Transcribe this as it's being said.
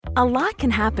A lot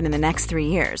can happen in the next 3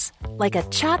 years. Like a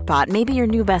chatbot may be your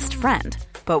new best friend.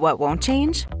 But what won't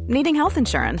change? Needing health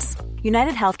insurance.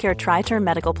 United Healthcare Tri-Term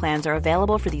Medical Plans are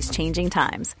available for these changing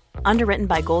times. Underwritten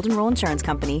by Golden Rule Insurance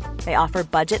Company, they offer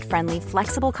budget-friendly,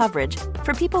 flexible coverage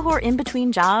for people who are in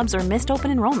between jobs or missed open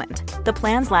enrollment. The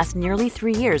plans last nearly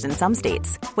 3 years in some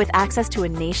states, with access to a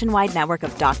nationwide network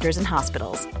of doctors and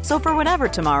hospitals. So for whatever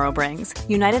tomorrow brings,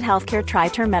 United Healthcare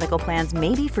Tri-Term Medical Plans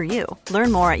may be for you.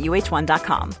 Learn more at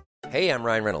uh1.com. Hey, I'm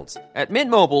Ryan Reynolds. At Mint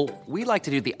Mobile, we like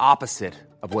to do the opposite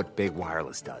of what Big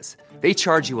Wireless does. They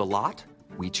charge you a lot.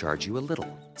 We charge you a little.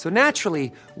 So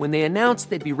naturally, when they announced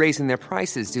they'd be raising their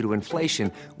prices due to inflation,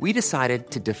 we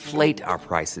decided to deflate our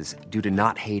prices due to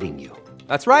not hating you.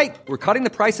 That's right. We're cutting the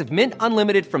price of Mint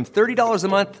Unlimited from $30 a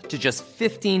month to just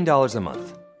 $15 a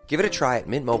month. Give it a try at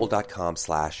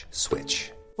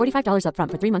mintmobile.com/switch. $45 up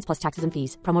front for 3 months plus taxes and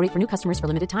fees. Promo rate for new customers for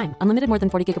limited time. Unlimited more than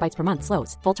 40 gigabytes per month.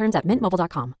 Slows full terms at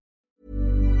mintmobile.com.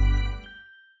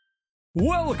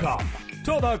 Welcome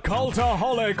to the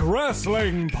Cultaholic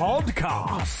Wrestling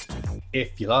Podcast.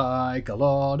 If you like a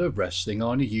lot of wrestling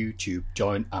on YouTube,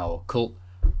 join our cult.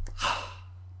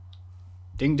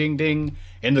 Ding, ding, ding.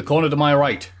 In the corner to my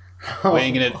right,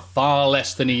 weighing in at far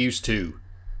less than he used to,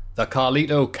 the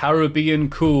Carlito Caribbean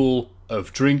Cool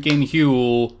of Drinking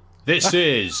Huel. This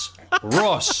is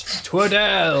Ross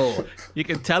Twaddell. You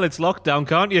can tell it's lockdown,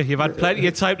 can't you? You've had plenty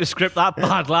of time to script that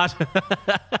bad, lad.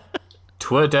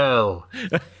 Twaddell.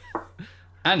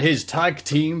 And his tag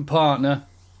team partner,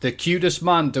 the cutest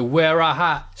man to wear a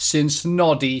hat since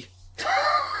Noddy,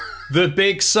 the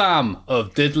Big Sam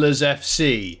of Diddlers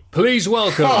FC. Please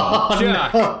welcome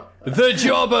Jack, the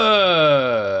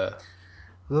Jobber.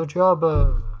 The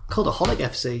Jobber. Cultaholic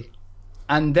FC.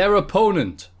 And their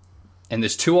opponent in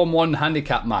this 2-on-1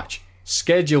 handicap match,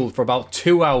 scheduled for about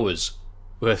 2 hours,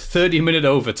 with a 30-minute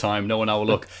overtime, knowing our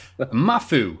luck,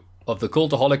 Mafu of the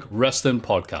Cultaholic Wrestling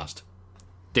Podcast.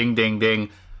 Ding, ding,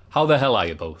 ding. How the hell are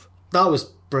you both? That was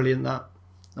brilliant, that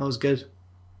was good.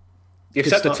 You've Good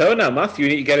set the stuff. tone now, Matthew.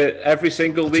 You need to get it every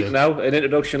single week now, an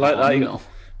introduction like that. No.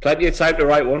 Plenty of time to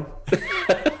write one.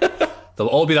 They'll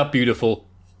all be that beautiful,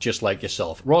 just like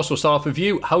yourself. Ross, we'll start off with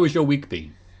you. How has your week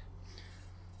been?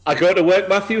 I go to work,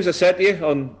 Matthew, as I said to you,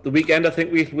 on the weekend. I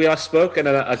think we last spoke, and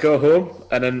then I go home,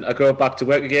 and then I go back to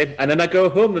work again, and then I go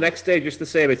home the next day just the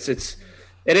same. It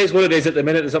is what it is at the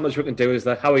minute. There's not much we can do. Is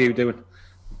that? How are you doing?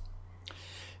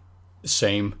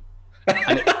 Same.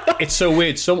 And it's so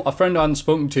weird. A friend I hadn't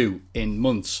spoken to in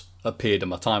months appeared on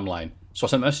my timeline. So I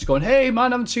sent a message going, "Hey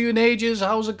man, I haven't seen you in ages.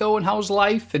 How's it going? How's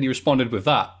life?" And he responded with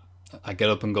that. I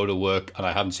get up and go to work, and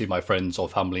I haven't seen my friends or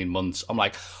family in months. I'm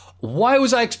like, why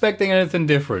was I expecting anything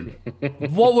different?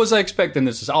 What was I expecting?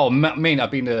 This is, I've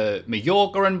been to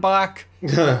Mallorca and back.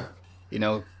 You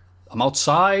know, I'm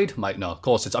outside. Of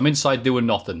course, I'm inside doing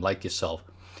nothing, like yourself.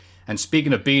 And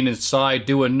speaking of being inside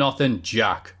doing nothing,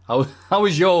 Jack, how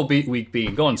was your week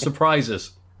been? Go on, surprise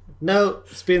us. No,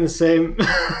 it's been the same.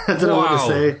 I don't know what to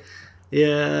say.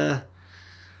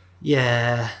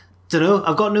 Yeah. Don't know.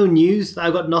 I've got no news.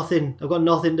 I've got nothing. I've got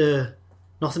nothing to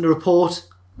report.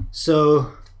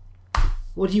 So,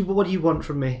 what do you want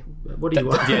from me? What do you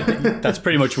want? Yeah, that's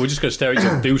pretty much. We're just going to stare at each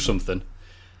other and do something.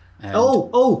 And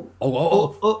Owen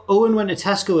went to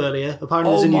Tesco earlier.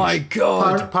 Apparently,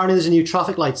 apparently, there's a new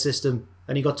traffic light system,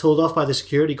 and he got told off by the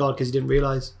security guard because he didn't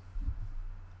realise.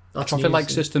 A traffic light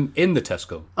system in the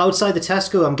Tesco? Outside the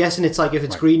Tesco. I'm guessing it's like if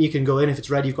it's green, you can go in. If it's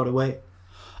red, you've got to wait.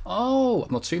 Oh,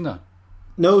 I've not seen that.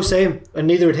 No, same. And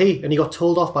neither had he. And he got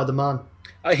told off by the man.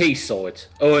 He saw it.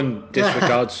 Owen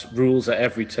disregards rules at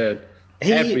every turn.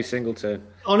 Every single turn.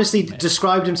 Honestly,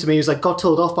 described him to me. He was like, got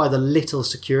told off by the little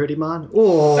security man.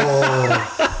 Oh.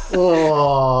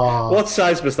 What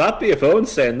size must that be if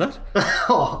Owen's saying that?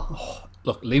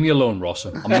 Look, leave me alone, Ross.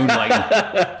 I'm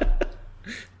moonlighting.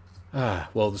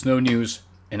 Well, there's no news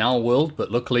in our world,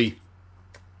 but luckily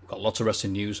we've got lots of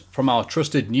wrestling news from our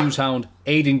trusted news hound,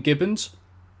 Aidan Gibbons.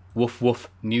 Woof woof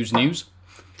news.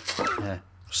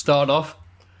 Start off.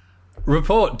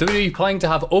 Report, WWE planning to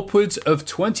have upwards of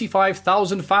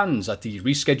 25,000 fans at the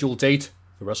rescheduled date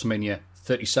for WrestleMania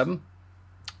 37.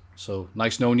 So,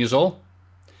 nice knowing you all.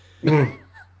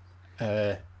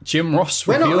 Jim Ross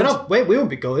revealed... Wait, we won't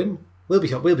be going. We'll be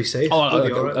safe. We'll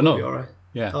be all right. I know. We'll be all right.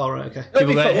 Yeah. All right, okay.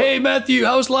 People go, "Hey Matthew,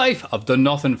 how's life?" I've done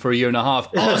nothing for a year and a half.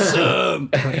 Awesome.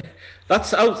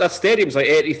 That stadium's like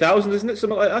 80,000, isn't it?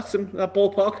 Something like that. That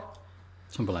ballpark.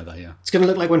 Something like that, yeah. It's going to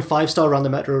look like when 5 Star ran the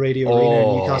Metro Radio Arena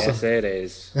in Newcastle. Yes, it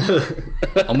is.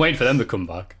 I'm waiting for them to come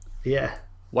back. Yeah.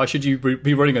 Why should you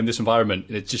be running in this environment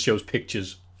and it just shows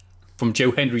pictures from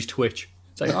Joe Henry's Twitch?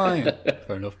 It's like, oh yeah,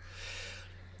 fair enough.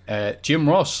 Jim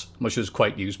Ross, which was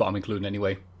quite news, but I'm including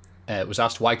anyway, was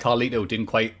asked why Carlito didn't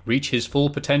quite reach his full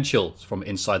potential from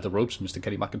inside the ropes, Mr.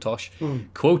 Kenny McIntosh.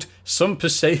 Quote, some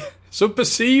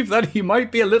perceive that he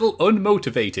might be a little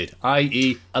unmotivated,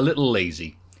 i.e. a little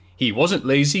lazy. He wasn't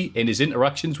lazy in his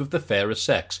interactions with the fairer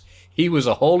sex. He was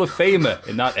a Hall of Famer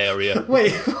in that area.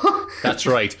 Wait. That's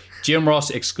right. Jim Ross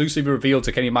exclusively revealed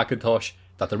to Kenny McIntosh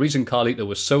that the reason Carlito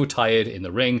was so tired in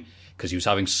the ring because he was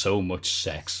having so much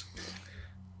sex.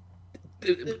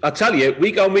 I tell you,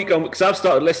 week on, because I've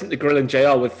started listening to Grill and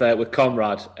JR with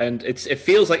Conrad, and it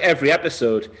feels like every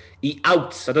episode he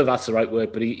outs, I don't know if that's the right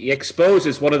word, but he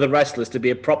exposes one of the wrestlers to be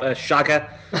a proper shagger.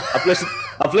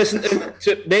 I've listened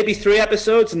to maybe 3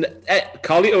 episodes, and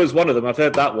Carlito is one of them. I've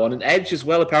heard that one, and Edge as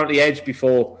well. Apparently, Edge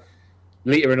before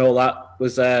Lita and all that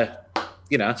was, top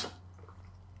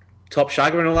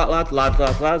shagger and all that lads,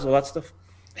 all that stuff.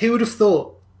 Who would have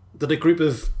thought that a group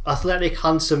of athletic,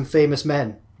 handsome, famous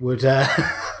men would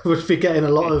be getting a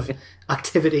lot of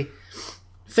activity?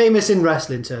 Famous in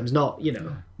wrestling terms, not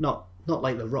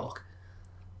like The Rock.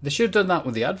 They should have done that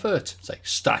with the advert. It's like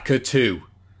Stacker 2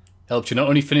 helped you not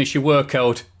only finish your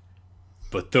workout,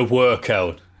 but the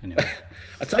workout. Anyway.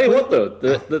 I tell you what, though,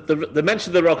 the mention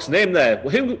of The Rock's name there.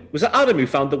 Who was it? Adam who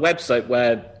found the website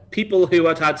where people who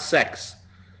had sex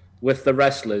with the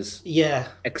wrestlers,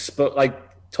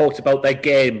 talked about their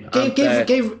game.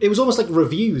 Gave it was almost like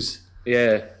reviews.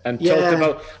 Yeah, and talked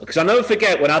about, because I never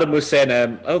forget when Adam was saying,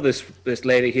 this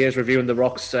lady here is reviewing The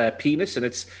Rock's penis, and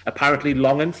it's apparently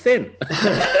long and thin.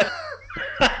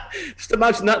 Just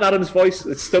imagine that in Adam's voice.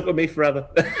 It's stuck with me forever.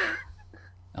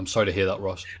 I'm sorry to hear that,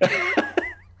 Ross.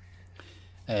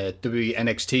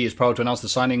 WNXT is proud to announce the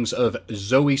signings of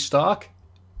Zoe Stark,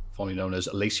 formerly known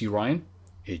as Lacey Ryan,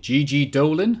 Gigi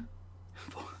Dolan,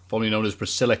 formerly known as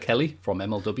Priscilla Kelly from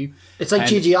MLW. It's like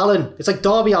Gigi Allen. It's like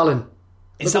Darby Allin.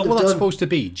 Is that what that's supposed to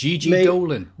be? Gigi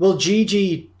Dolan? Well,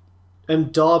 Gigi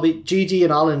and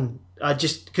Allen,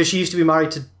 just because she used to be married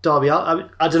to Darby Allin.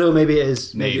 I don't know, maybe it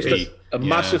is. Maybe. It is. A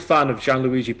massive fan of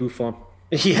Gianluigi Buffon.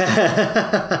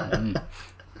 Yeah.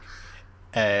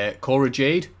 Cora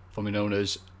Jade, formerly known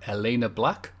as Elena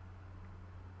Black.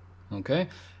 Okay.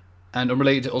 And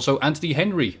unrelated, also Anthony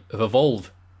Henry of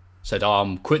Evolve said,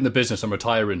 I'm quitting the business, I'm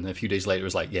retiring. And a few days later, it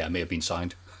was like, I may have been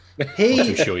signed. Not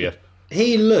too sure yet.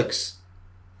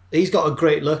 He's got a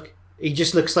great look. He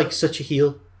just looks like such a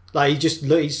heel. Like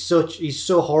he's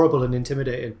so horrible and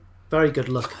intimidating. Very good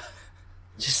look.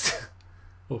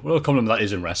 What a compliment that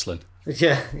is in wrestling.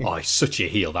 Yeah. Oh, he's such a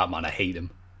heel, that man. I hate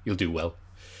him. You'll do well.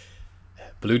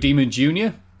 Blue Demon Jr.,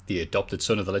 the adopted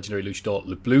son of the legendary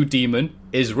luchador Blue Demon,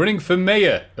 is running for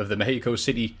mayor of the Mexico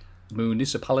City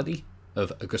municipality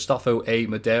of Gustavo A.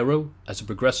 Madero as a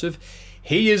progressive.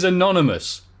 He is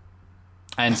anonymous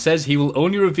and says he will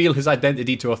only reveal his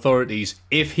identity to authorities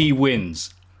if he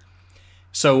wins.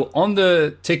 So on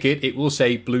the ticket, it will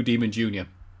say Blue Demon Jr.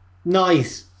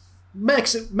 Nice.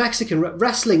 Mexican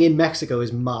wrestling in Mexico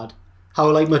is mad. How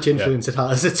much influence it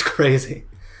has. It's crazy.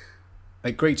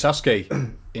 Like Great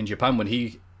Sasuke in Japan, when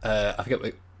he, I forget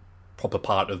what proper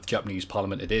part of the Japanese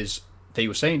parliament it is, they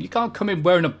were saying, you can't come in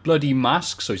wearing a bloody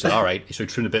mask. So he said, all right. So he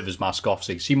trimmed a bit of his mask off,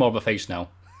 so you can see more of my face now.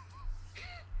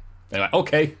 They're like,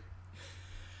 okay.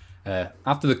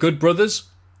 After the Good Brothers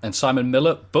and Simon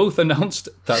Miller both announced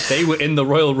that they were in the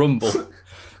Royal Rumble,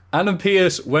 Adam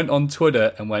Pearce went on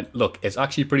Twitter and went, look, it's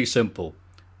actually pretty simple.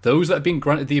 Those that have been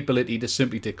granted the ability to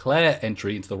simply declare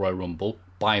entry into the Royal Rumble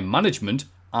by management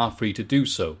are free to do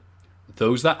so.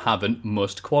 Those that haven't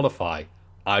must qualify.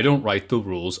 I don't write the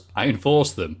rules, I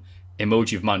enforce them.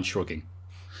 Emoji of man shrugging.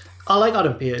 I like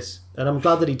Adam Pearce, and I'm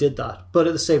glad that he did that. But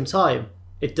at the same time,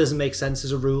 it doesn't make sense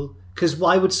as a rule. Because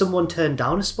why would someone turn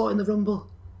down a spot in the Rumble?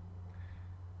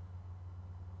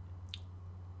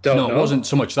 It wasn't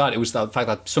so much that. It was the fact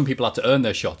that some people had to earn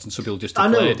their shots and some people just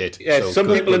declared it. Yeah, so some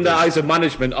people in the eyes of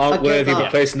management aren't worthy of a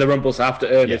place in the Rumble, so have to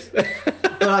earn it.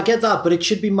 Well, I get that, but it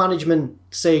should be management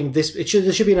saying this. There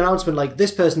should be an announcement like,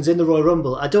 this person's in the Royal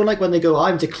Rumble. I don't like when they go,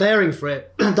 I'm declaring for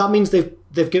it. That means they've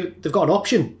got an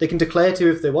option. They can declare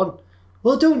to if they want.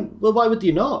 Well, why would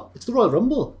you not? It's the Royal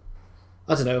Rumble.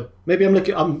 I don't know. Maybe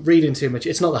I'm reading too much.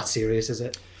 It's not that serious, is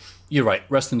it? You're right.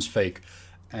 Wrestling's fake.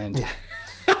 And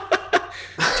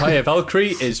Taya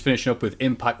Valkyrie is finishing up with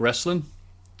Impact Wrestling.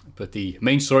 But the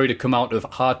main story to come out of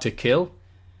Hard to Kill,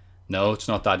 no, it's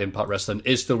not that. Impact Wrestling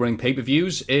is still running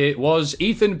pay-per-views. It was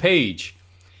Ethan Page.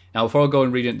 Now, before I go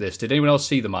and read into this, did anyone else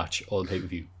see the match or the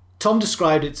pay-per-view? Tom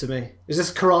described it to me. Is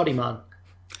this Karate Man?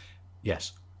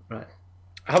 Yes. Right.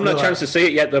 I haven't had a chance to see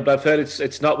it yet, though, but I've heard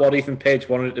it's not what Ethan Page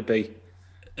wanted it to be.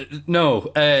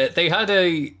 No, they had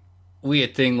a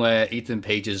weird thing where Ethan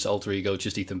Page's alter ego,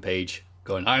 just Ethan Page,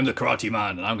 going, I'm the karate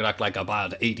man, and I'm going to act like a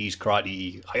bad 80s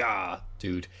karate hi-ya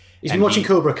dude. He's been watching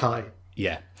Cobra Kai.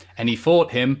 Yeah. And he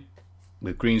fought him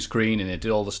with green screen, and it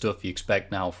did all the stuff you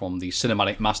expect now from the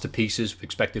cinematic masterpieces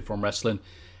expected from wrestling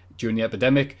during the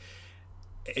epidemic.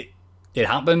 It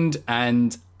happened,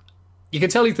 and you can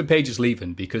tell Ethan Page is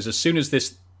leaving, because as soon as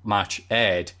this match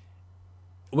aired,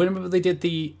 remember they did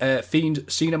the Fiend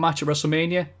Cena match at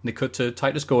WrestleMania, and they cut to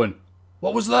Titus going,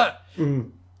 what was that?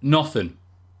 Nothing.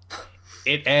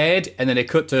 It aired, and then they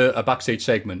cut to a backstage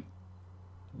segment.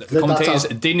 The commentators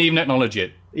didn't even acknowledge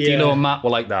it. Yeah. D'Lo and Matt were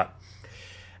like that.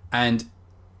 And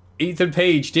Ethan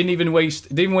Page didn't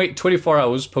wait 24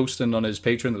 hours posting on his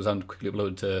Patreon that was quickly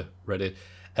uploaded to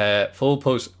Reddit. Full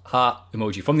post heart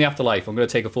emoji from the afterlife. I'm going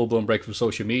to take a full-blown break from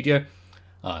social media.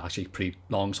 Actually pretty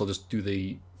long, so I'll just do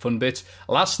the fun bits.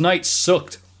 Last night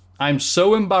sucked. I'm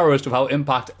so embarrassed of how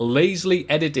Impact lazily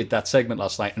edited that segment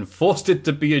last night and forced it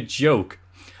to be a joke.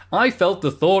 I felt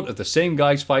the thought of the same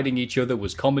guys fighting each other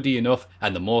was comedy enough,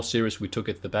 and the more serious we took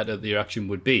it, the better the reaction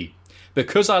would be.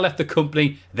 Because I left the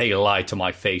company, they lied to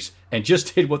my face and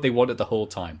just did what they wanted the whole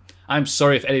time. I'm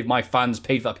sorry if any of my fans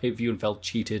paid for that pay-per-view and felt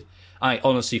cheated. I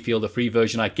honestly feel the free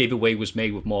version I gave away was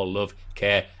made with more love,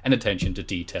 care, and attention to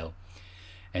detail.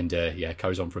 And yeah,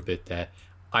 carries on for a bit there.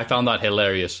 I found that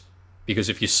hilarious, because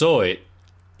if you saw it,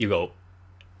 you go,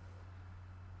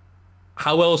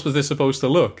 how else was this supposed to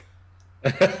look?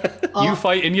 You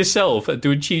fighting yourself and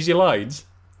doing cheesy lines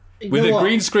with a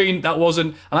green screen that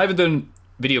wasn't, and I haven't done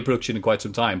video production in quite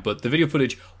some time, but the video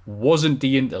footage wasn't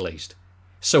de-interlaced,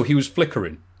 so he was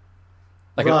flickering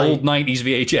like an old 90s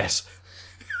VHS.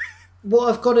 What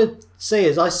I've got to say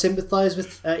is I sympathise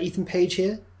with Ethan Page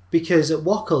here, because at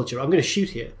What Culture, I'm going to shoot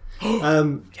here.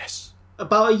 Yes.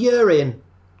 About a year in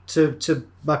to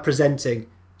my presenting,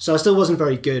 so I still wasn't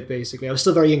very good, basically. I was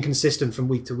still very inconsistent from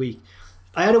week to week.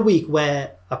 I had a week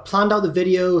where I planned out the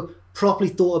video, properly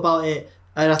thought about it,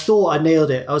 and I thought I nailed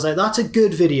it. I was like, that's a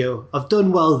good video. I've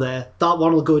done well there. That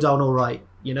one will go down all right.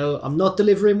 You know, I'm not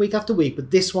delivering week after week,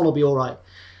 but this one will be all right.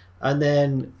 And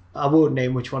then, I won't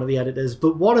name which one of the editors,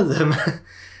 but one of them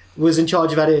was in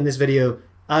charge of editing this video.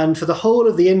 And for the whole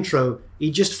of the intro,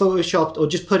 he just photoshopped or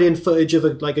just put in footage of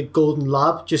a golden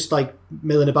lab just like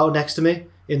milling about next to me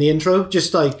in the intro.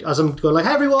 Just like, as I'm going like,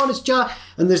 hey everyone, it's Jack.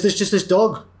 And there's just this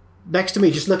dog next to me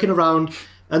just looking around,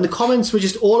 and the comments were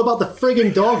just all about the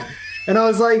frigging dog, and I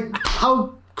was like,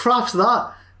 how crap's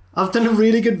that? I've done a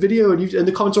really good video, and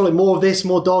the comments are like, more of this,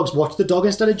 more dogs, watch the dog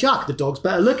instead of Jack, the dog's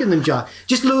better looking than Jack,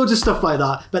 just loads of stuff like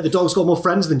that, bet the dog's got more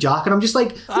friends than Jack, and I'm just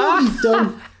like, what have you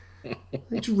done?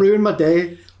 It's ruined my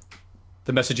day.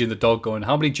 The message in the dog going,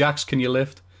 how many Jacks can you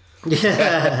lift?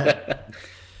 Yeah.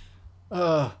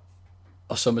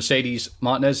 So Mercedes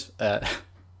Martinez,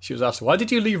 she was asked, why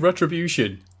did you leave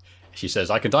Retribution? She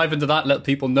says, I can dive into that and let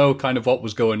people know kind of what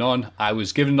was going on. I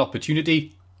was given an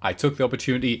opportunity. I took the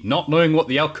opportunity, not knowing what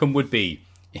the outcome would be.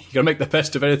 You got to make the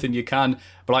best of anything you can,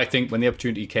 but I think when the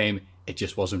opportunity came, it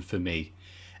just wasn't for me.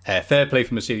 Fair play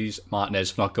for Mercedes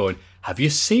Martinez for not going, have you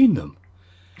seen them?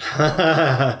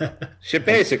 She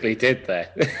basically did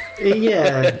there.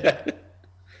 Yeah.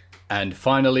 And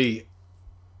finally,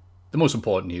 the most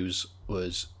important news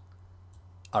was,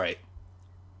 all right,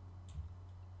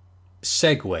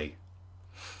 segue.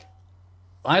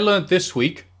 I learned this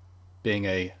week, being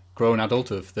a grown adult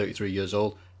of 33 years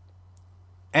old,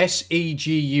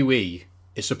 SEGUE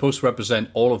is supposed to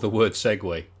represent all of the word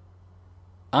segue.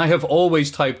 I have always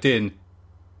typed in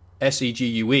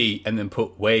SEGUE and then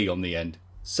put way on the end.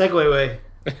 Segway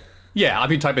way. Yeah, I've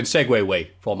been typing Segway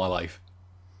way for all my life.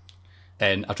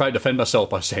 And I tried to defend myself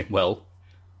by saying, well,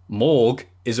 morgue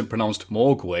isn't pronounced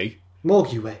morgue way.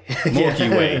 Morgue way. Morgue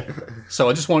way. So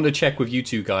I just wanted to check with you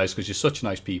two guys, because you're such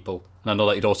nice people. And I know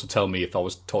that you'd also tell me if I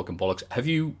was talking bollocks.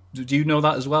 Do you know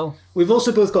that as well? We've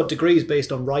also both got degrees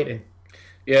based on writing.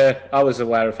 Yeah, I was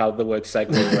aware of how the word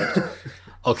segue worked.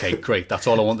 Okay, great. That's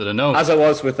all I wanted to know. As I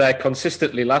was with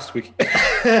consistently last week.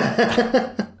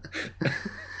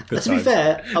 To be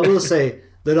fair, I will say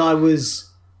that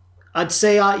I'd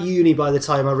say at uni by the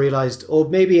time I realised, or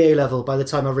maybe A-level by the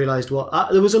time I realised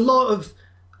there was a lot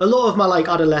of my like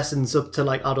adolescence up to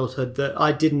like adulthood that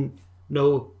I didn't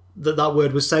know that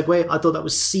word was segue. I thought that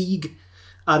was Sieg,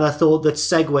 and I thought that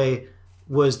Segway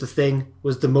was the thing,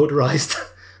 was the motorised.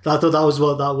 I thought that was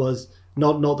what that was,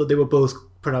 not that they were both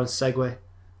pronounced Segway.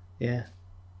 Yeah.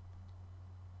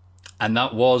 And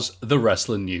that was the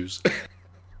wrestling news.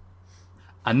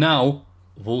 And now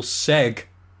we'll seg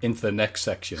into the next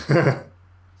section.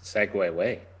 Segway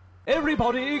way.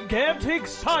 Everybody get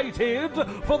excited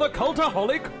for the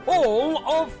Cultaholic Hall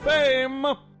of Fame!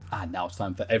 And now it's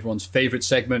time for everyone's favourite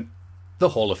segment, the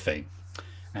Hall of Fame.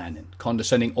 And in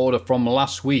condescending order from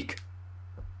last week,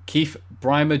 Keith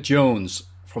Brymer Jones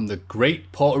from the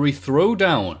Great Pottery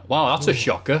Throwdown. Wow, that's a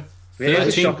shocker.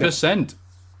 13%.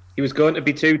 He was going to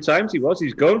be 2 times. He was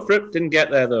going for it. Didn't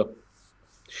get there, though.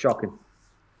 Shocking.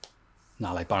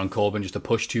 Not like Baron Corbin, just a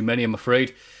push too many, I'm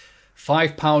afraid.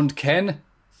 £5 Ken,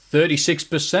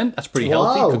 36%. That's pretty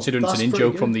healthy, considering it's an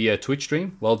in-joke from the Twitch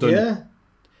stream. Well done. Yeah.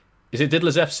 Is it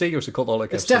Diddler's FC or is it Cultaholic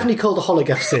FC? It's definitely Cultaholic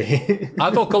FC.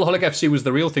 I thought Cultaholic FC was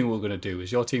the real thing we were going to do.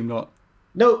 Is your team not?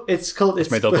 No, it's called. It's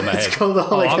made up in my head.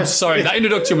 Cultaholic I'm FC. sorry, that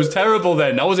introduction was terrible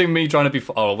then. That wasn't me trying to be...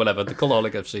 Oh, whatever, the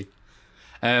Cultaholic FC.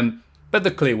 But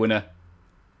the clear winner,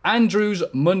 Andrew's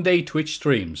Monday Twitch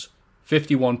streams,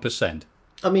 51%.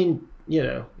 I mean, you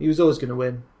know, he was always going to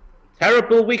win.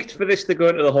 Terrible week for this to go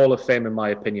into the Hall of Fame, in my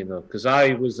opinion, though, because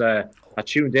I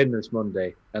tuned in this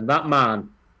Monday, and that man,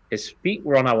 his feet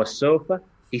were on our sofa.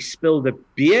 He spilled a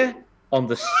beer on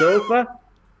the sofa.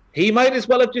 He might as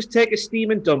well have just taken a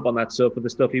steaming dump on that sofa, the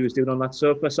stuff he was doing on that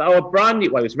sofa. So our brand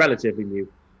new, well, it was relatively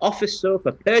new, office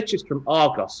sofa, purchased from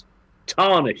Argos,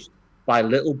 tarnished by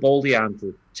little baldy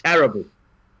Andrew. Terrible.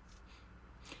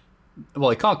 Well,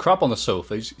 he can't crap on the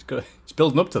sofa. He's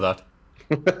building up to that.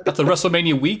 That's a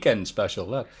WrestleMania weekend special.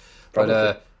 That.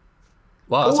 But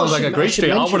wow, that sounds like a great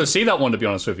stream. I want to see that one, to be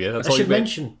honest with you. I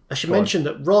should mention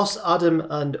that Ross, Adam,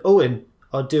 and Owen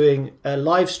are doing a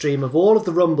live stream of all of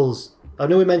the Rumbles. I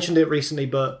know we mentioned it recently,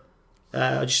 but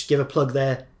I'll just give a plug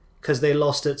there because they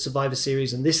lost at Survivor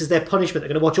Series, and this is their punishment.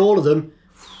 They're going to watch all of them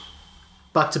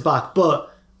back to back,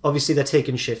 but obviously they're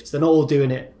taking shifts. They're not all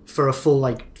doing it for a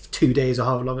full 2 days or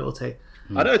however long it will take.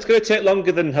 I know it's going to take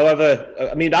longer than, however,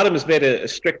 I mean, Adam has made a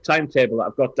strict timetable that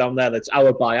I've got down there that's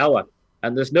hour by hour.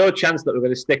 And there's no chance that we're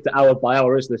going to stick to hour by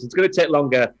hour, is this? It's going to take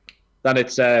longer than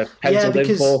it's penciled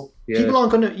in for. Yeah. People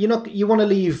aren't going to, you want to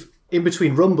leave in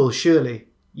between Rumbles, surely.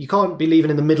 You can't be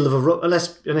leaving in the middle of a Rumble,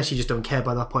 unless you just don't care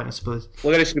by that point, I suppose.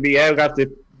 We're just going to we're going to have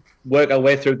to work our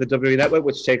way through the WWE Network,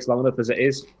 which takes long enough as it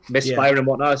is, misfiring and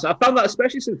whatnot. So I found that,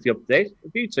 especially since the update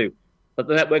of YouTube, that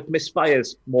the network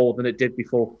misfires more than it did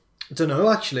before. I don't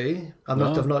know, actually. I've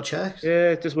not checked. Yeah,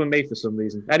 it just wasn't me for some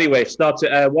reason. Anyway, starts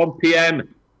at 1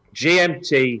 p.m.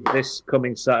 GMT this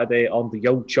coming Saturday on the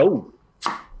Yo Show.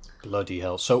 Bloody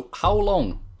hell. So how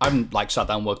long? I haven't sat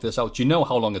down and worked this out. Do you know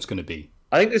how long it's going to be?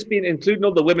 I think there's been, including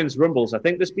all the women's rumbles, I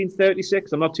think there's been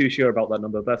 36. I'm not too sure about that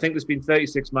number, but I think there's been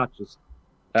 36 matches.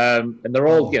 And they're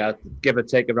all, give or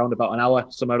take around about an hour.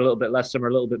 Some are a little bit less, some are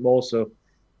a little bit more. So,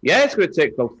 yeah, it's going to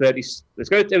take about 30. It's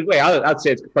going to. I'd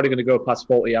say it's probably going to go past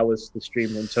 40 hours, the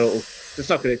stream in total. It's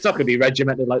not going to be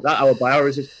regimented like that, hour by hour,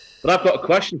 is it? But I've got a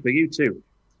question for you too.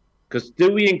 Because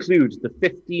do we include the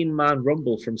 15-man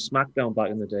rumble from SmackDown back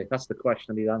in the day? That's the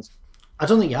question I need answered. I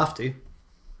don't think you have to.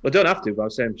 Well, don't have to, but I'm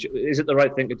saying, is it the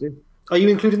right thing to do? Are you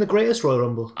including the Greatest Royal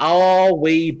Rumble? Oh,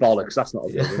 we bollocks. That's not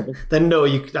a Royal Rumble. Then no,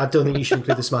 I don't think you should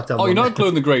include the SmackDown Oh, one. you're not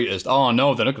including the Greatest? Oh,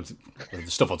 no, they're not going to... The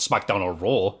stuff on SmackDown or Raw.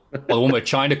 Or the one where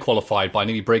China qualified by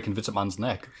nearly breaking Vince McMahon's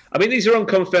neck. I mean, these are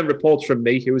unconfirmed reports from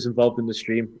me, who was involved in the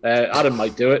stream. Adam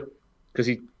might do it, because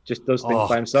he just does things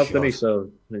by himself, doesn't he? So,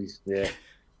 yeah.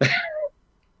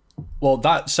 Well,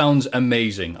 that sounds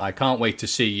amazing. I can't wait to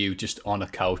see you just on a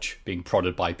couch being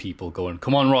prodded by people going,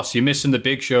 come on, Ross, you're missing the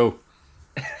big show.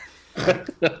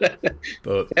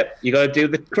 But yep, you got to do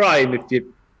the crime. If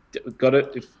you got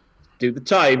to do the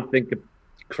time, think of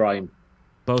crime.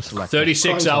 Both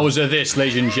 36 hours of this,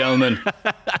 ladies and gentlemen.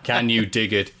 Can you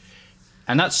dig it?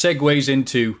 And that segues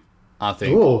into, I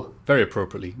think, very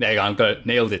appropriately. There you go, I've got it,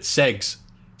 nailed it.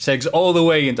 Segs all the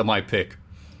way into my pick.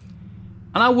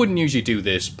 And I wouldn't usually do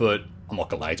this, but I'm not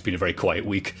gonna lie, it's been a very quiet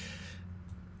week.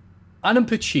 Adam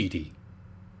Pacitti,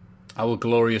 our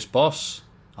glorious boss,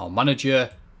 our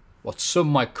manager, what some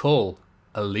might call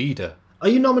a leader. Are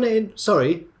you nominating?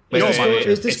 Sorry,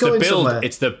 is this going somewhere?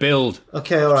 It's the build.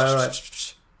 Okay, all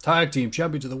right. Tag team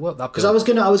champions of the world. Because I was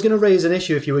gonna raise an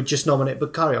issue if you would just nominate,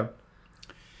 but carry on.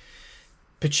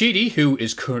 Pacitti, who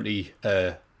is currently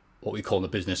what we call in the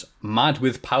business mad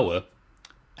with power,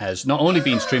 has not only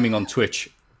been streaming on Twitch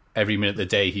every minute of the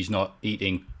day, he's not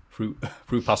eating fruit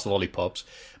pasta lollipops,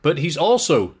 but he's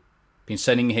also been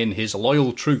sending in his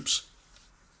loyal troops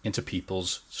into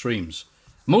people's streams,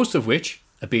 most of which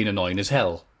are being annoying as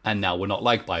hell, and now we're not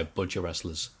liked by a bunch of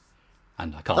wrestlers.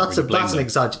 And I can't really blame them.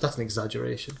 That's an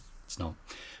exaggeration. It's not.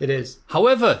 It is.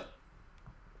 However,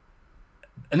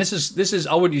 and this is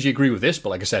I wouldn't usually agree with this, but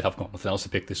like I said, I've got nothing else to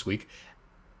pick this week.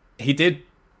 He did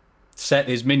set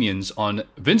his minions on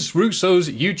Vince Russo's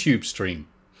YouTube stream.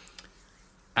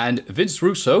 And Vince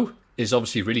Russo is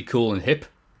obviously really cool and hip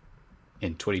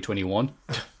in 2021.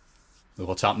 with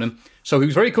what's happening. So he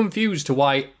was very confused to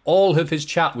why all of his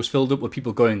chat was filled up with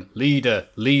people going, leader,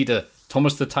 leader,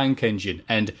 Thomas the Tank Engine,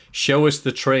 and show us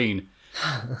the train.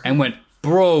 And went,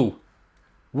 bro,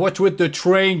 what's with the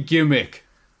train gimmick?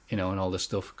 And all this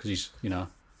stuff, because he's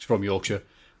from Yorkshire.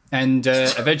 And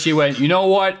eventually went, you know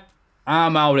what?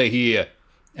 I'm out of here.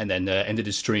 And then ended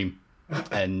his stream.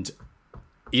 And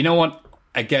you know what?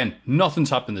 Again, nothing's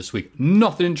happened this week.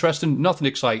 Nothing interesting, nothing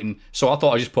exciting. So I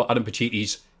thought I'd just put Adam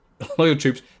Pachiti's Loyal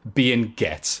Troops being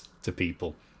gets to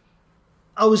people.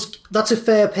 That's a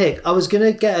fair pick. I was going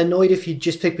to get annoyed if you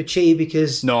just picked Pachi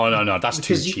because... No, that's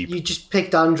too cheap. You just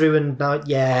picked Andrew and now...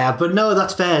 Yeah, but no,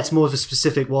 that's fair. It's more of a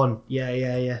specific one.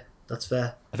 Yeah. That's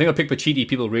fair. I think I picked Pachiti.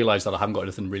 People realise that I haven't got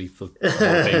anything really for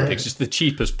picks. It's the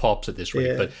cheapest pops at this rate.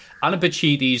 Yeah. But Adam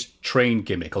Pachiti's train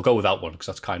gimmick. I'll go with that one because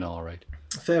that's kind of all right.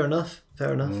 Fair enough.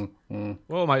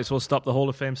 Well, might as well stop the Hall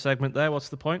of Fame segment there. What's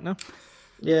the point now?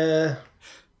 Yeah.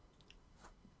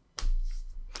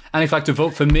 And in fact, to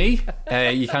vote for me,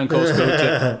 you can go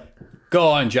to... Go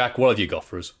on, Jack. What have you got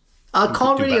for us? I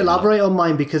can't really elaborate on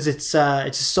mine because it's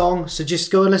a song. So just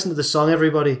go and listen to the song,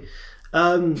 everybody.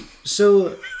 Yeah,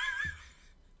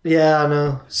 I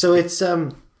know. So it's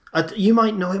you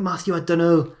might know it, Matthew. I don't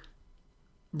know.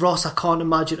 Ross, I can't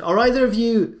imagine. Are either of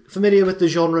you familiar with the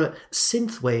genre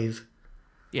synthwave?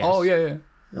 Yes. Oh yeah.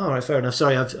 All right, fair enough.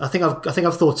 Sorry, I think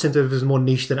I've thought synthwave was more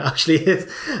niche than it actually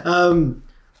is.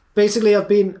 Basically,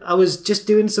 I was just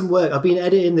doing some work. I've been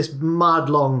editing this mad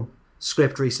long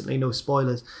script recently. No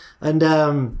spoilers. And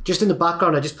just in the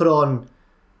background, I just put on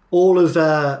all of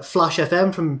Flash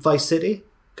FM from Vice City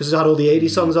because it had all the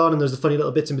 80s songs on, and there's the funny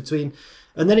little bits in between.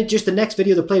 And then the next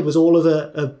video they played was all of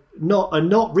a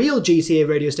not real GTA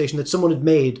radio station that someone had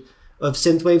made of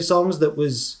synthwave songs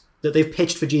that they've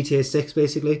pitched for GTA 6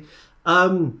 basically.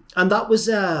 And that was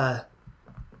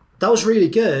really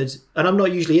good. And I'm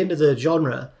not usually into the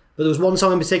genre, but there was one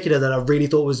song in particular that I really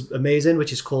thought was amazing,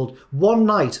 which is called One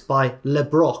Night by Le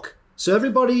Brock. So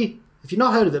everybody, if you've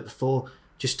not heard of it before,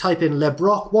 just type in Le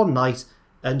Brock One Night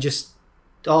and just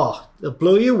it'll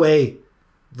blow you away.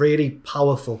 Really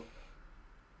powerful.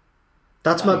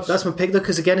 That's my pick though,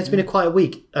 because again, it's been a quiet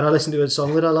week, and I listened to a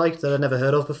song that I liked that I'd never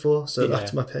heard of before, so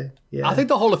that's my pick. Yeah, I think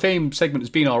the Hall of Fame segment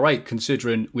has been all right,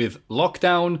 considering with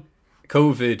lockdown,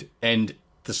 COVID, and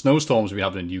the snowstorms we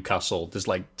have in Newcastle.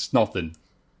 It's nothing.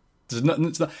 There's nothing.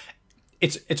 It's not.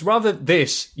 It's rather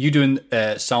this you doing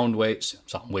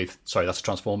Soundwave. Sorry, that's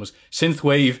Transformers.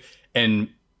 Synthwave and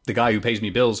the guy who pays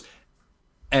me bills.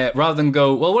 Rather than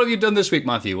go, well, what have you done this week,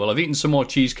 Matthew? Well, I've eaten some more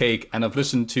cheesecake and I've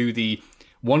listened to the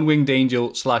One Winged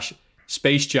Angel /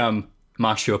 Space Jam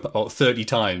mashup about 30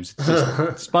 times.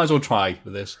 Just might as well try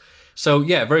with this. So,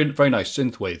 yeah, very, very nice.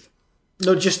 Synthwave.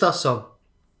 No, just that song.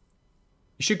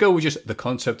 You should go with just the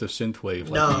concept of synthwave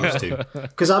like we used to.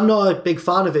 Because I'm not a big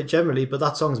fan of it generally, but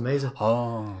that song's amazing.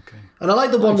 Oh, okay. And I like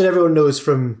the one that everyone knows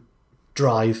from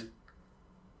Drive.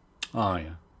 Oh,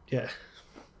 yeah. Yeah.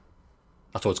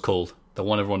 That's what it's called. The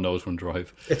one everyone knows from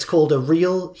Drive. It's called A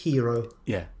Real Hero.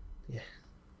 Yeah.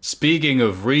 Speaking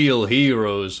of real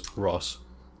heroes, Ross.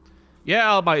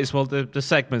 Yeah, I might as well. The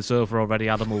segment's over already.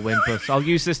 Adam will win, but I'll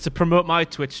use this to promote my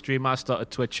Twitch stream. I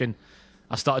started twitching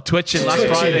last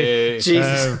Friday.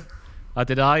 Jesus. I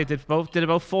did about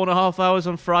 4.5 hours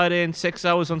on Friday and 6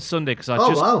 hours on Sunday because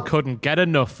I couldn't get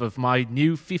enough of my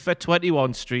new FIFA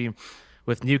 21 stream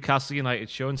with Newcastle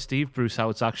United, showing Steve Bruce how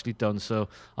it's actually done. So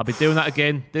I'll be doing that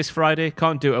again this Friday.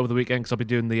 Can't do it over the weekend because I'll be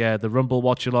doing the Rumble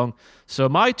watch along. So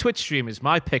my Twitch stream is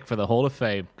my pick for the Hall of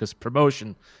Fame because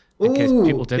promotion. In case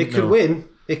people didn't know. It could win.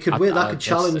 It could win. That could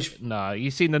challenge. No,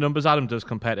 you've seen the numbers Adam does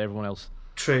compared to everyone else.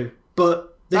 True,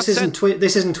 but this isn't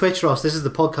Twitch, Ross. This is the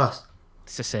podcast.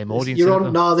 It's the same audience. You're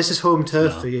on. No, this is home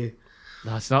turf for you.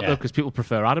 No, it's not though, because people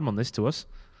prefer Adam on this to us.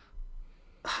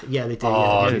 Yeah, they do.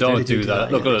 Oh, don't do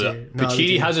that. Look at that.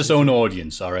 Pachiti has his own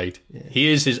audience, all right? Yeah. He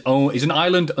is his own. He's an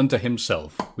island unto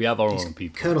himself. We have our own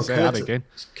people. Colonel Kurtz.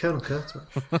 Colonel Kurtz.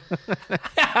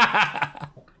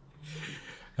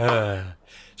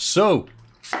 So,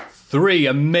 3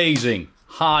 amazing,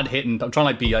 hard-hitting... I'm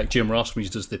trying to be like Jim Ross when he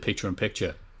does the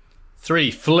picture-in-picture. 3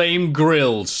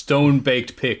 flame-grilled,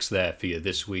 stone-baked picks there for you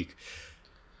this week.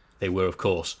 They were, of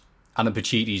course, Adam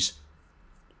Pachiti's...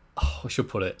 I should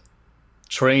put it...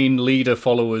 train leader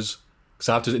followers, because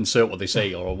I have to insert what they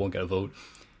say or I won't get a vote.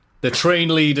 The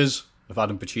train leaders of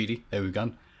Adam Pachiti. There we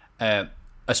go. A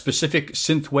specific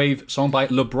synthwave song by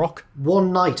Le Brock.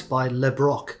 One Night by Le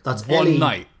Brock. That's One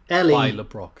Night Ellie, by Le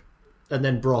Brock. And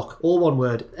then Brock. All one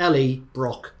word. Ellie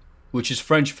Brock. Which is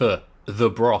French for the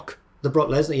Brock. The Brock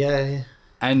Lesnar, yeah.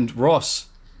 And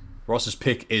Ross's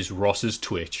pick is Ross's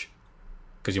Twitch.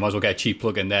 Because you might as well get a cheap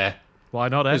plug in there. Why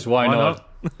not, Ed? Because why not?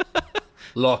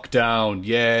 Lockdown,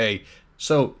 yay.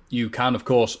 So you can, of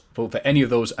course, vote for any of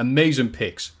those amazing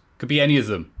picks. Could be any of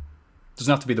them.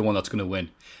 Doesn't have to be the one that's going to win.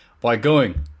 By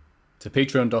going to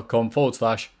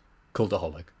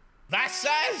patreon.com/Cultaholic. This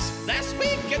is This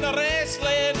Week in the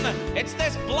Wrestling. It's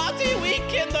this bloody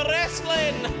week in the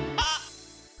wrestling.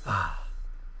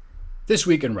 This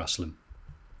week in wrestling.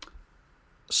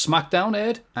 SmackDown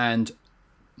aired, and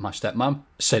my stepmom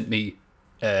sent me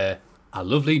a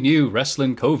lovely new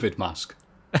wrestling COVID mask.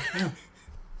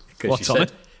 What's on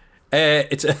it?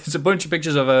 It's a bunch of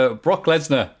pictures of Brock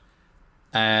Lesnar,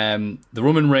 the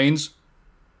Roman Reigns,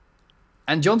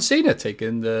 and John Cena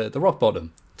taking the rock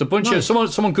bottom. It's a bunch of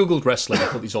someone googled wrestling and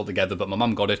put these all together, but my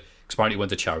mum got it because apparently it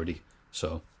went to charity.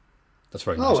 So that's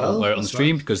very nice. I'll wear it on the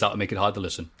stream because that'll make it hard to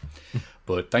listen.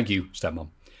 But thank you, stepmom.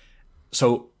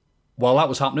 So while that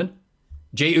was happening,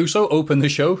 Jey Uso opened the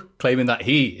show claiming that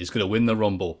he is going to win the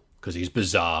Rumble because he's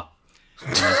bizarre.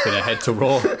 And he's going to head to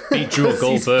Raw, beat Drew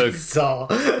Goldberg. Bizarre.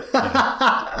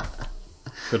 Yeah.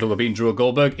 Good luck with beating Drew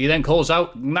Goldberg. He then calls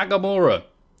out Nakamura,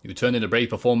 who turned in a brave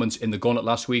performance in the Gauntlet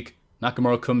last week.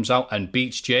 Nakamura comes out and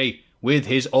beats Jey with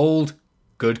his old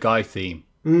good guy theme.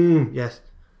 Yes.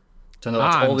 Turns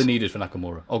out that's all they needed for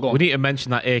Nakamura. Oh, go on. We need to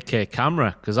mention that AK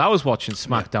camera because I was watching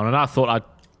SmackDown and I thought I'd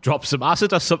drop some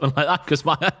acid or something like that because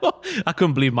I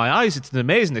couldn't believe my eyes. It's an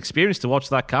amazing experience to watch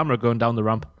that camera going down the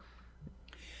ramp.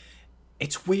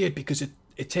 It's weird because it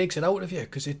takes it out of you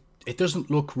because it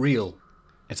doesn't look real.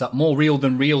 It's that more real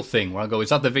than real thing where I go, is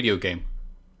that the video game?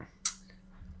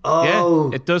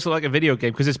 Oh. Yeah, it does look like a video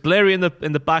game because it's blurry in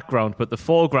the background, but the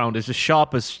foreground is as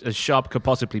sharp could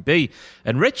possibly be.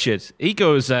 And Richard, he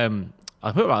goes, I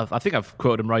think I've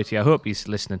quoted him right here. I hope he's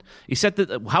listening. He said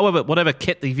that, however, whatever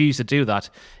kit they've used to do that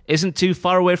isn't too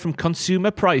far away from consumer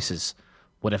prices,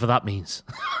 whatever that means.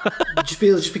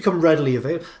 just become readily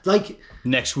available. Like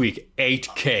next week,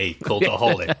 8K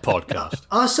Cultaholic podcast.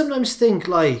 I sometimes think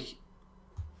like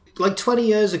 20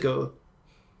 years ago,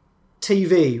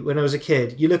 TV, when I was a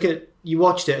kid, you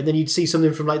watched it and then you'd see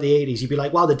something from like the 80s, you'd be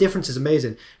like, wow, the difference is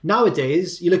amazing.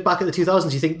 Nowadays, you look back at the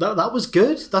 2000s, you think that was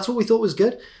good? That's what we thought was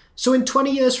good? So in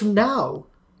 20 years from now,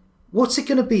 what's it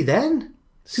going to be then?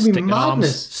 It's going to be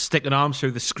madness. Sticking arms through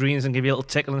the screens and give you a little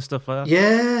tickle and stuff like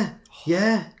that.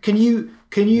 Yeah. Can you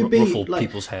be ruffle like,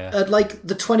 people's hair at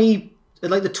the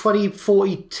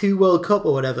 2042 World Cup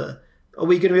or whatever? Are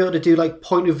we going to be able to do like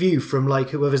point of view from like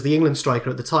whoever's the England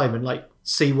striker at the time and like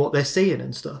see what they're seeing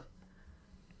and stuff?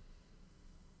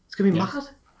 It's going to be mad.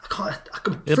 I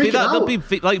can freak out. It'll be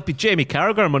like Jamie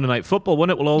Carragher on Monday Night Football,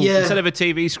 won't it? We'll all instead of a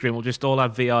TV screen, we'll just all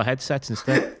have VR headsets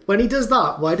instead. When he does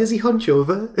that, why does he hunch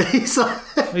over? He's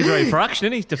ready for action,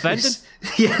 isn't he? He's defending.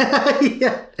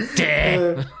 Yeah.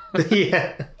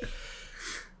 Yeah.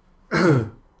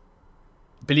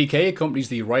 Billie Kay accompanies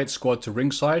the Riot Squad to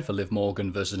ringside for Liv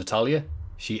Morgan versus Natalya.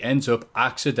 She ends up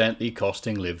accidentally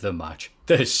costing Liv the match.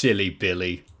 The silly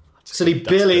Billy.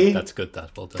 Billy. That's good.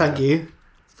 Well done. Thank you.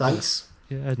 Thanks.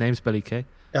 Yeah, her name's Billie Kay.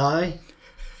 Aye.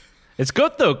 It's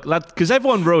good though, because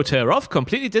everyone wrote her off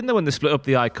completely, didn't they, when they split up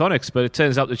the Iconics? But it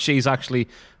turns out that she's actually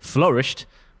flourished,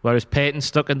 whereas Peyton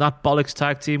stuck in that bollocks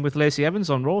tag team with Lacey Evans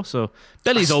on Raw. So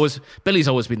Billy's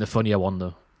always been the funnier one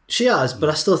though. She has, but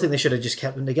I still think they should have just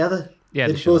kept them together. Yeah,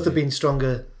 they both have been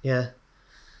stronger. Yeah.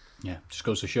 Yeah, just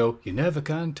goes to show you never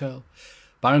can tell.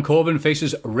 Baron Corbin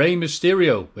faces Rey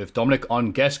Mysterio with Dominic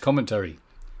on guest commentary.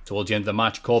 Towards the end of the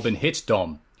match, Corbin hits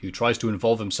Dom, who tries to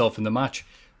involve himself in the match.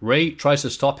 Rey tries to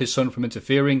stop his son from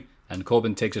interfering, and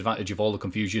Corbin takes advantage of all the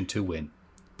confusion to win.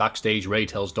 Backstage, Rey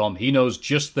tells Dom he knows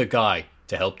just the guy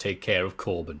to help take care of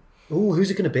Corbin. Oh,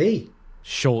 who's it going to be?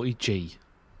 Shorty G.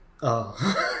 Oh.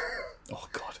 Oh,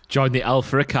 God. Join the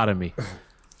Alpha Academy.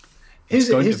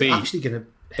 Who's actually going to...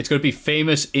 It's going to be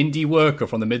famous indie worker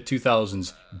from the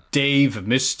mid-2000s, Dave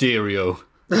Mysterio.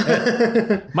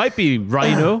 Might be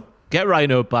Rhino. Get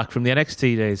Rhino back from the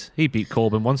NXT days. He beat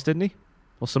Corbin once, didn't he?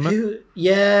 Or something?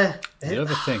 Yeah. The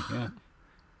other thing, yeah.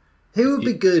 Who would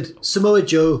be good? Samoa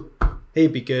Joe.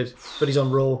 He'd be good, but he's on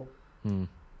Raw.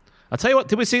 I'll tell you what,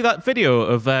 did we see that video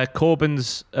of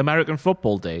Corbin's American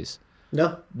football days?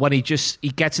 No. When he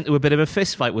gets into a bit of a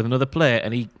fist fight with another player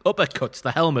and he uppercuts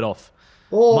the helmet off.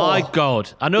 Oh, my God.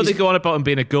 I know they go on about him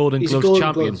being a Golden Gloves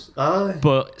champion.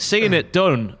 But seeing it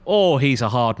done, he's a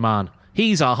hard man.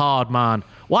 He's a hard man.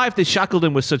 Why have they shackled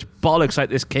him with such bollocks like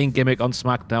this King gimmick on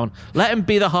SmackDown? Let him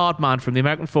be the hard man from the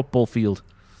American football field.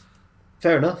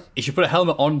 Fair enough. He should put a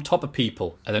helmet on top of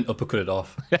people and then uppercut it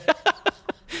off.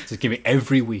 Just give me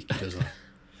every week he does that.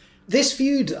 This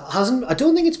feud hasn't. I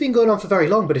don't think it's been going on for very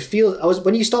long, but it feels.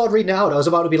 When you started reading it out, I was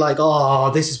about to be like, "Oh,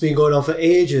 this has been going on for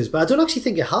ages," but I don't actually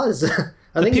think it has.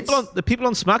 I think the people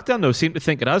on SmackDown though seem to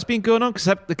think it has been going on because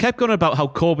they kept going on about how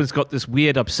Corbin's got this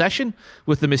weird obsession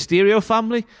with the Mysterio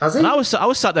family. Has he? And I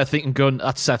was sat there thinking, going,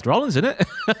 "That's Seth Rollins, isn't it?"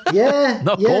 Yeah,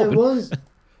 Not yeah, Corbin. it was.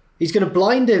 He's going to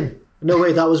blind him. No,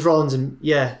 wait, that was Rollins, and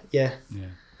yeah. It's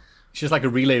just like a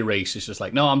relay race. It's just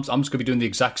like, no, I'm just going to be doing the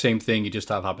exact same thing you just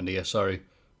have happened here. Sorry.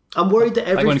 I'm worried that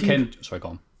every feud... Sorry, go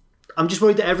on. I'm just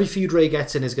worried that every feud Ray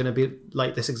gets in is going to be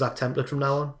like this exact template from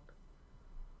now on.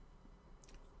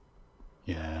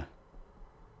 Yeah.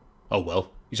 Oh,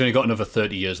 well. He's only got another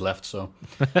 30 years left, so...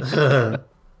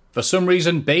 For some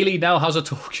reason, Bayley now has a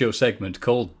talk show segment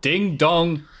called Ding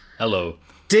Dong Hello.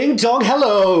 Ding Dong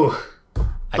Hello!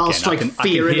 That'll Again, strike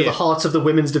fear into the hearts of the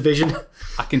women's division.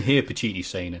 I can hear Pacitti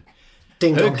saying it.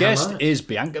 Ding Her Dong guest Hello. is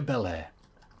Bianca Belair.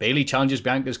 Bayley challenges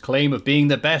Bianca's claim of being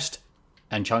the best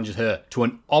and challenges her to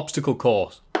an obstacle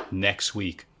course next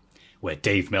week, where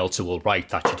Dave Meltzer will write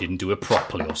that she didn't do it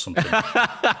properly or something.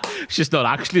 She's not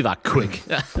actually that quick,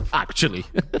 actually.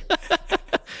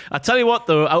 I tell you what,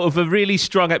 though, out of a really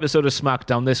strong episode of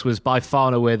SmackDown, this was by far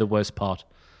and away the worst part.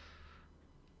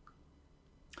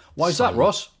 Why is that,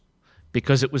 Ross?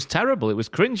 Because it was terrible. It was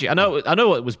cringy. I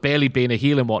know it was Bayley being a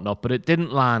heel and whatnot, but it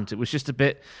didn't land. It was just a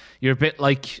bit. You're a bit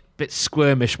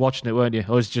squirmish watching it, weren't you?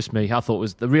 Or was it just me? I thought it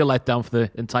was the real letdown for the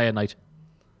entire night.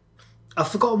 I've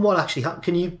forgotten what actually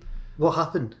happened. What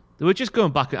happened? They were just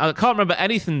going back. I can't remember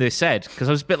anything they said because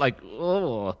I was a bit like,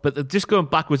 oh, but they're just going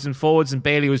backwards and forwards, and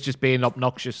Bayley was just being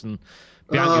obnoxious, and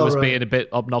Bianca was being a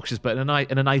bit obnoxious, but in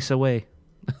a nicer way,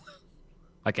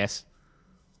 I guess.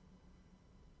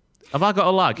 Have I got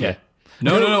a lag here?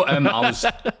 No.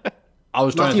 I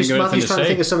was trying to think of anything to say. Matthew's trying to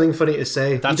think of something funny to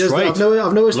say. That's right.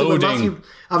 I've noticed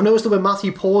that when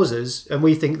Matthew pauses and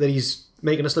we think that he's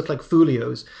making us look like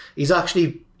folios, he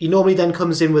normally then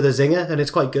comes in with a zinger, and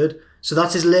it's quite good. So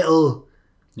that's his little.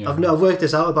 Yeah. I've worked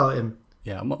this out about him.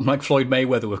 Yeah, I'm like Floyd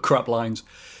Mayweather with crap lines.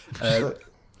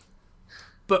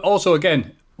 But also,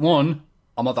 again, one,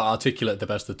 I'm not that articulate at the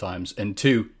best of times, and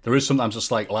two, there is sometimes a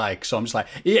slight lag, so I'm just like,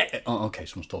 yeah, oh, okay,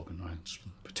 someone's talking, right? Just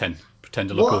pretend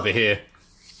to look over here.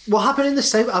 What happened in the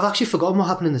segment? I've actually forgotten what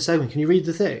happened in the segment. Can you read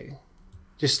the thing?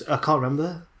 I can't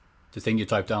remember. The thing you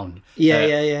typed down.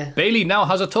 Yeah. Bayley now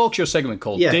has a talk show segment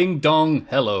called Ding Dong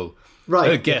Hello.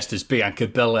 Right. Her guest is Bianca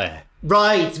Belair.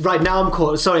 Right. Now I'm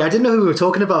caught. Sorry, I didn't know who we were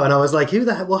talking about, and I was like, who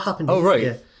the heck? What happened? Oh, right.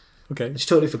 Yeah. Okay. I just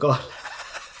totally forgot.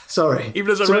 Sorry.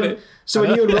 Even as I read it. So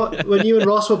when you and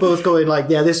Ross were both going like,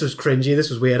 yeah, this was cringy, this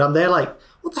was weird, I'm there like,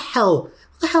 what the hell?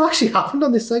 What the hell actually happened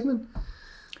on this segment?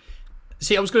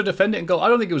 See, I was going to defend it and go, I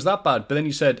don't think it was that bad. But then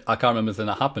you said, I can't remember anything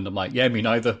that happened. I'm like, yeah, me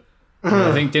neither.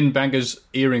 I think didn't Bianca's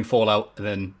earring fall out, and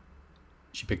then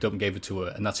she picked up and gave it to her,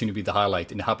 and that seemed to be the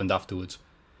highlight, and it happened afterwards.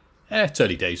 It's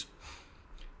early days.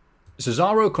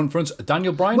 Cesaro confronts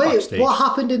Daniel Bryan backstage. Wait, what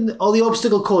happened in the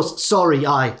obstacle course? Sorry,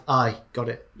 I got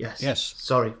it. Yes.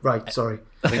 Sorry, sorry.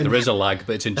 I think there is a lag,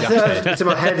 but it's in Jack's head. It's in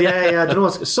my head, yeah. I don't know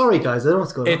sorry, guys, I don't know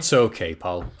what's going on. It's okay,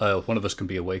 pal. One of us can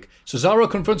be awake. Cesaro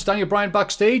confronts Daniel Bryan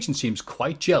backstage and seems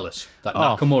quite jealous that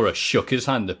Nakamura shook his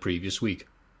hand the previous week.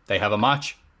 They have a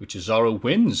match, which Cesaro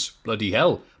wins. Bloody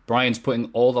hell. Bryan's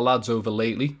putting all the lads over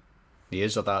lately. He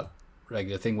is at that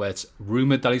regular thing where it's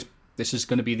rumoured that this is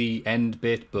going to be the end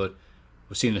bit, but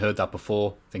we've seen and heard that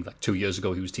before. I think like 2 years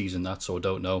ago he was teasing that, so I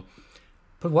don't know.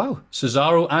 But wow,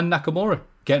 Cesaro and Nakamura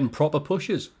getting proper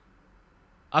pushes.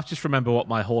 I just remember what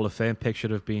my Hall of Fame pick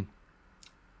should have been.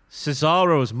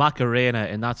 Cesaro's Macarena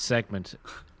in that segment.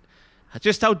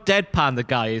 Just how deadpan the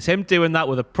guy is. Him doing that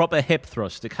with a proper hip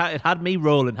thrust. It had me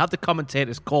rolling. Had the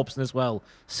commentators corpsing as well.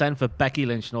 Send for Becky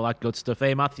Lynch and all that good stuff.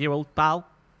 Hey, Matthew, old pal?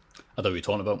 I don't know what you're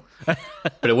talking about.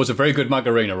 But it was a very good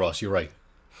Macarena, Ross. You're right.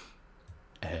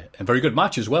 A very good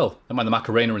match as well. I mind the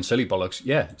Macarena and Silly Bollocks.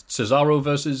 Yeah, Cesaro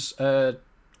versus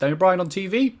Daniel Bryan on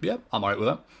TV. Yeah, I'm alright with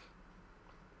that.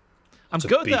 I'm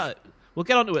gutted that. We'll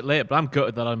get onto it later, but I'm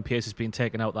gutted that Adam Pearce has been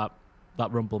taken out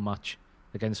that Rumble match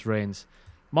against Reigns.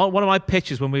 One of my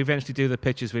pitches when we eventually do the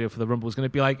pitches video for the Rumble is going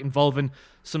to be like involving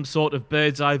some sort of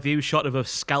bird's eye view shot of a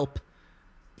scalp.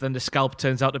 Then the scalp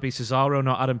turns out to be Cesaro,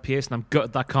 not Adam Pearce, and I'm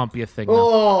gutted that can't be a thing now.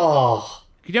 Oh!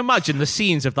 Can you imagine the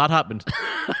scenes if that happened?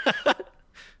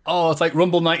 It's like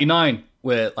Rumble 99,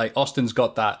 where like Austin's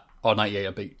got that, or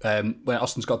 98, when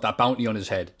Austin's got that bounty on his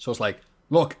head. So it's like,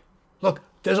 look,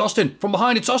 there's Austin. From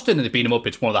behind, it's Austin. And they beat him up.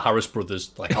 It's one of the Harris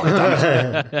brothers. Like, oh,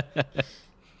 damn it.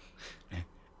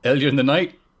 Earlier in the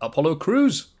night, Apollo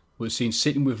Crews was seen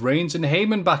sitting with Reigns and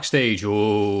Heyman backstage.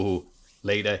 Oh,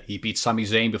 later he beat Sami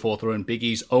Zayn before throwing Big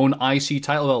E's own IC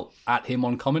title belt at him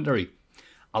on commentary.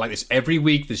 I like this. Every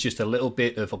week there's just a little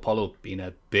bit of Apollo being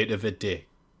a bit of a dick.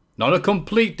 Not a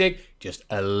complete dick, just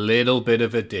a little bit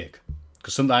of a dick.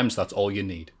 Because sometimes that's all you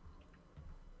need.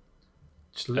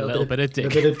 Just a little bit of dick. A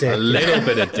bit of dick. A little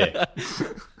bit of dick.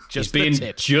 Just the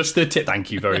tip. Just the tip.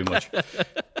 Thank you very much.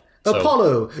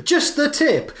 Apollo, just the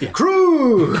tip. Yeah.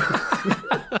 Crew.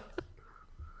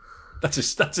 That's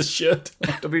a shirt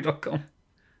on w.com.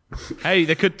 Hey,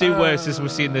 they could do worse, as we're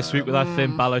seeing this week with that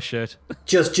Finn Balor shirt.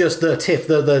 Just the tip,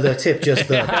 the tip, just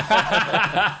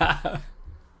the.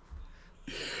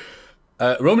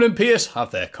 Roman and Pierce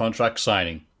have their contract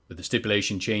signing, with the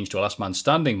stipulation changed to a last man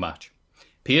standing match.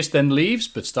 Pierce then leaves,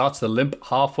 but starts to limp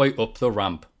halfway up the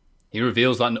ramp. He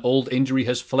reveals that an old injury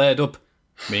has flared up,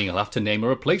 meaning he'll have to name a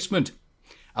replacement.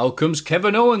 Out comes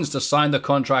Kevin Owens to sign the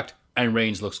contract, and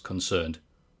Reigns looks concerned.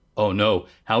 Oh no,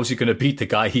 how's he going to beat the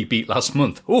guy he beat last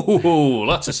month? Ooh,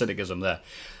 lots of cynicism there.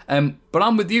 But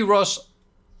I'm with you, Ross.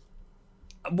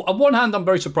 On one hand, I'm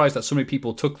very surprised that so many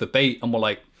people took the bait and were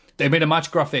like, they made a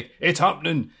match graphic, it's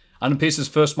happening. Adam Pearce's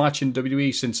first match in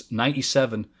WWE since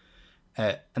 97.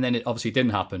 And then it obviously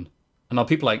didn't happen. And now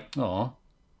people are like, oh.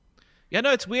 Yeah,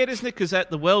 no, it's weird, isn't it? Because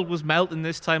the world was melting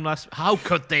this time last. How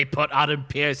could they put Adam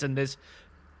Pearce in this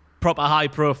proper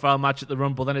high-profile match at the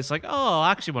Rumble? Then it's like, oh,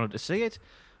 I actually wanted to see it.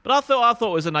 But I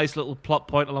thought it was a nice little plot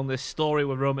point along this story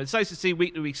with Roman. It's nice to see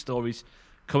week-to-week stories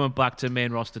coming back to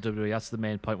main roster WWE. That's the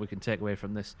main point we can take away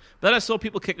from this. But then I saw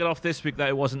people kicking off this week that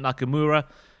it wasn't Nakamura,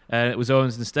 and it was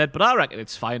Owens instead. But I reckon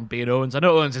it's fine being Owens. I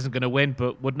know Owens isn't going to win,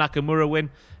 but would Nakamura win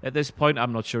at this point?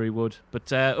 I'm not sure he would.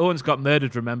 But Owens got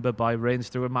murdered, remember, by Reigns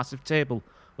through a massive table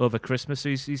over Christmas. So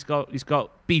he's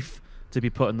got beef to be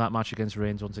put in that match against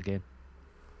Reigns once again.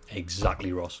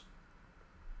 Exactly, Ross.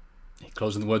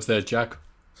 Closing the words there, Jack.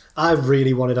 I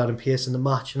really wanted Adam Pearce in the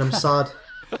match, and I'm sad.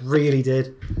 Really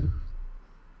did.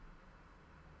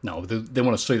 No, they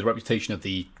want to see the reputation of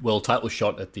the world title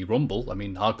shot at the Rumble. I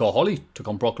mean, Hardcore Holly took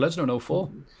on Brock Lesnar in 2004.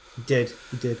 He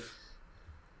did.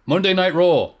 Monday Night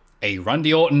Raw. A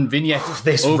Randy Orton vignette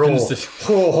this opens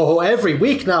Raw. Every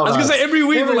week now. I was going to say every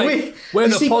week. We're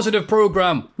the positive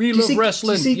program. We love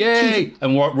wrestling. Yay!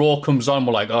 And Raw comes on,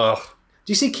 we're like, ugh.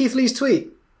 Do you see Keith Lee's tweet?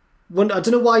 I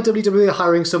don't know why WWE are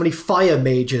hiring so many fire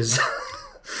mages.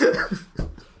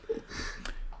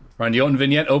 Randy Orton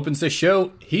vignette opens the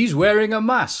show. He's wearing a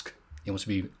mask. He wants to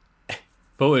be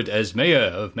voted as mayor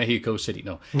of Mexico City.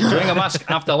 No. He's wearing a mask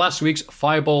after last week's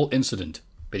Fireball incident,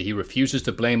 but he refuses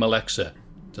to blame Alexa,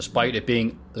 despite it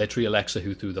being literally Alexa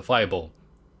who threw the fireball.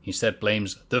 He instead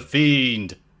blames The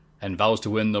Fiend and vows to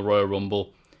win the Royal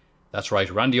Rumble. That's right,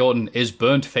 Randy Orton is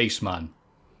Burnt Face Man.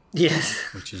 Yes.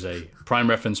 Which is a prime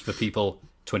reference for people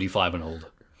 25 and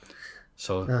old.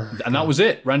 So, and that was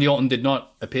it. Randy Orton did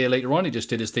not appear later on. He just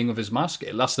did his thing with his mask.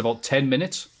 It lasted about 10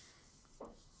 minutes.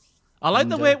 I like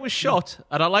the way it was shot,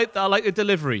 and I like the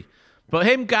delivery. But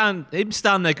him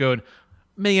standing there going,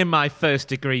 me and my first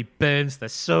degree burns, they're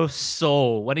so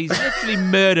sore. When he's literally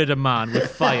murdered a man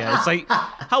with fire. It's like,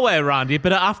 how are you, Randy?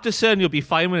 But after CERN, you'll be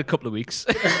fine in a couple of weeks.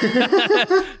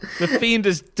 The Fiend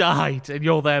has died, and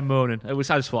you're there moaning. I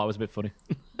just thought it was a bit funny.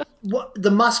 What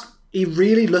the mask? He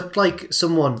really looked like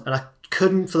someone, and I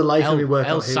couldn't for the life of me work out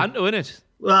who. El Santo, innit?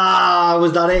 Ah,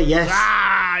 was that it? Yes.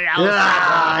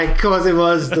 Of course it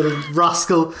was. The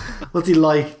rascal. What's he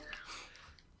like?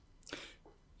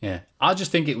 Yeah, I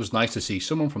just think it was nice to see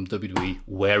someone from WWE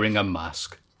wearing a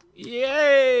mask.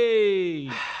 Yay!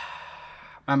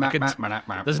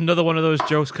 There's another one of those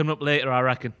jokes coming up later, I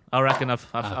reckon.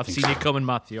 I've seen you coming,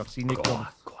 Matthew. I've seen you coming.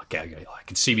 I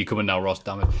can see me coming now, Ross,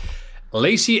 damn it.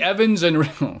 Lacey Evans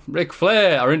and Ric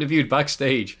Flair are interviewed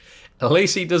backstage.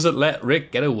 Lacey doesn't let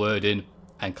Rick get a word in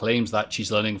and claims that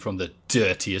she's learning from the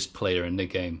dirtiest player in the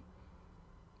game.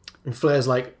 And Flair's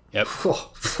like, yep.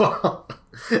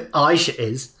 Aisha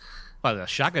is. Well, they're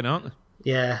shagging, aren't they?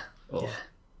 Yeah. Oh. Yeah.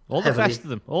 All the best of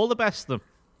them. All the best of them.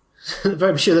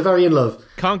 I'm sure they're very in love.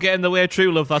 Can't get in the way of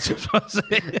true love, that's what I'm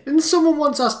saying. And someone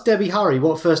once asked Debbie Harry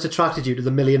what first attracted you to the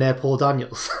millionaire Paul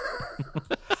Daniels.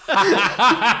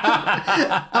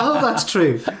 I hope that's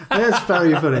true. That's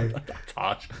very funny.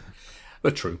 Harsh,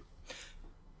 but true.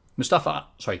 Mustafa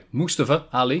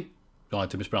Ali, don't like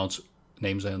to mispronounce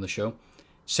names there on the show,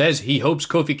 says he hopes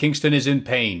Kofi Kingston is in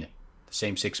pain. The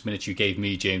same 6 minutes you gave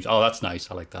me, James. Oh, that's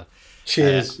nice. I like that.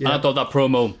 Cheers. And I thought that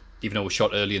promo, even though it was shot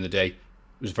early in the day,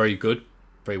 was very good.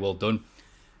 Very well done.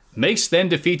 Mace then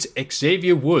defeats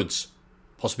Xavier Woods,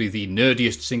 possibly the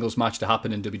nerdiest singles match to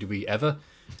happen in WWE ever.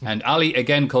 And Ali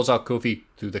again calls out Kofi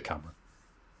through the camera.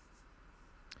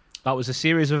 That was a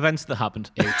series of events that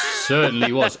happened. It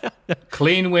certainly was.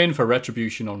 Clean win for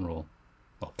Retribution on Raw.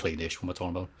 Well, clean-ish, what am I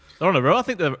talking about? They're on a row. I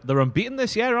think they're unbeaten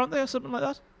this year, aren't they, or something like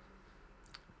that?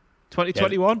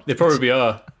 2021. Yeah, they probably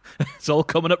are. It's all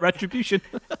coming up retribution.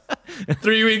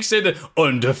 3 weeks in,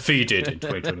 undefeated in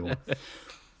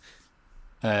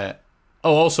 2021.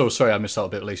 Also, sorry, I missed out a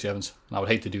bit of Lacey Evans. I would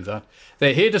hate to do that.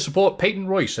 They're here to support Peyton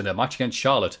Royce in a match against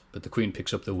Charlotte, but the Queen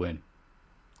picks up the win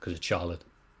because it's Charlotte.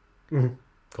 Mm-hmm.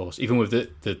 Of course, even with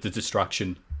the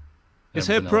distraction. Is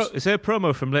her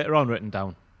promo from later on written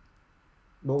down?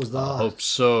 What was that? I hope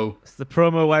so. It's the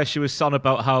promo where she was on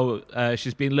about how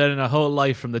she's been learning her whole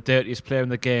life from the dirtiest player in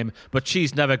the game, but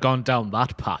she's never gone down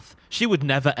that path. She would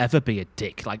never, ever be a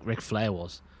dick like Ric Flair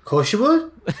was. Of course she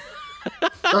would.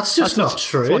 That's just not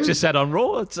true. That's what you said on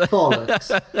Raw.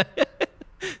 Bollocks.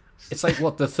 It's like,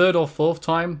 what, the third or fourth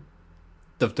time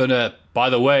they've done a... By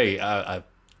the way,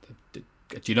 do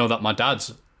you know that my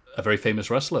dad's a very famous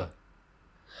wrestler?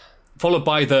 Followed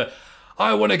by the...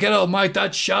 I want to get out of my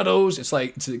dad's shadows. It's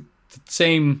like it's the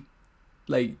same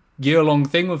like year-long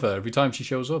thing with her every time she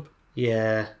shows up.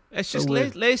 Yeah. It's just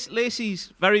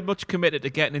Lacey's very much committed to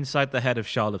getting inside the head of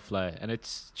Charlotte Flair, and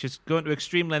she's going to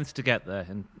extreme lengths to get there,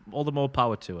 and all the more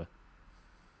power to her.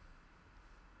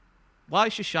 Why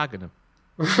is she shagging him?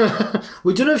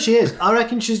 We don't know if she is. I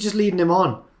reckon she's just leading him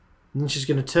on. And she's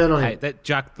going to turn on him.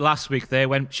 Jack, last week there,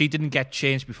 when she didn't get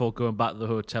changed before going back to the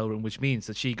hotel room, which means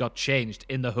that she got changed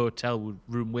in the hotel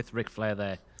room with Ric Flair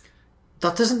there.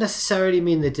 That doesn't necessarily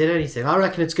mean they did anything. I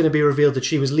reckon it's going to be revealed that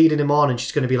she was leading him on and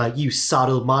she's going to be like, you sad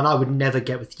old man, I would never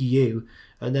get with you.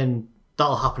 And then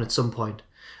that'll happen at some point.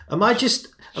 Am I just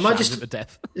to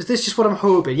death. Is this just what I'm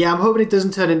hoping? Yeah, I'm hoping it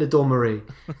doesn't turn into Dawn Marie.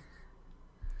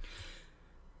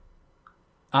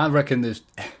 I reckon that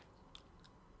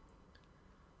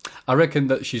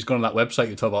she's gone on that website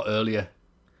you talked about earlier.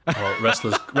 Or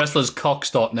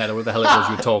wrestlerscocks.net or what the hell it was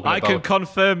you were talking about. I can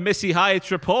confirm Missy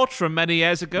Hyatt's report from many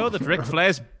years ago that Ric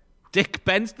Flair's dick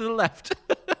bends to the left.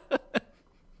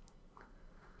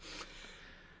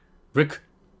 Rick,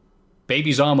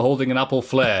 baby's arm holding an apple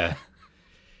flare.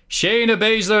 Shayna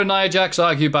Baszler and Nia Jax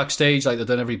argue backstage like they've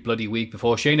done every bloody week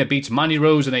before Shayna beats Mandy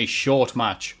Rose in a short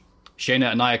match.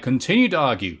 Shayna and Nia continue to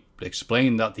argue, but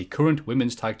explain that the current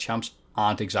women's tag champs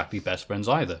aren't exactly best friends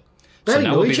either. So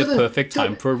now would be the perfect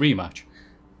time for a rematch.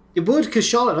 It would, because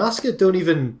Charlotte and Asuka don't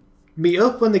even meet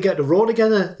up when they get to Raw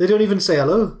together. They don't even say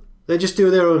hello. They just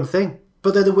do their own thing.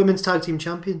 But they're the women's tag team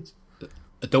champions.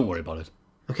 Don't worry about it.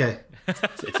 Okay.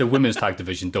 It's the women's tag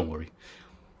division, don't worry.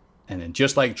 And then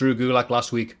just like Drew Gulak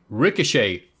last week,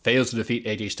 Ricochet fails to defeat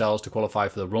AJ Styles to qualify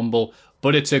for the Rumble.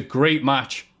 But it's a great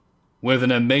match with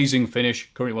an amazing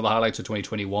finish. Currently one of the highlights of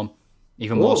 2021.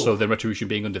 Even more so than Retribution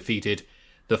being undefeated.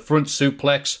 The front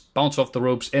suplex, bounce off the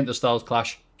ropes, into Styles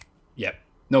Clash. Yeah,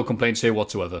 no complaints here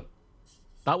whatsoever.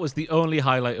 That was the only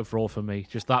highlight of Raw for me.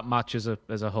 Just that match as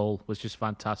a whole was just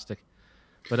fantastic.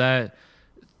 But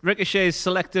Ricochet's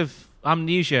selective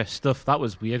amnesia stuff, that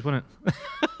was weird, wasn't it?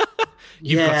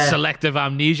 You've got selective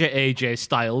amnesia, AJ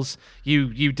Styles.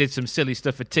 You did some silly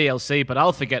stuff at TLC, but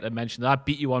I'll forget to mention that I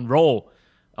beat you on Raw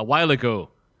a while ago.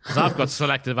 Because I've got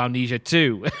selective amnesia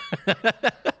too.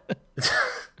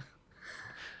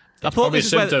 That's probably a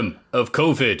symptom of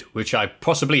COVID, which I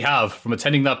possibly have from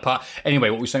attending that part. Anyway,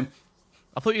 what were we saying?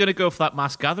 I thought you were going to go for that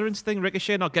mass gatherings thing.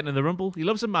 Ricochet not getting in the Rumble. He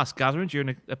loves a mass gathering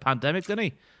during a pandemic, doesn't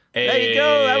he? There you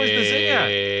go. That was the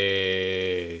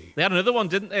zinger. They had another one,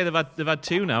 didn't they? They've had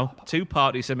two now. Two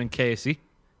parties, him and Casey.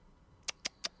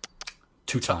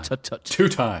 Two time.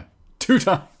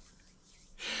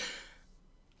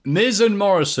 Miz and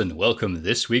Morrison welcome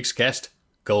this week's guest,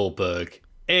 Goldberg.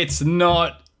 It's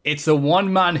the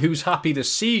one man who's happy to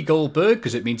see Goldberg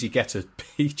because it means he gets a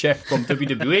paycheck from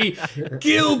WWE,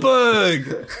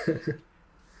 Gilberg.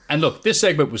 And look, this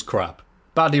segment was crap.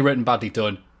 Badly written, badly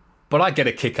done. But I get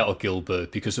a kick out of Gilberg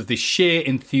because of the sheer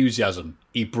enthusiasm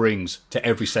he brings to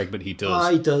every segment he does.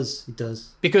 He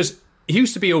does. Because he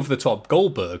used to be over-the-top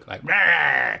Goldberg, like,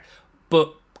 rah!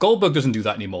 But Goldberg doesn't do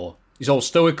that anymore. He's all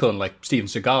stoical and like Steven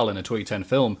Seagal in a 2010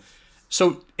 film.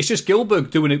 So it's just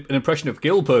Gilberg doing an impression of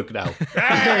Gilberg now.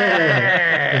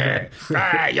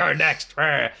 You're next.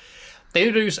 They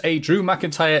introduce a Drew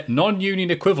McIntyre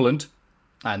non-union equivalent,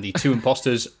 and the two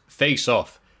imposters face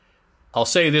off. I'll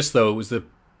say this, though, it was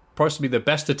possibly the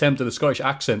best attempt at a Scottish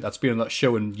accent that's been on that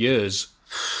show in years.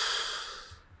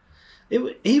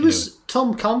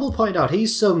 Tom Campbell pointed out,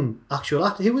 he's some actual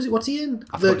actor. Who was it? What's he in?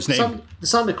 I forgot his name. The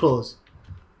Santa Claus.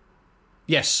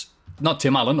 Yes. Not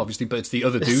Tim Allen, obviously, but it's the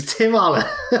other dude. It's Tim Allen.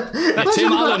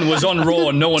 Tim Allen was on Raw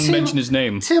and no one mentioned his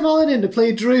name. Tim Allen in to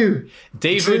play Drew.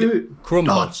 David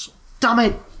Krumholtz. Oh, damn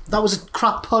it. That was a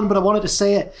crap pun, but I wanted to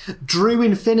say it. Drew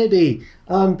Infinity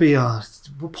and beyond.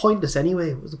 We're pointless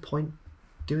anyway. What was the point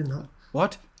doing that?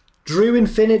 What? Drew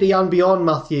Infinity and Beyond,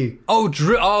 Matthew. Oh,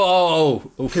 Drew.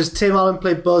 Oh. Because Tim Allen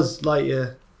played Buzz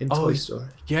Lightyear in Toy Story.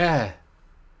 Yeah.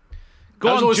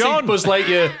 Go on, John. Buzz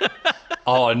Lightyear.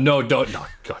 Oh no! Don't no!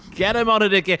 God. Get him on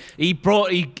it again. He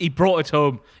brought it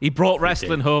home. He brought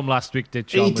wrestling home last week. Did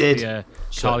John? He did.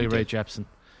 Charlie Ray Jepsen.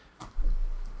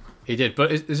 He did.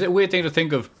 But is it a weird thing to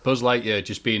think of Buzz Lightyear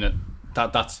just being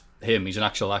that's him? He's an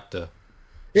actual actor.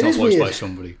 He's not voiced by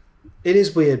somebody. It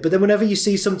is weird. But then whenever you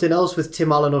see something else with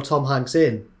Tim Allen or Tom Hanks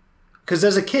in, because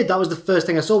as a kid that was the first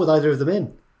thing I saw with either of them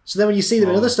in. So then when you see them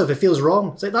in other stuff, it feels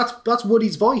wrong. It's like that's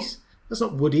Woody's voice. That's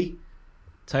not Woody.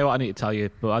 Tell you what I need to tell you,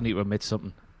 but I need to admit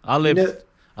something. I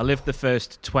lived the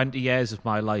first 20 years of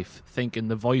my life thinking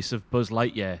the voice of Buzz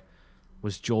Lightyear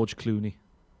was George Clooney.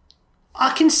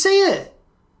 I can see it.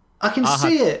 I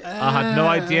had no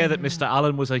idea that Mr.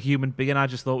 Allen was a human being. I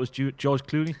just thought it was George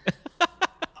Clooney.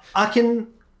 I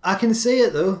can see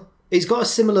it though. He's got a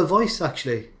similar voice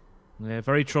actually. Yeah,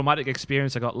 very traumatic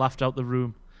experience. I got laughed out the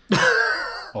room.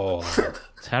 Oh,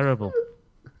 terrible.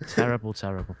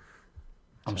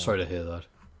 I'm sorry to hear that.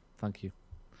 Thank you.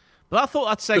 But I thought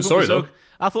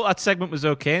that segment was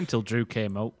okay until Drew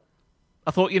came out.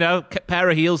 I thought, pair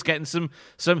of heels getting some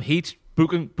heat,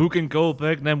 booking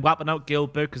Goldberg and then whapping out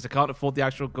Gillberg because they can't afford the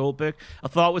actual Goldberg. I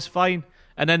thought it was fine.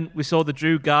 And then we saw the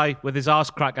Drew guy with his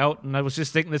arse crack out, and I was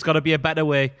just thinking there's got to be a better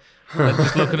way than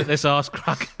just looking at this arse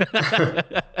crack.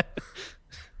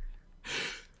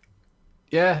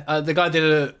 Yeah, the guy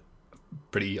did a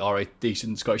pretty alright,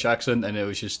 decent Scottish accent, and it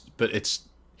was just, but it's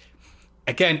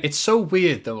so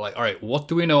weird though. Like, all right, what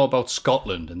do we know about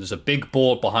Scotland? And there's a big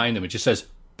board behind them. It just says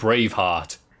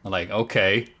Braveheart. I'm like,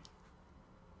 okay,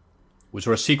 was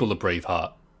there a sequel to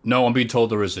Braveheart? No, I'm being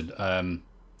told there isn't.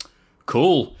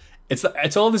 Cool.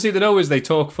 It's all they seem to know is they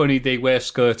talk funny, they wear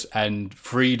skirts and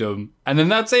freedom, and then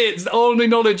that's it. It's the only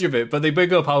knowledge of it. But they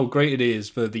bring up how great it is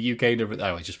for the UK and everything.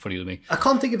 Anyway, it's just funny to me. I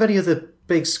can't think of any other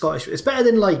big Scottish. It's better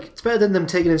than them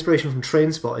taking inspiration from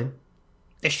Trainspotting.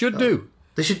 They should do.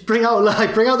 They should bring out the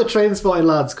Trainspotting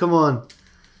lads. Come on.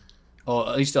 Or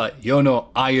at least you're not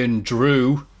Iron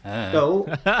Drew.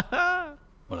 No.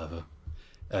 Whatever.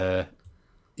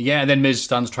 Yeah, and then Miz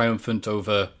stands triumphant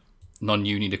over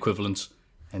non-union equivalents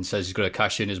and says he's going to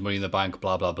cash in his money in the bank,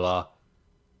 blah, blah, blah.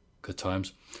 Good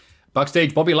times.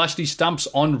 Backstage, Bobby Lashley stamps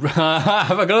on... I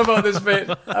forgot about this bit.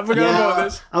 About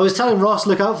this. I was telling Ross,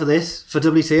 look out for this, for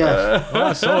WTF.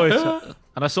 I saw it.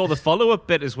 And I saw the follow-up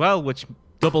bit as well, which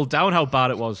doubled down how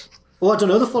bad it was. Oh, I don't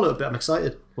know the follow-up bit. I'm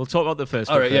excited. We'll talk about the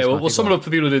first All right, yeah, we'll sum it up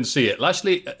for people who didn't see it.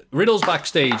 Lashley, Riddle's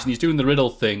backstage, and he's doing the Riddle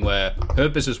thing where her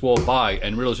business walked by,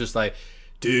 and Riddle's just like,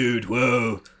 dude,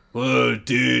 whoa,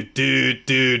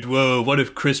 dude, whoa, what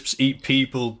if crisps eat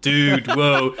people, dude,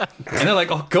 whoa. And they're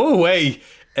like, oh, go away.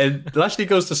 And Lashley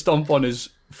goes to stomp on his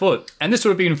foot. And this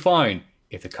would have been fine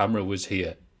if the camera was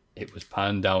here. It was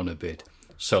panned down a bit.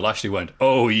 So Lashley went,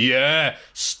 oh yeah,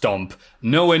 stomp.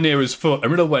 Nowhere near his foot.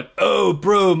 And Riddle went, oh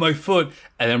bro, my foot.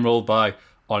 And then rolled by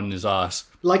on his ass.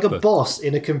 Like a boss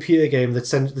in a computer game that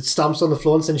stamps on the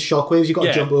floor and sends shockwaves. You've got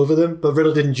to jump over them. But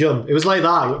Riddle didn't jump. It was like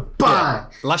that. Went, bang! Yeah.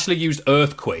 Lashley used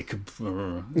Earthquake.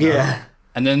 Yeah.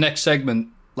 And then the next segment,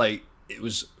 like, it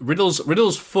was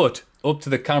Riddle's foot up to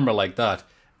the camera like that.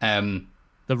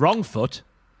 The wrong foot?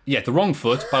 Yeah, the wrong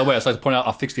foot. By the way, I'd like to point out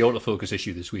I fixed the autofocus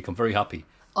issue this week. I'm very happy.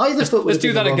 Either foot was Let's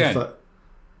do that again. Foot.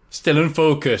 Still in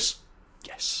focus.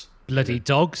 Yes. Bloody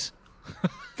dogs.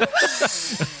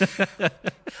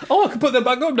 Oh, I can put them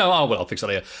back up now. Oh, well, I'll fix that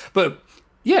later. But,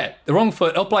 yeah, the wrong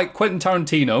foot. Up like Quentin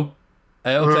Tarantino.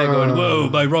 Up there going, whoa,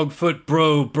 my wrong foot,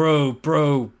 bro,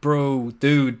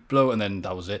 dude, blow. And then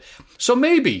that was it. So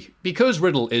maybe, because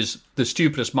Riddle is the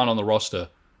stupidest man on the roster,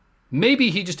 maybe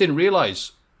he just didn't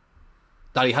realise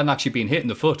that he hadn't actually been hit in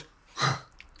the foot.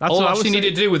 All he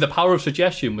needed to do with the power of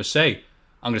suggestion was say,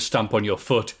 I'm going to stamp on your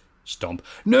foot. Stomp.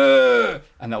 No!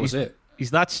 And that was it.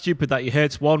 He's that stupid that he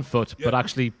hurts one foot, but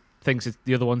actually thinks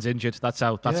the other one's injured. That's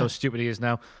how stupid he is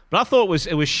now. But I thought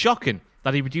it was shocking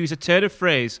that he would use a turn of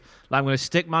phrase like, I'm going to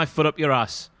stick my foot up your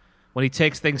ass, when he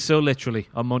takes things so literally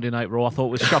on Monday Night Raw. I thought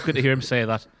it was shocking to hear him say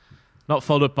that. Not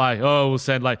followed up by, we'll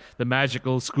send like the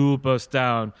magical school bus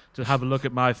down to have a look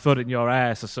at my foot in your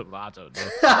ass or something. I don't know.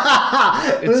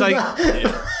 It's like...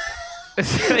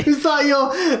 Is that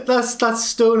your... That's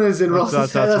Stoner's in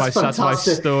Ross's head. That's my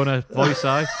Stoner voice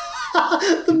eye.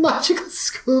 The magical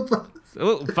school bus.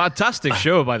 Oh, fantastic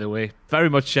show, by the way. Very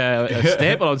much a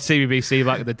staple on CBBC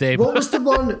back in the day. What was the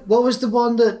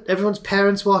one that everyone's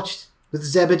parents watched with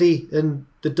Zebedee and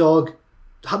the dog?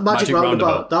 Magic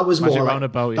Roundabout. That was more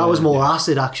that was more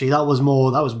acid, actually. That was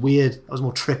weird. That was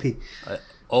more trippy.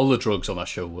 All the drugs on that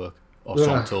show work, or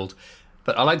so I'm told.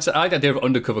 But I like the idea of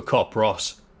undercover cop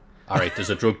Ross. All right, there's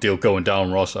a drug deal going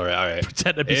down, Ross. All right.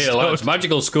 Pretend to be Hey, stoned. lads,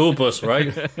 magical school bus,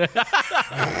 right?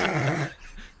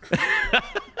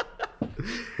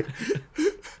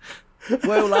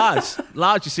 Well, lads,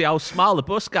 you see how small the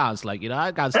bus goes, like, you know,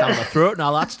 it goes down the throat and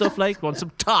all that stuff, like, want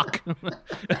some talk.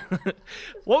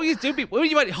 What were you doing? What were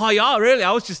you went, hi-ya, really?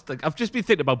 I've just been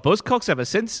thinking about Buzzcocks ever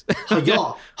since.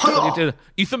 Hi-ya, hi-ya.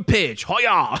 Ethan Page,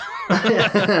 hi-ya.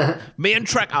 Me and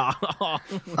Trekker.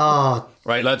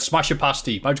 Right, let's smash a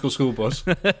pasty. Magical school bus.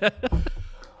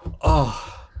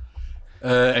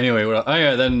 Anyway,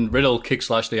 then Riddle kicks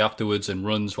Lashley afterwards and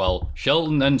runs while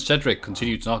Shelton and Cedric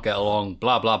continue to not get along.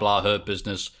 Blah, blah, blah, Hurt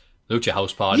Business. Lucha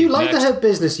House Party. You like the Hurt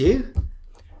Business, you?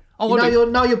 Oh,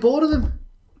 now you're bored of them?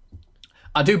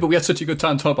 I do, but we had such a good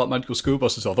time talking about Magical School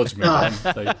Buses, so I thought just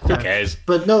who cares?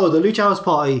 But no, the Lucha House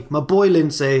Party, my boy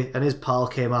Lindsay and his pal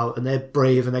came out and they're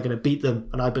brave and they're going to beat them,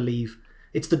 and I believe.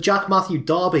 It's the Jack Matthew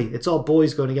Derby. It's all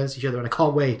boys going against each other and I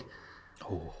can't wait.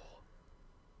 Oh.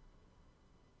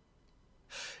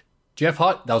 Jeff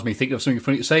Hardy, that was me thinking of something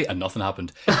funny to say, and nothing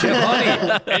happened. Jeff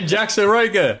Hardy and Jackson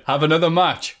Riker have another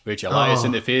match, which Elias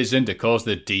interferes in to cause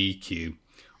the DQ.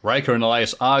 Riker and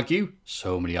Elias argue,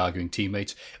 so many arguing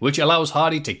teammates, which allows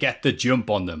Hardy to get the jump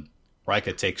on them.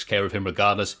 Riker takes care of him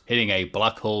regardless, hitting a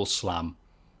black hole slam.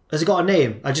 Has it got a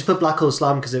name? I just put Black Hole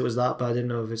Slam because it was that, but I didn't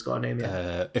know if it's got a name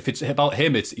yet. If it's about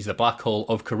him, he's the Black Hole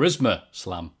of Charisma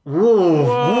slam.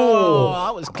 Whoa,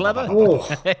 that was clever.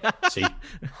 See,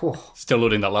 still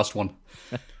loading that last one.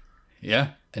 Yeah,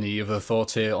 any other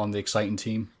thoughts here on the exciting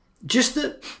team? Just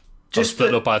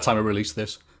split up by the time I release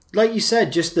this. Like you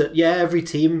said, just that, every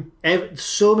team,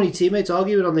 so many teammates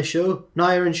arguing on this show.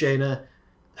 Nia and Shayna,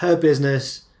 Her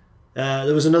Business.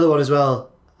 There was another one as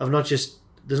well. There's not just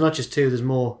two, there's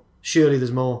more. Surely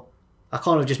there's more. I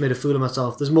can't have just made a fool of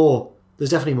myself. There's more.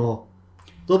 There's definitely more.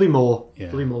 There'll be more. Yeah.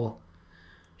 There'll be more.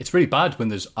 It's really bad when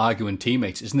there's arguing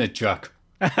teammates, isn't it, Jack?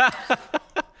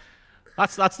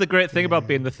 That's the great thing about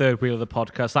being the third wheel of the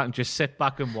podcast. I can just sit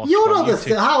back and watch. You're not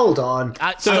the hold on.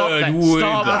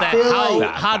 Stop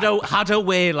there. Had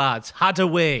away, lads. Had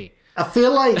away. I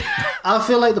feel like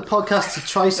the podcast's a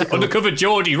tricycle. Undercover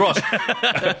Geordie Ross.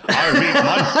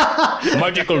 I read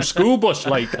magical school bus,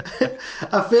 like.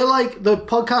 I feel like the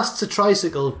podcast's a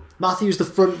tricycle. Matthew's the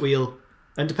front wheel,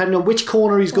 and depending on which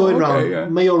corner he's going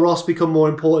round, me or Ross become more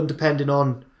important depending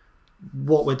on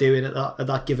what we're doing at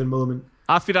that given moment.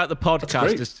 I feel like the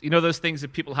podcast is, you know, those things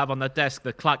that people have on their desk,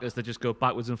 the clackers that just go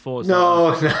backwards and forwards.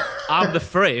 No. I'm the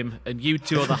frame, and you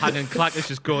two are the hanging clackers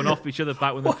just going off each other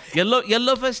back. You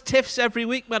love us tiffs every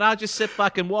week, man. I just sit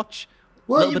back and watch.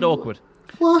 A little bit awkward.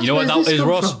 You know what that is,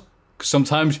 Ross?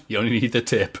 Sometimes you only need the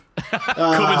tip.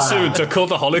 Coming soon to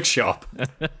Cultaholic Shop.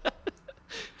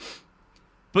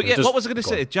 But yeah, what was I going to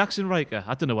say? Jackson Riker.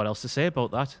 I don't know what else to say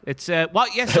about that. It's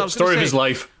story of his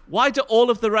life. Why do all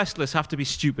of the wrestlers have to be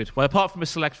stupid? Well, apart from a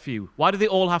select few, why do they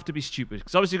all have to be stupid?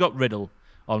 Because obviously you got Riddle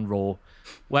on Raw,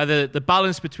 where the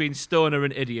balance between stoner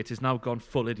and idiot has now gone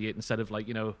full idiot instead of, like,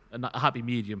 you know, a happy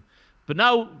medium. But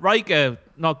now Riker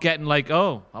not getting like,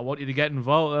 I want you to get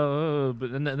involved,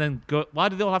 but and then go. Why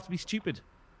do they all have to be stupid?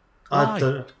 I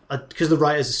don't know. Because the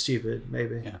writers are stupid,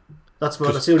 maybe. Yeah. That's the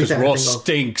only thing I Raw can think of.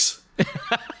 stinks.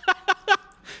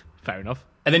 Fair enough.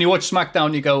 And then you watch SmackDown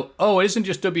and you go, it isn't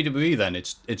just WWE then,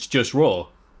 it's just Raw.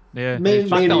 Yeah.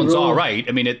 SmackDown's alright.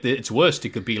 I mean, it's worst, it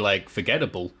could be, like,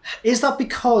 forgettable. Is that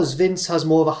because Vince has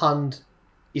more of a hand,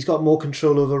 he's got more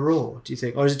control over Raw, do you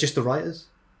think? Or is it just the writers?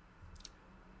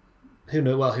 Who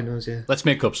knows? Well, who knows, yeah. Let's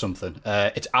make up something.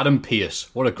 It's Adam Pearce.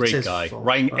 What a great guy.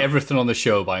 Writing everything on the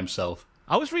show by himself.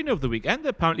 I was reading over the weekend that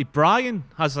apparently Brian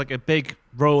has, like, a big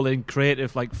role in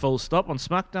creative, like, full stop on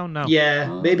SmackDown now.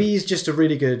 Yeah, maybe he's just a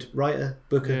really good writer,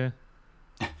 booker.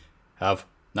 Yeah. Have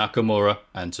Nakamura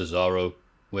and Cesaro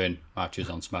win matches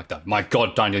on SmackDown. My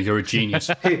God, Daniel, you're a genius.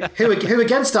 Who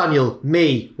against Daniel?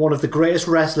 Me, one of the greatest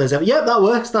wrestlers ever. Yep, that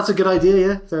works. That's a good idea,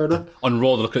 yeah, fair enough. On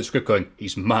Raw, they look at the script going,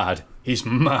 he's mad. He's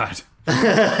mad.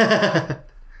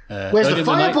 Where's the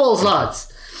fireballs,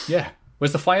 lads? Yeah,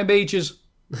 where's the fire mages?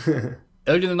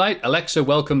 Earlier in the night, Alexa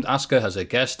welcomed Asuka as a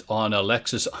guest on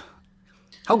Alexa's...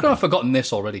 How come I've forgotten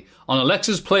this already? On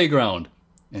Alexa's playground.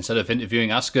 Instead of interviewing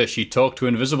Asuka, she talked to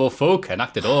invisible folk and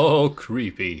acted all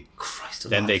creepy.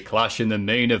 Then they clash in the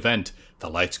main event. The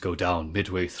lights go down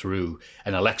midway through,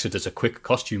 and Alexa does a quick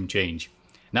costume change.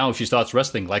 Now she starts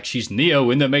wrestling like she's Neo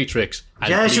in the Matrix.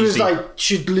 And yeah, she was like,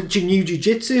 she knew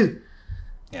jiu-jitsu.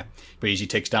 Yeah, Breezy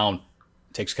takes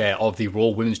care of the Raw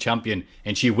Women's Champion,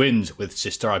 and she wins with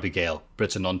Sister Abigail. But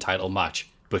it's a non-title match,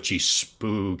 but she's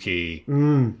spooky.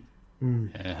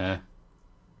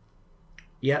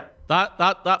 Yep.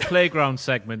 That playground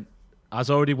segment has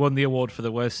already won the award for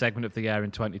the worst segment of the year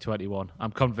in 2021.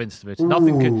 I'm convinced of it.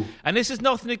 Nothing and this is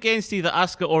nothing against either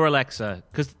Asuka or Alexa,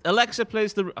 because Alexa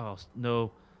plays the... Oh,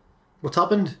 no. What's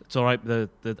happened? It's all right.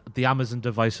 The Amazon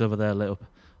device over there lit up.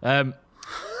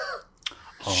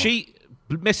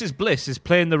 Mrs. Bliss is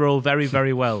playing the role very,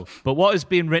 very well. But what is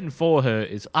being written for her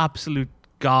is absolute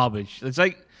garbage. It's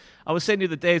like... I was saying the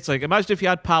other day, it's like, imagine if you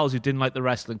had pals who didn't like the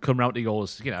wrestling come round to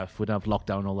yours, if we didn't have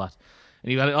lockdown and all that.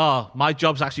 And you go, oh, my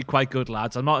job's actually quite good,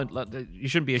 lads. You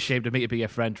shouldn't be ashamed of me to be your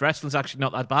friend. Wrestling's actually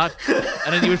not that bad.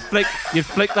 And then you'd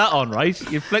flick that on,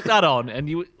 right? You'd flick that on, and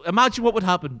you imagine what would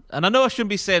happen. And I know I shouldn't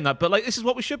be saying that, but like, this is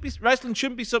what we should be. Wrestling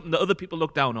shouldn't be something that other people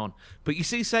look down on. But you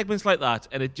see segments like that,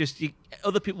 and it just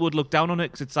other people would look down on it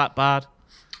because it's that bad.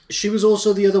 She was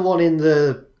also the other one in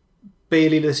the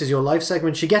Bailey This Is Your Life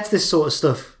segment. She gets this sort of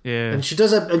stuff, and she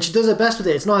does her best with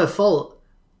it. It's not her fault,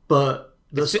 but.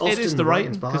 It is the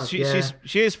writing, because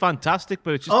she is fantastic,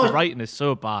 but it's just the writing is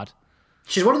so bad.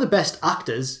 She's one of the best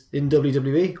actors in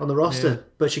WWE on the roster,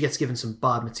 but she gets given some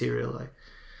bad material. Like,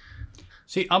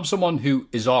 see, I'm someone who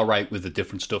is all right with the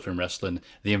different stuff in wrestling,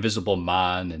 the Invisible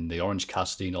Man and the Orange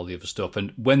Cassidy and all the other stuff.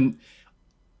 And when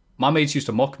my mates used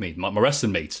to mock me, my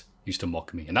wrestling mates used to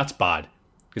mock me, and that's bad,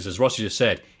 because as Rossi just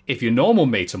said, if your normal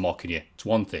mates are mocking you, it's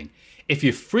one thing. If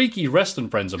your freaky wrestling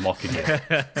friends are mocking you,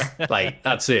 like,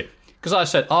 that's it. Because I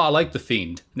said, I like The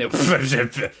Fiend. And they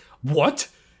went, what?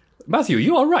 Matthew,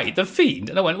 you all right? The Fiend?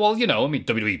 And I went, well,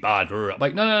 WWE bad. I'm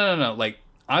like, no. Like,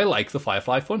 I like the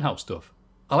Firefly Funhouse stuff.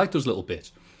 I like those little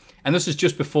bits. And this is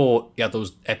just before you had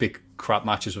those epic crap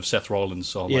matches with Seth Rollins.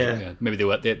 So maybe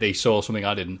they saw something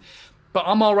I didn't. But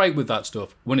I'm all right with that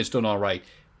stuff when it's done all right.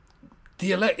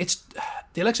 The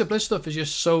Alexa Bliss stuff is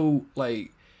just so,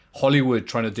 like, Hollywood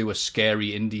trying to do a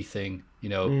scary indie thing.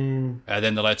 And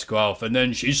then the lights go off, and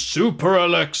then she's Super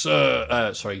Alexa.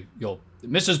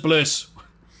 Mrs. Bliss.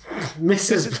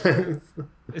 Mrs. Bliss.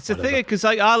 It's a thing, because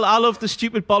I love the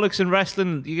stupid bollocks in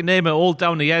wrestling. You can name it all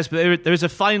down the years, but there's a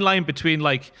fine line between,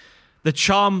 like, the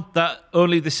charm that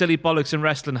only the silly bollocks in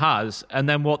wrestling has, and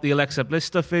then what the Alexa Bliss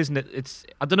stuff is. And it's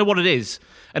I don't know what it is,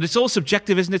 and it's all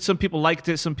subjective, isn't it? Some people liked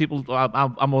it, some people I'm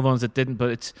one of the ones that didn't.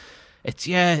 But it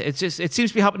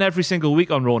seems to be happening every single week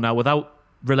on Raw now without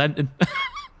relenting.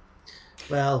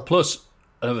 Well, plus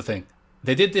another thing,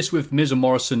 they did this with Miz and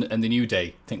Morrison and the New Day,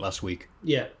 I think last week.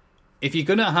 Yeah. If you're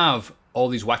gonna have all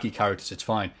these wacky characters, it's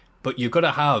fine, but you've got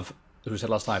to have, as we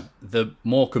said last time, the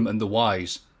Morecambe and the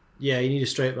Wise. Yeah, you need a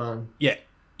straight man. Yeah,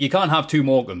 you can't have two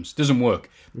Morecambes. Doesn't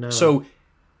work. No. So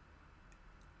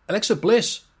Alexa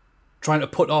Bliss trying to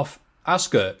put off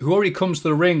Asuka, who already comes to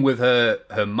the ring with her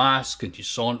mask and she's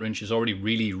sauntering, she's already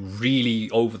really, really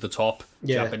over the top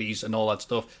Japanese and all that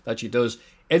stuff that she does.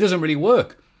 It doesn't really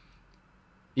work.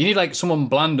 You need like someone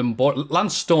bland and boring.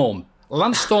 Lance Storm,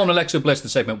 Alexa Bliss, the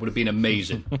segment would have been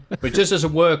amazing, but it just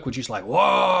doesn't work. Which is like,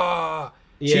 whoa.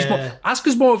 Yeah.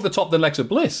 Asuka's more over the top than Alexa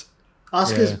Bliss.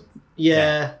 Asuka's,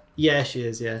 yeah, she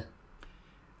is, yeah.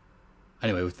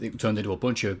 Anyway, we turned into a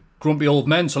bunch of grumpy old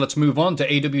men, so let's move on to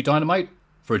AEW Dynamite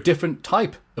for a different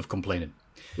type of complaining.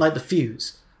 Like the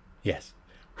Fuse. Yes.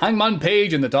 Hangman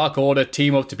Page and the Dark Order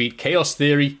team up to beat Chaos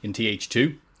Theory in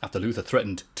TH2 after Luther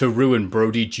threatened to ruin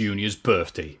Brody Jr.'s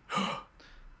birthday.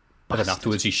 But then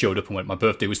afterwards he showed up and went, my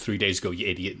birthday was 3 days ago, you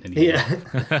idiot. And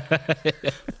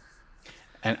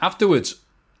and afterwards,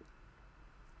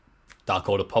 Dark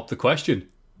Order popped the question.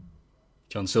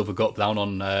 John Silver got down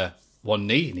on one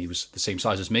knee, and he was the same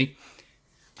size as me,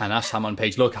 and asked Hangman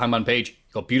Page, look, Hangman Page,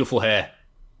 you've got beautiful hair.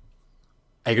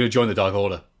 Are you going to join the Dark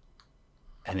Order?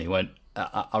 And he went,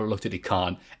 I looked at it,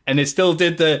 can't. And it still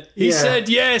did he said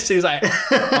yes. He was like,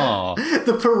 oh.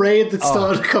 The parade that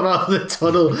started to come out of the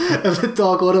tunnel, and the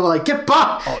Dark Order were like, get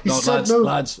back! Oh, he said no.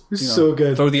 Lads, it was so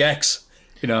good. Throw the X.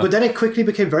 But then it quickly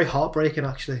became very heartbreaking,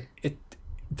 actually.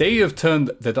 They have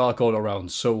turned the Dark Order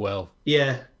around so well.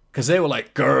 Yeah. Because they were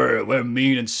like, grr, we're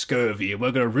mean and scurvy, and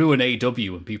we're going to ruin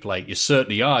AW. And people are like, you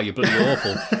certainly are, you're bloody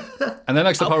awful. And then,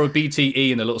 next to the power of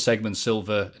BTE and the little segments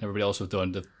Silver and everybody else have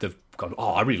done, they've gone,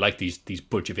 oh, I really like these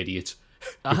bunch of idiots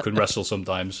who can wrestle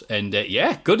sometimes. And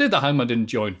good that Hangman didn't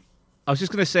join. I was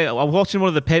just going to say, I was watching one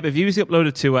of the pay-per-views he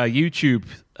uploaded to YouTube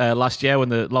last year when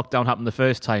the lockdown happened the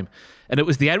first time. And it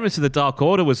was the entrance of the Dark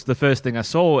Order was the first thing I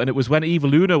saw. And it was when Evil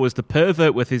Luna was the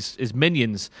pervert with his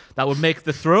minions that would make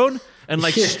the throne and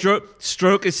like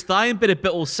stroke his thigh and be a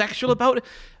bit all sexual about it.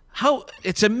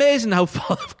 It's amazing how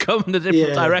far they've come in a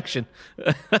different direction.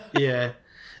 Yeah.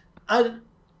 And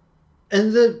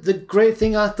the great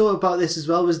thing I thought about this as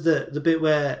well was the bit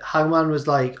where Hangman was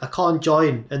like, I can't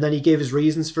join. And then he gave his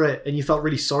reasons for it. And you felt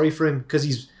really sorry for him because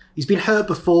he's been hurt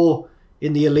before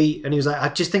in the Elite. And he was like, I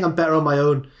just think I'm better on my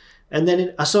own. And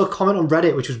then I saw a comment on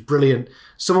Reddit, which was brilliant.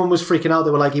 Someone was freaking out.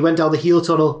 They were like, he went down the heel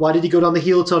tunnel. Why did he go down the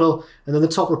heel tunnel? And then the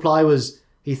top reply was,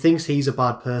 he thinks he's a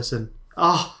bad person.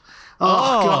 Oh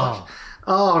God.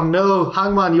 Oh, no.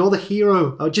 Hangman, you're the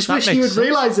hero. I just wish he would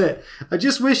realise it. I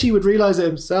just wish he would realise it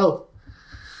himself.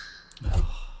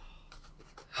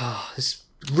 It's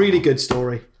a really good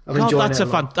story. I'm enjoying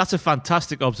it. That's a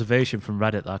fantastic observation from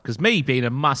Reddit, that. Because me being a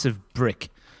massive brick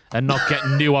and not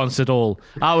getting nuance at all,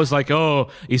 I was like, oh,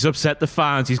 he's upset the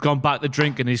fans, he's gone back to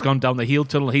drinking, he's gone down the heel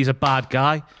tunnel, he's a bad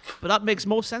guy. But that makes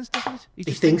more sense, doesn't it?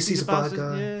 He thinks he's a bad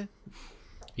guy. Yeah.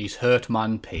 He's hurt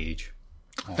man Page.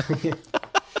 Oh.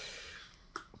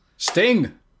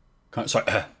 Sting!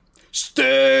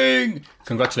 Sting!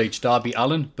 Congratulates Darby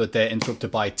Allin, but they're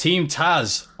interrupted by Team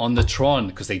Taz on the Tron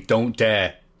because they don't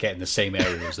dare get in the same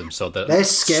area as them. So they're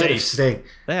scared of Sting.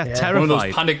 They're terrified. One of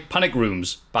those panic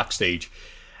rooms backstage.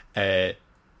 They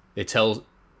challenge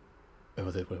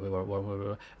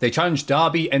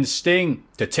Darby and Sting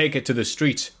to take it to the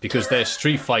streets because they're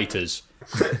street fighters.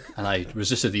 And I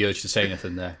resisted the urge to say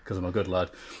anything there because I'm a good lad.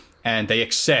 And they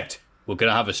accept we're going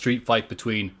to have a street fight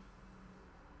between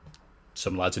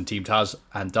some lads in Team Taz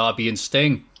and Darby and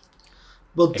Sting.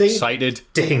 Well, excited.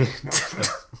 Ding.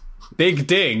 Big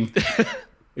ding.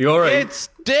 You all right? It's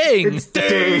Ding. It's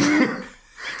Ding.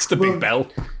 It's the big bell.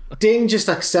 Ding just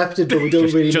accepted, but we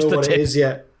don't really know what it is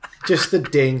yet. Just the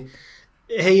ding.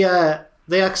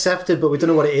 They accepted, but we don't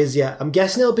know what it is yet. I'm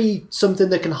guessing it'll be something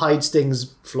that can hide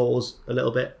Sting's flaws a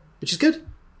little bit, which is good.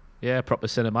 Yeah, proper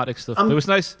cinematic stuff. It was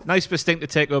nice for Sting to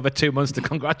take over 2 months to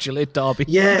congratulate Darby.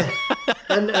 Yeah,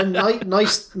 and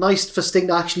nice for Sting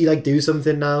to actually do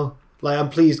something now. I'm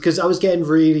pleased because I was getting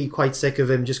really quite sick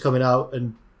of him just coming out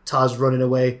and Taz running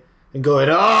away and going,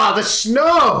 the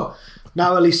snow.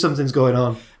 Now at least something's going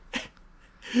on.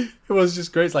 It was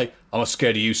just great. It's like, I'm not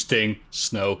scared of you, Sting.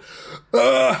 Snow. Sting!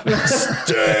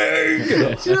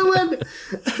 You know when?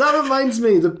 That reminds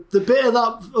me, the bit of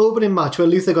that opening match where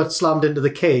Luther got slammed into the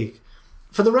cake.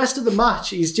 For the rest of the match,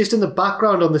 he's just in the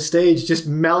background on the stage, just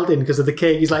melting because of the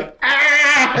cake. He's like,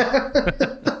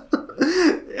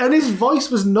 and his voice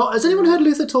was not... Has anyone heard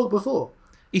Luther talk before?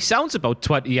 He sounds about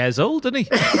 20 years old, doesn't he?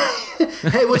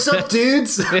 Hey, what's up,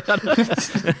 dudes?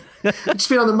 Just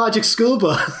been on the Magic School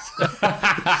Bus.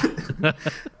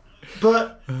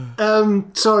 But,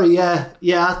 sorry, yeah,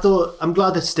 I'm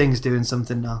glad that Sting's doing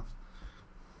something now.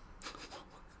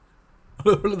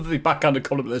 The backhand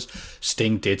comment of this,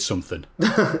 Sting did something.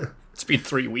 It's been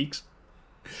 3 weeks.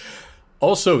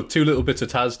 Also, 2 little bits of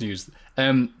Taz news.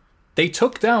 They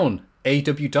took down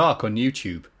AW Dark on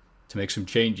YouTube to make some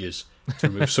changes to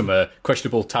remove some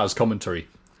questionable Taz commentary,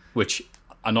 which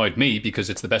annoyed me because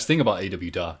it's the best thing about AW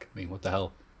Dark. I mean, what the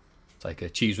hell? It's like a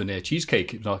cheese veneer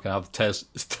cheesecake. You're not going to have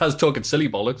Taz talking silly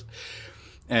bollocks.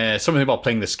 Something about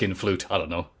playing the skin flute. I don't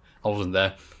know. I wasn't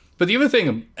there. But the other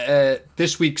thing,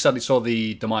 this week sadly saw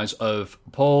the demise of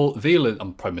Paul Wieland.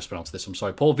 I'm probably mispronouncing this. I'm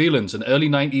sorry. Paul Wieland's an early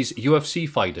 90s UFC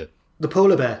fighter. The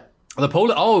polar bear.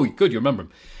 Oh, good. You remember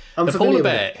him. The polar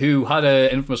bear who had an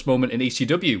infamous moment in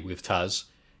ECW with Taz.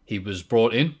 He was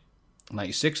brought in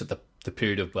 96 at the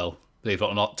period of, well, believe it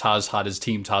or not, Taz had his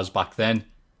Team Taz back then,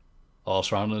 all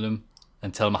surrounding him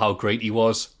and tell him how great he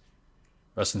was.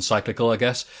 Wrestling cyclical, I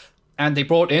guess. And they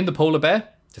brought in the polar bear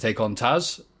to take on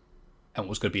Taz, and it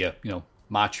was going to be a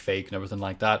match fake and everything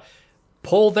like that.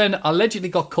 Paul then allegedly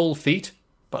got cold feet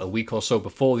about a week or so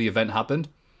before the event happened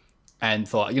and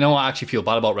thought, I actually feel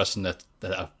bad about wrestling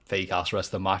a fake ass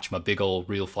wrestling match, my big old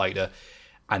real fighter.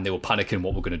 And they were panicking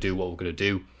what we're going to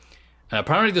do. And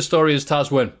apparently the story is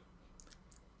Taz went,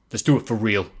 let's do it for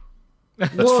real.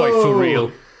 Let's fight for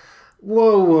real.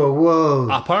 Whoa.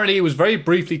 Apparently it was very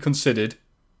briefly considered.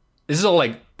 This is all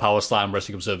like Power Slam,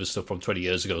 Wrestling Observer stuff from 20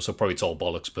 years ago, so probably it's all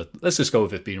bollocks, but let's just go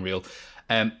with it being real.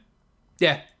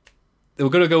 Yeah, they were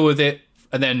going to go with it,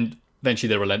 and then eventually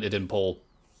they relented and Paul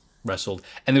wrestled.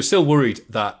 And they were still worried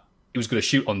that he was going to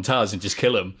shoot on Taz and just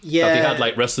kill him. Yeah. That they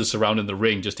had wrestlers surrounding the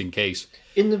ring just in case.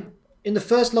 In the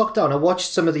first lockdown, I watched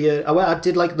some of the... I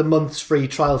did the month's free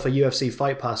trial for UFC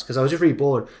Fight Pass because I was just really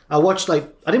bored. I watched I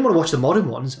didn't want to watch the modern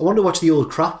ones. I wanted to watch the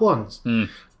old crap ones. Mm.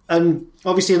 And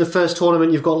obviously in the first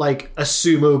tournament, you've got a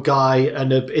sumo guy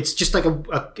and it's just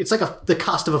the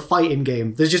cast of a fighting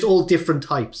game. There's just all different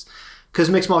types. Because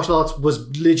mixed martial arts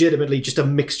was legitimately just a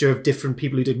mixture of different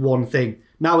people who did one thing.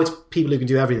 Now it's people who can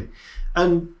do everything.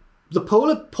 And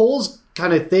Paul's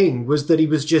kind of thing was that he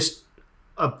was just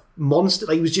a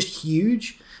monster. He was just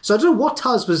huge. So I don't know what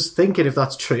Taz was thinking, if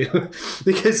that's true,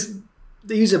 because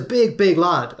he's a big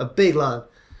lad.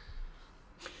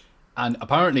 And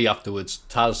apparently afterwards,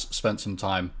 Taz spent some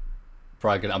time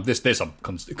bragging. I'm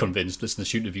convinced. Listen to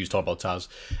shoot reviews talk about Taz.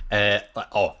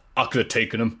 I could have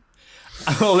taken him.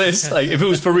 And all this, like, if it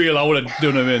was for real, I would have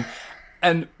done him in.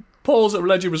 And Paul's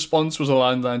alleged response was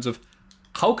along the lines of,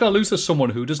 "How can I lose to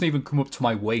someone who doesn't even come up to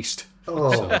my waist?"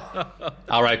 So,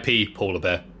 R.I.P. Polar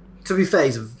Bear. To be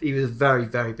fair, he was a very,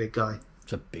 very big guy.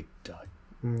 It's a big guy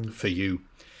for you.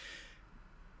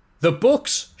 The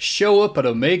Bucks show up at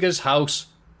Omega's house,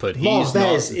 but he's Marvez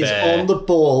not is there. on the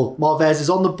ball. Marvez is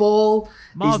on the ball.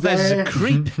 Marvez is a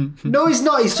creep. No, he's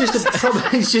not. He's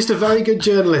just a very good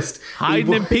journalist.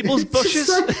 Hiding in people's bushes.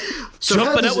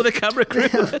 Jumping out with a camera crew.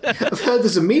 I've heard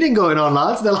there's a meeting going on,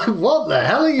 lads. They're like, what the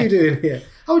hell are you doing here?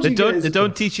 They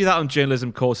don't teach you that on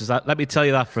journalism courses. Let me tell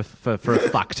you that for a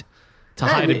fact. To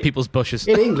hide in people's bushes.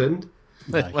 In England.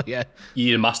 Well, yeah. You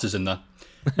need a master's in that.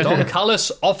 Don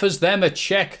Callis offers them a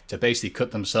check to basically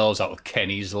cut themselves out of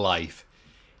Kenny's life.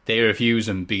 They refuse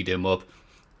and beat him up.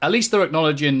 At least they're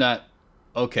acknowledging that,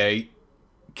 okay,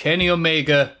 Kenny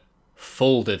Omega,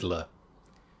 full diddler.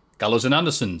 Gallows and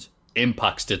Anderson's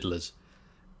impacts diddlers.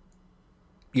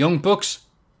 Young Bucks,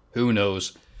 who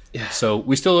knows? Yeah. So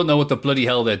we still don't know what the bloody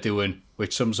hell they're doing,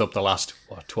 which sums up the last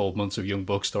 12 months of Young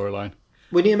Bucks storyline.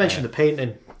 We need to mention the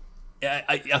painting.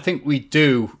 I think we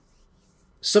do.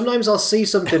 Sometimes I'll see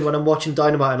something when I'm watching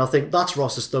Dynamite and I'll think, that's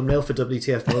Ross's thumbnail for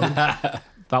WTF Moment.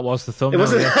 That was the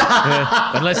thumbnail.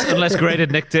 Yeah. Unless Gray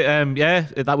had nicked it,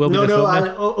 that will be the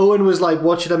thumbnail. Owen was like,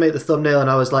 what should I make the thumbnail? And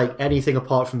I was like, anything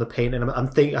apart from the painting. I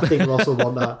think Ross will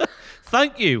want that.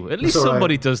 Thank you. At least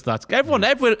somebody does that.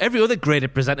 Every other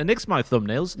graded presenter nicks my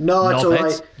thumbnails. No, it's all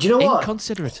right. Do you know what?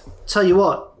 Inconsiderate. Tell you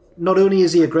what, not only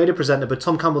is he a graded presenter, but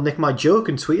Tom Campbell nicked my joke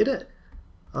and tweeted it.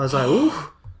 I was like, ooh.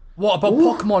 What about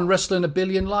Pokemon wrestling a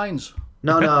billion lines?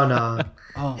 No.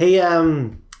 Oh. He, yeah,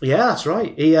 that's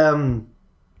right. He,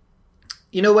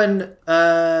 you know when,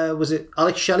 was it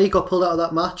Alex Shelley got pulled out of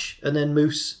that match and then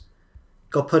Moose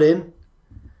got put in?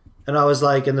 And I was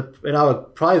like, in our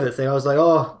private thing, I was like,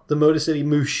 oh, the Motor City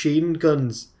Machine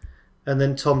Guns. And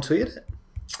then Tom tweeted it.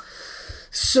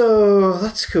 So,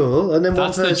 that's cool. And then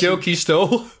that's the joke he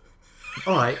stole?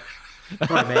 All right,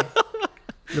 mate.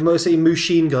 The Motor City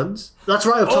Machine Guns. That's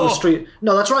right up Thomas Street.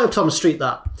 No, that's right up Thomas Street,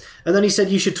 that. And then he said,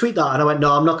 you should tweet that. And I went,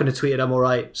 no, I'm not going to tweet it. I'm all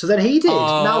right. So then he did.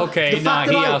 Oh, okay. He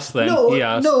asked then.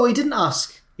 No, he didn't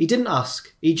ask. He didn't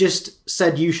ask. He just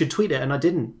said you should tweet it, and I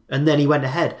didn't. And then he went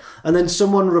ahead. And then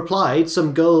someone replied,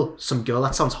 some girl,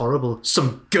 that sounds horrible.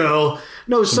 Some girl.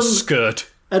 No, some skirt.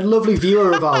 A lovely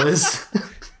viewer of ours.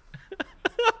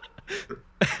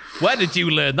 Where did you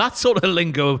learn that sort of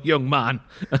lingo, young man?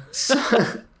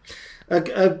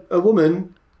 A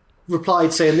woman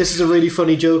replied saying, this is a really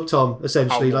funny joke, Tom,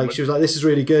 essentially. She was like, this is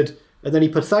really good. And then he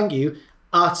put thank you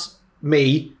at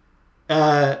me.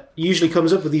 Usually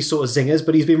comes up with these sort of zingers,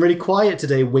 but he's been really quiet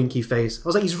today, winky face. I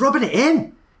was like, he's rubbing it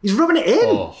in.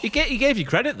 Oh. He gave you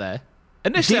credit there.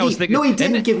 Initially, I was thinking... No, he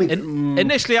didn't give me...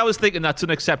 Initially, I was thinking that's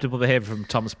unacceptable behaviour from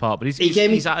Tom's part, but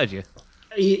he's added you.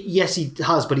 Yes, he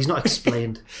has, but he's not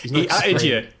explained. He added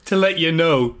you to let you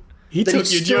know. He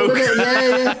took your joke.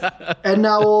 Yeah. And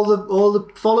now all the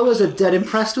followers are dead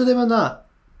impressed with him and that.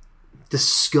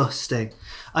 Disgusting.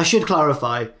 I should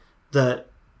clarify that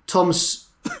Tom's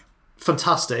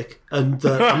fantastic and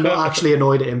that I'm not actually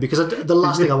annoyed at him, because the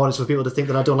last thing I want is for people to think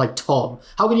that I don't like Tom.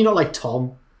 How can you not like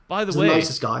Tom? By the He's way, the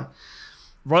nicest guy.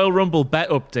 Royal Rumble bet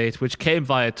update, which came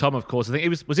via Tom, of course. I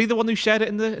think was he the one who shared it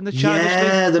in the chat?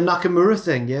 Yeah, the Nakamura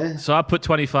thing. Yeah. So I put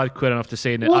 25 quid on after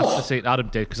seeing it. After seeing Adam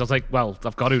did, because I was like, well,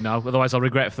 I've got to now, otherwise I'll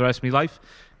regret it for the rest of my life.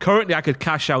 Currently, I could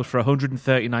cash out for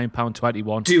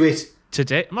 £139.21. Do it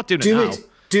today. I'm not doing it now.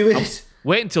 Do it.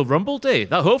 Wait until Rumble Day.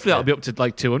 Hopefully that'll be up to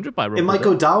like 200 by Rumble. It might Day.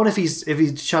 go down if he's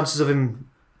chances of him.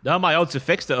 No, my odds are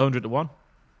fixed at 100 to 1.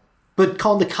 But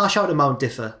can't the cash out amount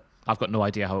differ? I've got no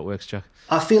idea how it works, Jack.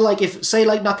 I feel like if, say,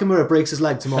 like Nakamura breaks his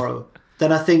leg tomorrow,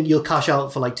 then I think you'll cash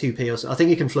out for like 2p or so. I think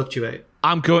it can fluctuate.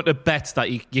 I'm going to bet that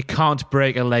you can't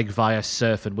break a leg via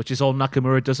surfing, which is all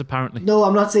Nakamura does apparently. No,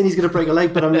 I'm not saying he's going to break a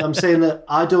leg, but I'm saying that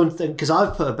I don't think, because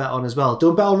I've put a bet on as well.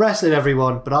 Don't bet on wrestling,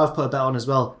 everyone, but I've put a bet on as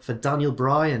well for Daniel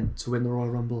Bryan to win the Royal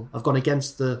Rumble. I've gone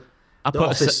against the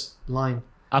office line.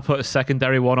 I put a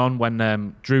secondary one on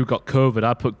when Drew got COVID.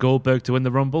 I put Goldberg to win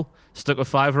the Rumble, stuck a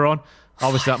 $5 on.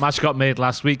 Obviously, that match got made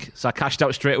last week, so I cashed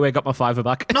out straight away, got my $5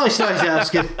 back. Nice, yeah, that's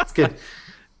good. That's good.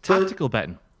 Tactical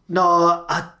betting. No,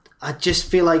 I just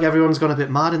feel like everyone's gone a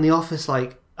bit mad in the office.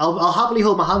 Like, I'll happily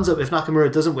hold my hands up if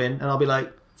Nakamura doesn't win, and I'll be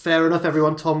like, fair enough,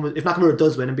 everyone. Tom, if Nakamura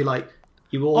does win, and be like,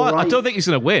 you all right? I don't think he's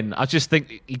going to win. I just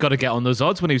think you got to get on those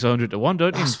odds when he was 100 to 1,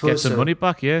 don't you? Get some money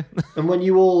back, yeah. And when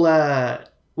you all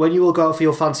go out for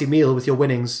your fancy meal with your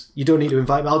winnings, you don't need to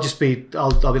invite me. I'll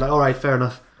be like, all right, fair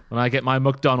enough. when I get my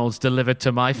McDonald's delivered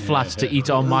to my flat to eat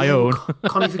on my own.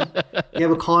 Can't even,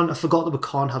 we can't. I forgot that we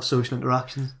can't have social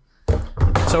interactions.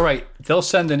 It's all right. They'll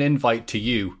send an invite to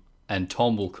you, and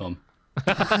Tom will come.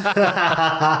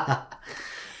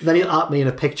 Then he'll at me in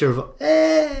a picture of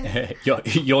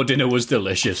your dinner was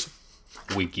delicious.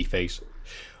 Winky face.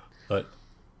 But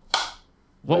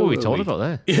what were we talking about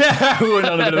there? Yeah, we went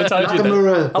on a bit of a tangent.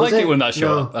 I like it when that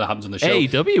happens on the show.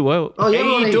 AEW, whoa.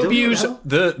 AEW's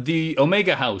the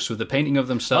Omega House with the painting of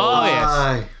themselves. Oh,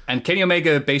 yes. And Kenny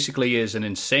Omega basically is an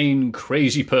insane,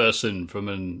 crazy person from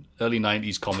an early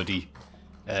 90s comedy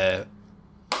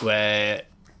where,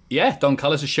 Don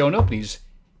Callis has shown up and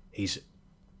he's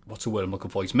what's the word I'm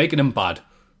looking for? He's making him bad.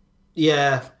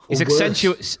 Yeah. He's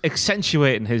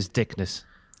accentuating his dickness.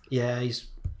 Yeah, he's...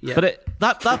 Yeah. But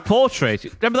that portrait,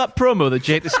 remember that promo that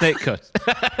Jake the Snake cut?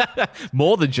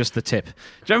 More than just the tip. Do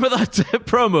you remember that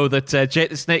promo that Jake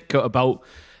the Snake cut about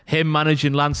him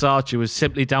managing Lance Archer was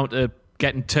simply down to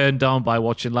getting turned down by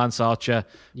watching Lance Archer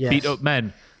beat up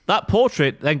men? That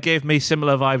portrait then gave me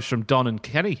similar vibes from Don and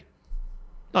Kenny.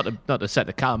 Not to set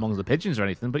the cat amongst the pigeons or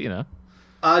anything, but you know.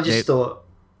 I just thought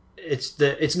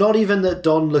it's not even that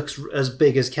Don looks as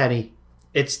big as Kenny.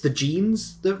 It's the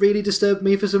jeans that really disturbed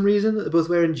me for some reason. They're both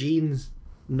wearing jeans,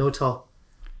 no top.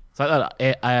 It's like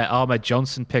that Ahmed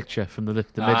Johnson picture from the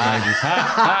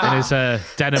mid-90s in his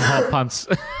denim hot pants.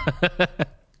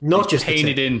 Not just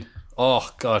painted in. Oh,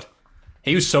 God.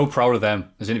 He was so proud of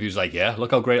them. His interview was like, yeah,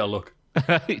 look how great I look.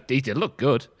 He did look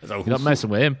good. You're not messing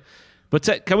with him. But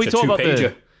can we talk about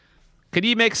Can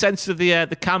you make sense of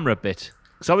the camera bit?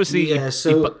 Because obviously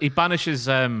he banishes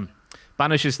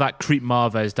that creep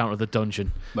Marvez down to the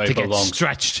dungeon to get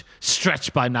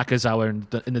stretched by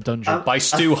Nakazawa in the dungeon. By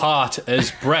Stu Hart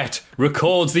as Brett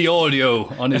records the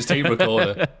audio on his tape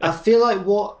recorder. I feel like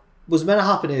what was meant to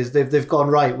happen is they've gone,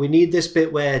 right, we need this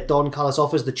bit where Don Callis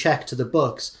offers the check to the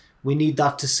Bucks. We need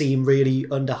that to seem really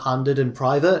underhanded and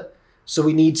private. So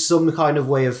we need some kind of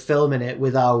way of filming it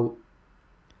without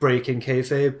breaking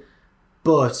kayfabe.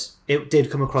 But it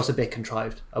did come across a bit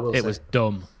contrived, I will say. It was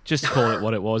dumb. Just call it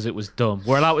what it was. It was dumb.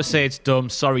 We're allowed to say it's dumb.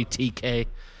 Sorry, TK.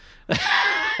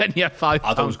 And yeah, I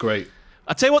thought it was great.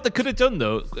 I'll tell you what they could have done,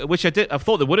 though, which I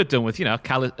thought they would have done with,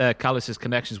 Callis'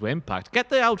 connections with Impact. Get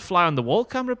the old fly on the wall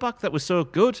camera back. That was so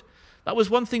good. That was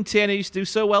one thing TNA used to do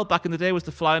so well back in the day, was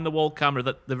the fly on the wall camera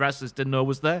that the wrestlers didn't know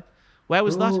was there. Where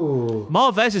was that?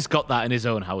 Marvez has got that in his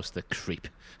own house, the creep.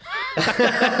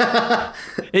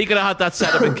 He could have had that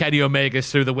set up in Kenny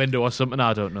Omega's through the window or something,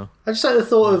 I don't know. I just had the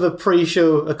thought of a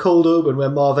pre-show, a cold open where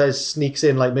Marvez sneaks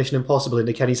in like Mission Impossible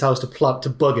into Kenny's house to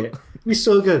bug it. It'd be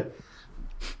so good.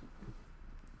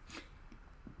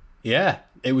 Yeah,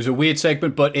 it was a weird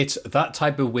segment, but it's that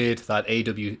type of weird that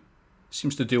AEW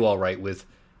seems to do all right with.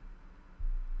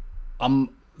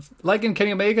 I'm liking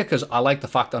Kenny Omega because I like the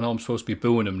fact I know I'm supposed to be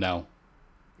booing him now.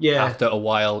 Yeah. After a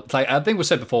while. It's like, I think we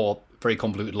said before, very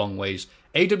convoluted, long ways.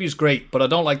 AEW's great, but I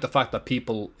don't like the fact that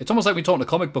people... It's almost like we're talking to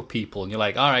comic book people, and you're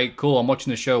like, all right, cool, I'm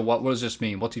watching the show. What does this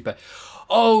mean? What's he...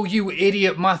 Oh, you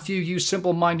idiot, Matthew, you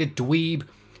simple-minded dweeb.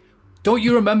 Don't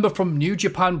you remember from New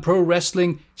Japan Pro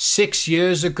Wrestling 6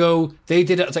 years ago? They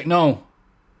did it. It's like, no,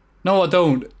 I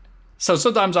don't. So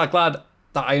sometimes I'm glad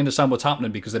that I understand what's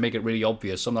happening because they make it really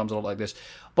obvious. Sometimes I don't like this.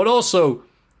 But also,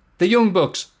 the Young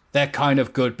Bucks, they're kind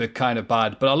of good but kind of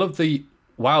bad. But I love the,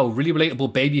 really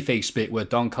relatable babyface bit where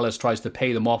Don Callis tries to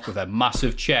pay them off with a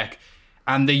massive check.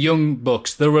 And the Young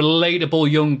Bucks, the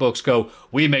relatable Young Bucks go,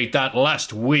 we made that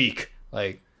last week.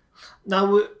 Like,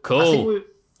 now, cool.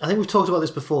 I think we've talked about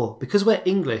this before. Because we're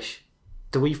English,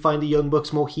 do we find the Young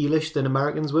Bucks more heelish than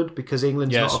Americans would? Because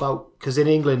England's not about... Because in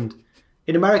England...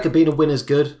 In America, being a winner's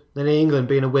good. Then in England,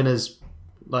 being a winner's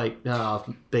like,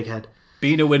 big head.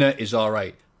 Being a winner is all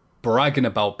right. Bragging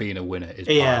about being a winner is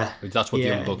bad. That's what the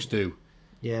Young Bucks do.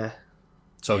 Yeah.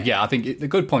 So, I think the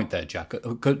good point there, Jack.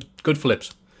 Good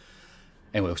flips.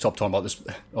 Anyway, we'll stop talking about this.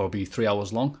 It'll be 3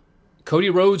 hours long. Cody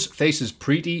Rhodes faces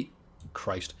Pretty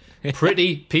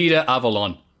Peter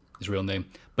Avalon, his real name,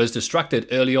 but is distracted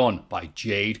early on by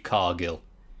Jade Cargill.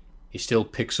 He still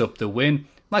picks up the win.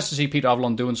 Nice to see Peter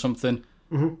Avalon doing something.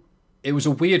 Mm-hmm. It was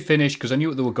a weird finish because I knew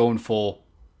what they were going for,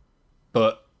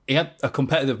 but he had a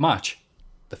competitive match.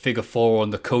 The figure four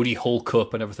and the Cody Hulk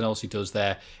up and everything else he does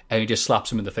there, and he just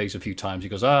slaps him in the face a few times. He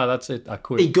goes, that's it, I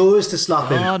quit. He goes to slap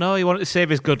him. Oh, no, he wanted to save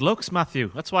his good looks,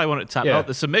 Matthew. That's why he wanted to tap out.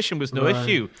 The submission was no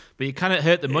issue, but you kind of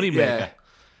hurt the moneymaker. Yeah.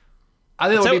 I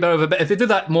think it would be better if they did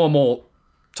that more and more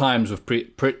times with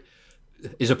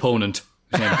his opponent,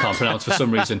 whose name I can't pronounce for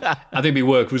some reason. I think it'd be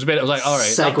work. It was like, all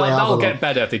right, that'll get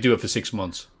better if they do it for 6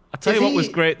 months. I'll tell you what was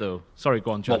great, though. Sorry,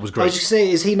 go on, John. What was great? I was just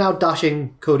saying, is he now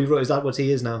dashing Cody Rhodes? Is that what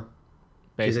he is now?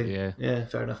 Basically, yeah. Yeah,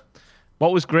 fair enough.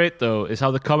 What was great, though, is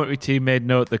how the commentary team made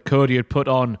note that Cody had put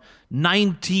on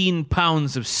 19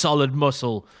 pounds of solid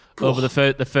muscle over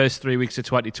the first 3 weeks of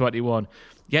 2021.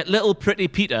 Yet little pretty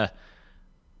Peter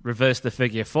reversed the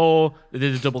figure 4. They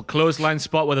did a double clothesline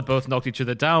spot where they both knocked each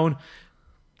other down.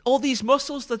 All these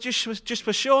muscles, they're just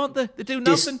for show, aren't they? They do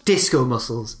nothing. Disco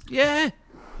muscles. Yeah.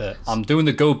 I'm doing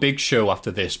the Go Big show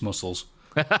after this, muscles.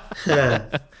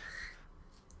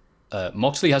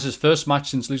 Moxley has his first match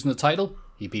since losing the title.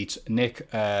 He beats Nick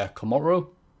Comoro,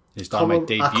 his Dynamite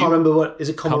debut. I can't remember what... Is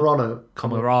it Comorano?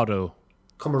 Comorado.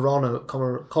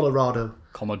 Colorado.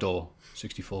 Commodore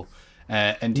 64.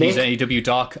 And he's an AEW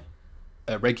Dark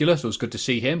regular, so it's good to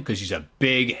see him because he's a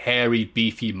big, hairy,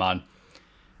 beefy man.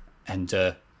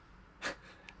 And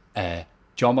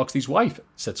John Moxley's wife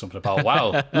said something about,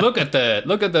 wow, look at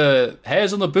the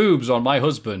hairs on the boobs on my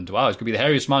husband. Wow, he's going to be the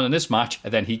hairiest man in this match.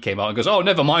 And then he came out and goes, oh,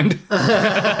 never mind.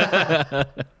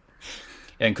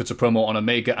 And cuts a promo on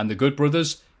Omega and the Good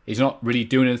Brothers. He's not really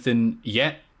doing anything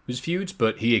yet with his feuds,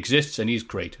 but he exists and he's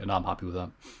great, and I'm happy with that.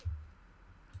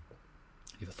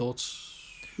 Your thoughts?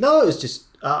 No, it's just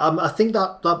I think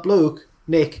that bloke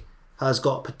Nick has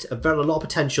got a lot of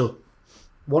potential.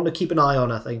 One to keep an eye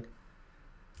on, I think.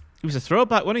 He was a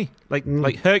throwback, wasn't he?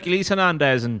 Like Hercules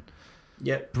Hernandez and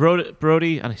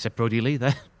Brody, and I said Brody Lee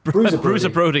there. Bruiser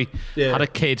Brody had a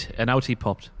kid, and out he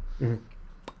popped. Mm-hmm.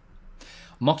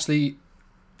 Moxley,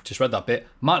 just read that bit.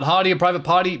 Matt Hardy and Private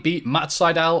Party beat Matt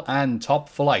Sydal and Top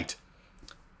Flight,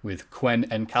 with Quen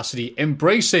and Cassidy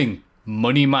embracing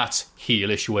Money Matt's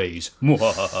heelish ways.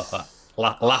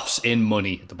 Laughs in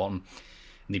money at the bottom.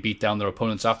 And they beat down their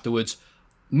opponents afterwards.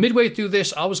 Midway through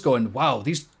this, I was going, wow,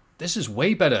 this is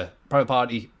way better, Private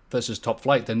Party versus Top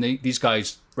Flight, than these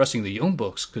guys wrestling the Young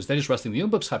Bucks, because they're just wrestling the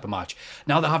Young Bucks type of match.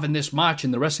 Now they're having this match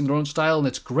and they're wrestling their own style, and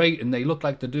it's great, and they look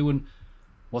like they're doing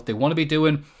what they want to be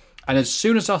doing. And as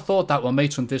soon as I thought that, well,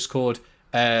 mates on Discord,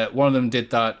 one of them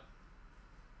did the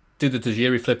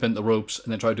Tajiri flip into the ropes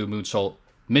and then tried to do a moonsault,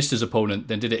 missed his opponent,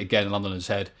 then did it again and landed on his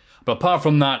head. But apart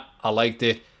from that, I liked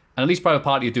it. And at least Private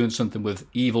Party are doing something with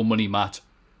Evil Money Matt.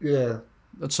 Yeah.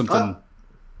 That's something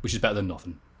which is better than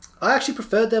nothing. I actually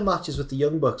preferred their matches with the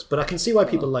Young Bucks, but I can see why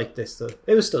people like this, though.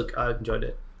 It was still... I enjoyed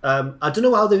it. I don't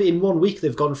know how in 1 week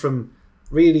they've gone from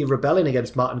really rebelling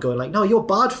against Matt and going like, no, you're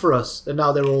bad for us, and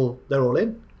now they're all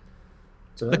in.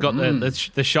 They got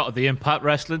the shot of the Impact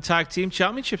Wrestling Tag Team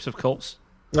Championships, of course.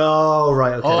 Oh,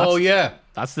 right, okay. Oh, yeah.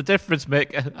 That's the difference,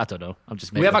 Mick. I don't know. I'm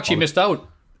just making We have actually missed out,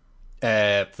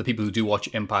 for the people who do watch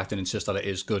Impact and insist that it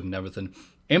is good and everything.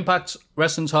 Impact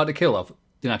Wrestling's Hard to Kill. I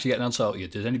didn't actually get an answer out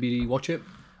yet. Did anybody watch it?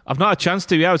 I've not had a chance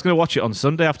to. Yeah, I was going to watch it on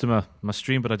Sunday after my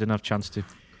stream, but I didn't have a chance to.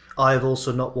 I've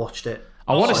also not watched it.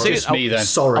 I want to see it. Me, then.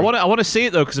 Sorry. I want to see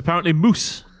it, though, because apparently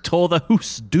Moose tore the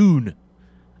hoose doon.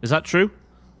 Is that true?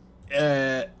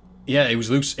 Yeah, he was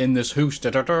loose in this hoose.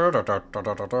 Someone,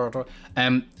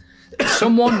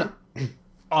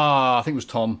 I think it was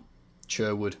Tom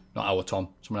Sherwood, not our Tom,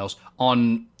 someone else,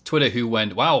 on Twitter who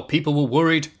went, wow, people were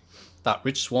worried that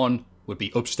Rich Swann would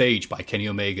be upstaged by Kenny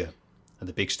Omega at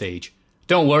the big stage.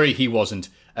 Don't worry, he wasn't.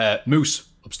 Moose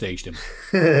upstaged him.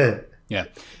 Yeah,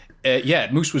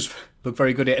 Moose looked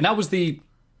very good at it. And that was the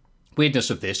weirdness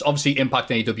of this. Obviously,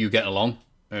 Impact and AEW getting along,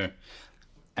 and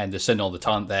they're sending all the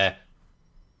talent there.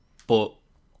 But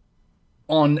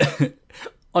on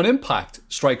Impact,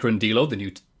 Striker and D'Lo, the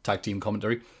new tag team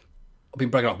commentary, I've been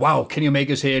bragging about, wow, Kenny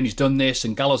Omega's here and he's done this,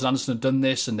 and Gallows and Anderson have done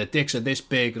this, and their dicks are this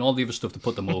big, and all the other stuff to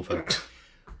put them over.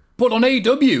 But on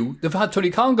AEW, they've had Tony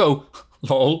Khan go,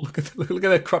 lol, look at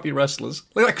their crappy wrestlers.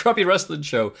 Look at that crappy wrestling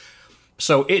show.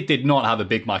 So it did not have a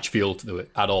big match feel to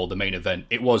it at all, the main event.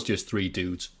 It was just 3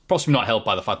 dudes. Possibly not helped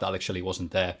by the fact that Alex Shelley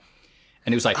wasn't there.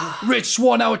 And it was like, Rich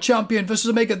Swann, our champion, versus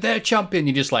Omega, their champion.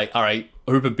 You're just like, all right,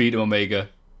 Ruben beat Omega.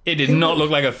 It did not look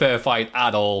like a fair fight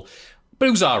at all. But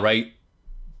it was all right.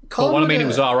 But when I mean it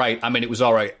was all right, I mean it was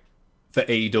all right for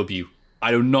AEW.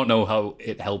 I do not know how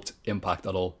it helped Impact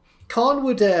at all. Khan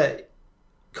would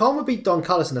beat Don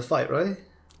Callis in a fight, right?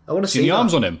 I want to see the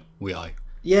arms on him,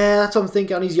 Yeah, that's what I'm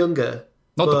thinking. And he's younger.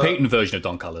 Not the Peyton version of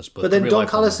Don Callis, but then Don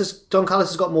Callis has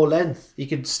got more length. He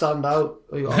could stand out.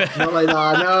 Not like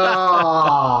that.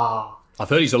 No. I've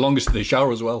heard he's the longest in the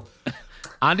shower as well.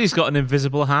 And he's got an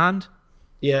invisible hand.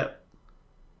 Yeah.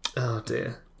 Oh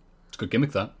dear. It's a good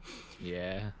gimmick, that.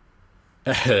 Yeah.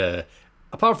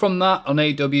 Apart from that, on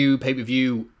AEW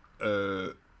pay-per-view,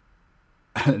 the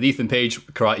Ethan Page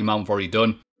Karate Man we've already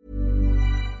done.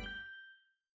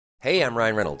 Hey, I'm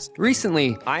Ryan Reynolds.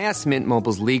 Recently, I asked Mint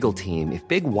Mobile's legal team if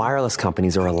big wireless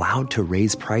companies are allowed to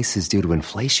raise prices due to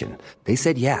inflation. They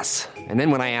said yes. And then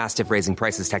when I asked if raising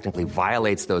prices technically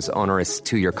violates those onerous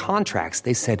two-year contracts,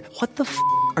 they said, "What the f***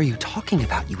 are you talking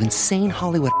about, you insane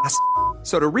Hollywood ass?"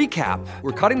 So to recap,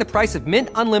 we're cutting the price of Mint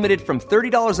Unlimited from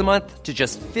 $30 a month to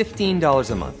just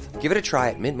 $15 a month. Give it a try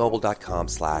at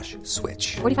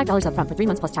mintmobile.com/switch. $45 up front for 3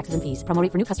 months plus taxes and fees. Promo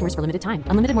rate for new customers for limited time.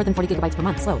 Unlimited more than 40 gigabytes per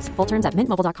month. Slows full terms at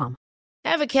mintmobile.com.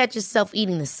 Ever catch yourself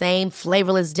eating the same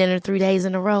flavorless dinner 3 days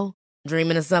in a row?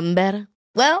 Dreaming of something better?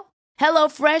 Well,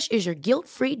 HelloFresh is your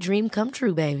guilt-free dream come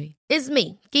true, baby. It's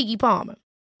me, Keke Palmer.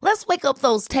 Let's wake up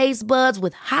those taste buds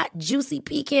with hot, juicy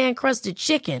pecan-crusted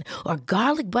chicken or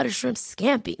garlic butter shrimp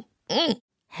scampi.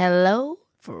 Hello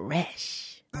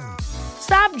Fresh.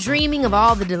 Stop dreaming of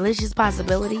all the delicious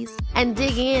possibilities and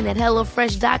dig in at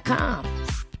HelloFresh.com.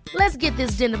 Let's get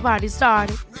this dinner party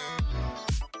started.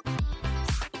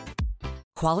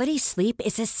 Quality sleep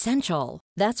is essential.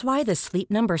 That's why the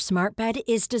Sleep Number Smart Bed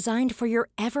is designed for your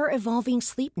ever-evolving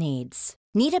sleep needs.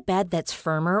 Need a bed that's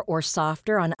firmer or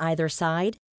softer on either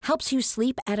side? Helps you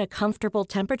sleep at a comfortable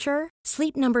temperature?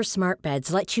 Sleep Number Smart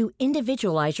Beds let you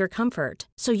individualize your comfort,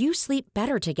 so you sleep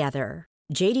better together.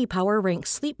 J.D. Power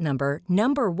ranks Sleep Number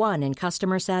number 1 in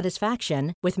customer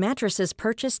satisfaction with mattresses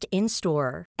purchased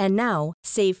in-store. And now,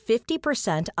 save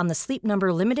 50% on the Sleep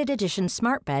Number Limited Edition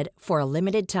Smart Bed for a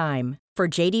limited time. For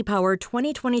J.D. Power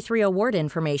 2023 award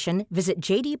information, visit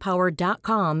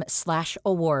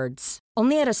jdpower.com/awards.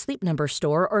 Only at a Sleep Number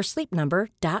store or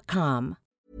sleepnumber.com.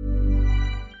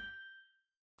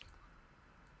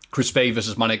 Chris Bay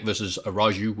versus Manik versus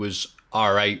Araju was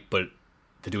alright, but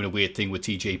they're doing a weird thing with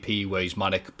TJP where he's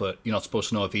Manik, but you're not supposed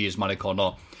to know if he is Manik or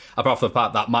not. Apart from the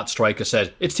fact that Matt Striker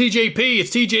said, "It's TJP, it's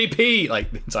TJP,"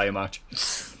 like the entire match.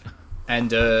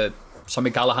 And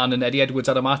Sammy Callahan and Eddie Edwards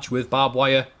had a match with barbed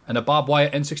wire and a barbed wire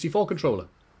N64 controller.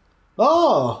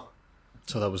 Oh!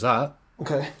 So that was that.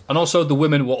 Okay. And also the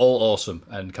women were all awesome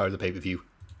and carried the pay-per-view.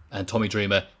 And Tommy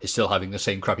Dreamer is still having the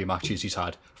same crappy matches he's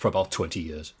had for about 20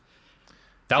 years.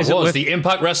 That was the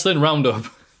Impact Wrestling Roundup.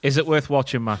 Is it worth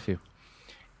watching, Matthew?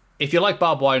 If you like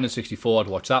barbed wire and 64, I'd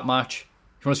watch that match.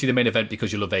 If you want to see the main event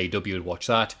because you love AEW, I'd watch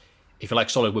that. If you like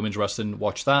solid women's wrestling,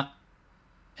 watch that.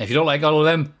 And if you don't like all of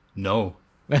them, no.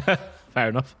 Fair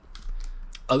enough.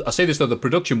 I'll say this though, the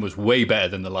production was way better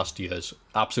than the last year's.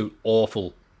 Absolute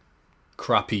awful,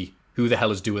 crappy, who the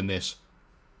hell is doing this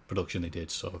production they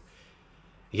did. So,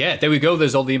 yeah, there we go.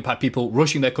 There's all the Impact people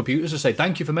rushing their computers to say,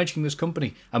 thank you for mentioning this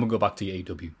company. And we'll go back to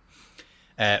AEW.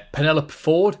 Penelope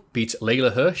Ford beats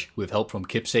Layla Hirsch with help from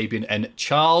Kip Sabian and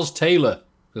Charles Taylor.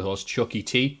 Of course, Chucky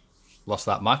T lost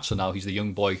that match, so now he's the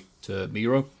young boy to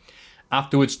Miro.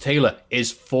 Afterwards, Taylor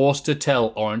is forced to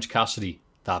tell Orange Cassidy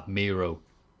that Miro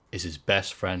is his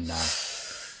best friend now.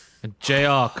 And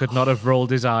JR could not have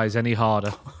rolled his eyes any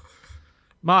harder.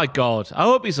 My God, I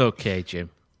hope he's okay,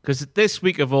 Jim. Because this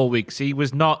week of all weeks, he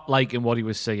was not liking what he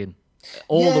was saying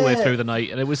all the way through the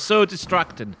night, and it was so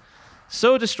distracting.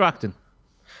 So distracting.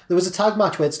 There was a tag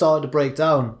match where it started to break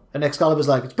down, and Excalibur's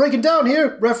like, "It's breaking down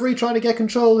here, referee trying to get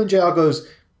control," and JR goes,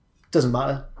 "Doesn't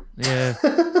matter." Yeah.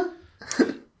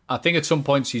 I think at some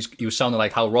points he was sounding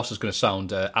like how Ross is going to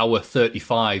sound hour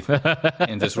 35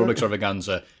 in this Run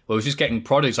Extravaganza, where he's just getting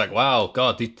prodded. He's like, wow,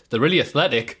 God, they're really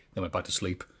athletic. They went back to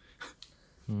sleep.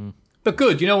 But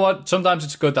good, you know what? Sometimes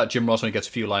it's good that Jim Ross only gets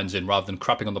a few lines in rather than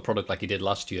crapping on the product like he did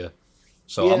last year.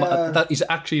 So he's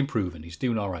actually improving. He's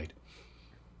doing all right.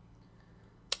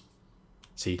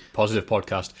 See, positive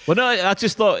podcast. Well, no, I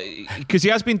just thought, because he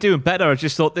has been doing better, I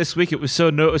just thought this week it was so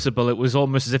noticeable. It was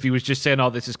almost as if he was just saying, "Oh,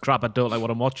 this is crap. I don't like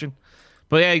what I'm watching."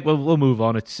 But yeah, we'll move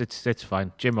on. It's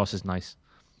fine. Jim Ross is nice.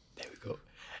 There we go.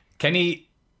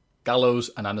 Kenny, Gallows,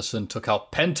 and Anderson took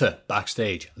out Penta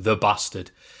backstage. The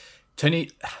bastard. Tony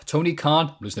Khan,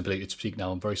 I'm losing the ability to speak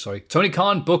now. I'm very sorry. Tony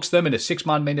Khan books them in a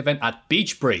 6-man main event at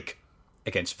Beach Break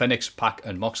against Phoenix, Pac,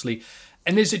 and Moxley.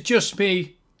 And is it just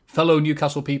me, fellow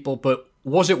Newcastle people, but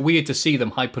was it weird to see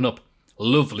them hyping up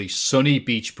lovely sunny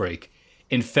Beach Break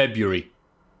in February?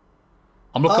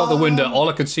 I'm looking out the window, all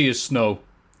I can see is snow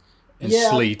and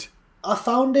sleet. I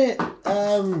found it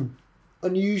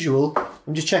unusual.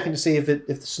 I'm just checking to see if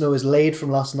the snow is laid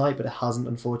from last night, but it hasn't,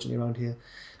 unfortunately, around here.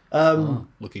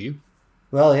 Look at you.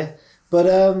 Well, yeah. But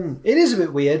it is a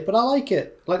bit weird, but I like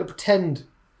it. I like to pretend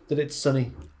that it's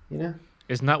sunny, you know?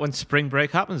 Isn't that when spring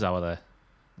break happens out there?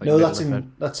 Like no, that's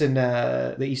in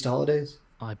the Easter holidays.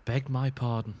 I beg my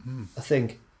pardon. I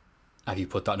think. Have you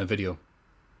put that in a video?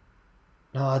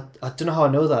 No, I don't know how I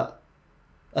know that.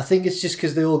 I think it's just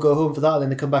because they all go home for that and then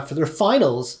they come back for their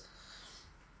finals.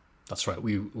 That's right.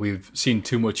 We've seen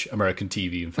too much American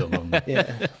TV and film, haven't we?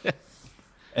 Yeah.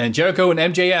 And Jericho and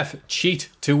MJF cheat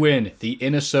to win the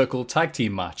Inner Circle tag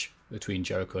team match between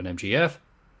Jericho and MJF,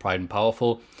 Pride and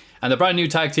Powerful, and the brand new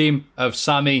tag team of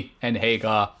Sammy and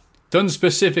Hagar, done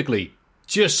specifically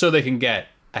just so they can get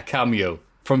a cameo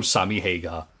from Sammy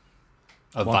Hagar.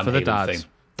 One for the dads.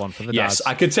 One for the dads. Yes,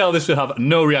 I could tell this would have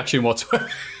no reaction whatsoever.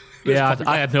 Yeah,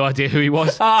 I had no idea who he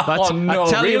was. Oh, no,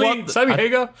 really? Sammy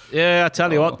Hagar? Yeah, I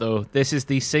tell you what, though. This is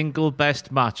the single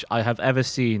best match I have ever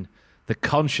seen the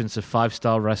conscience of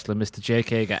five-star wrestler Mr. Jake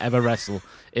Hager ever wrestle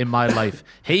in my life.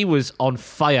 He was on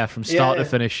fire from start to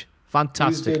finish.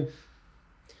 Fantastic.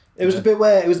 It was the bit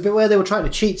where they were trying to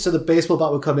cheat, so the baseball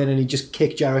bat would come in and he'd just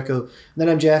kick Jericho. And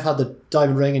then MJF had the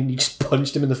diamond ring and he just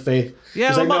punched him in the face. Yeah,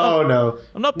 He's like, no.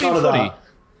 I'm not being funny.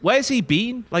 Where's he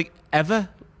been? Like, ever?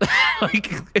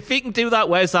 Like, if he can do that,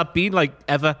 where's that been? Like,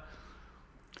 ever?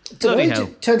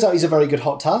 Turns out he's a very good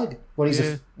hot tag. When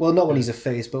he's not when he's a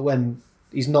face, but when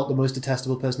he's not the most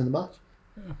detestable person in the match.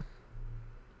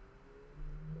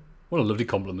 What a lovely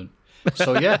compliment.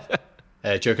 So, yeah.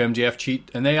 Jericho MJF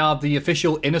cheat, and they are the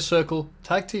official Inner Circle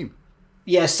tag team.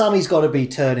 Yeah, Sammy's got to be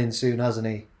turning soon, hasn't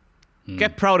he?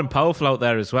 Get Proud and Powerful out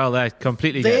there as well. They're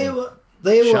completely They were.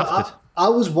 I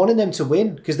was wanting them to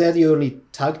win because they're the only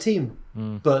tag team,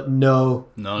 but no,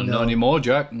 not anymore,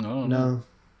 Jack. No.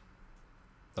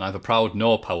 They're neither proud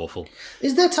nor powerful.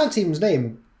 Is their tag team's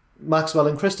name Maxwell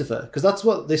and Christopher? Because that's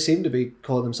what they seem to be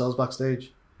calling themselves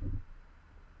backstage.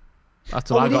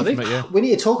 That's what I got from it. Yeah, we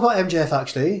need to talk about MJF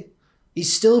actually.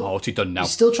 He's still. What's he done now?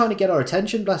 He's still trying to get our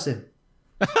attention. Bless him.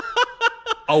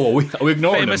 Are we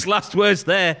ignoring famous him? last words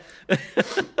there.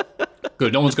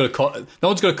 Good. No one's going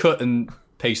to cut and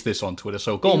paste this on Twitter.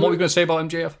 So go on. What were you going to say about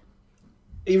MJF?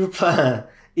 He replied.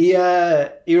 He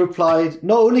replied.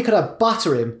 Not only could I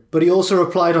batter him, but he also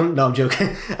replied on. No, I'm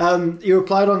joking. He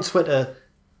replied on Twitter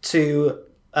to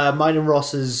mine and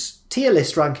Ross's tier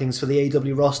list rankings for the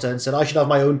AEW roster and said I should have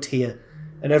my own tier.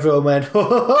 And everyone went,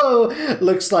 ho,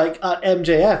 looks like at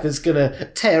MJF is going to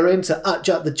tear into at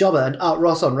Jack the Jobber and at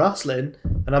Ross on Wrestling.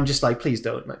 And I'm just like, please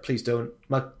don't, mate, please don't.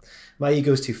 My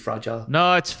ego's too fragile.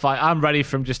 No, it's fine. I'm ready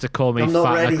for him just to call me I'm fat.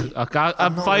 Not ready.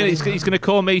 I'm fine. He's going to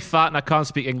call me fat and I can't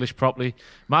speak English properly.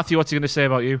 Matthew, what's he going to say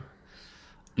about you?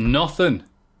 Nothing.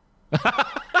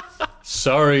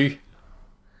 Sorry.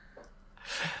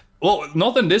 Well,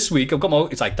 nothing this week.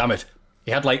 It's like, damn it. He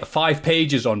had like 5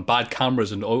 pages on bad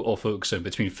cameras and autofocusing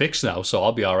between fixed now, so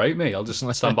I'll be all right, mate. I'll just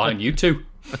stand behind you two.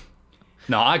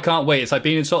 No, I can't wait. It's like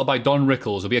being insulted by Don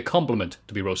Rickles. It'll be a compliment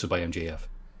to be roasted by MJF.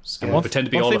 And pretend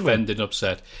to be all offended and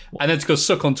upset. And then to go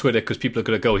suck on Twitter because people are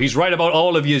going to go, he's right about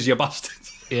all of you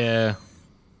bastards. Yeah.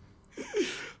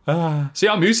 See,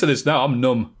 I'm used to this now. I'm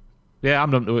numb. Yeah, I'm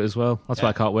numb to it as well. That's why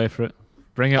I can't wait for it.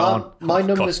 Bring it on. My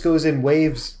numbness goes in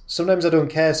waves. Sometimes I don't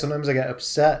care. Sometimes I get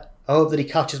upset. I hope that he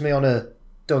catches me on a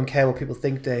don't care what people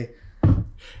think day. You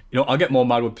know, I get more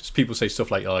mad when people say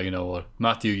stuff like, oh, you know,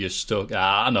 Matthew, you're stuck.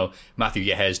 I know. Matthew,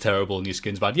 your hair's terrible and your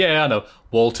skin's bad. Yeah, I know.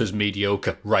 Walter's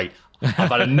mediocre. Right. I've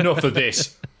had enough of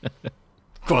this.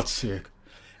 God's sake.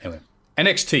 Anyway,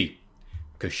 NXT.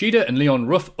 Kushida and Leon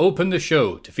Ruff opened the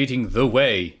show, defeating The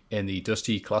Way in the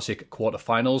Dusty Classic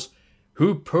quarterfinals.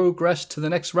 Who progressed to the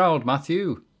next round,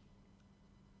 Matthew?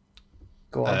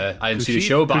 Go on. I didn't see the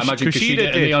show, but I imagine Kushida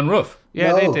and Leon Ruff.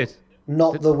 Yeah, they did.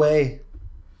 Not The Way.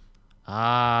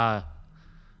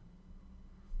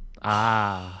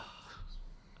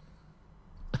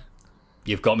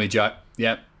 You've got me, Jack.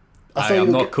 Yep. I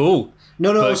am not cool.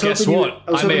 No, but guess what?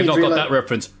 I may have not got that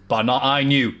reference, but I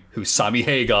knew who Sammy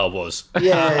Hagar was.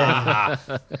 Yeah.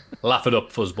 Laugh it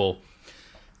up, fuzzball.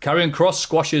 Karrion Kross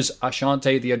squashes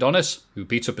Ashante the Adonis, who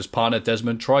beats up his partner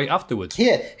Desmond Troy afterwards.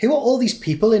 Yeah, who are all these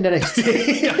people in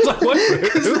NXT?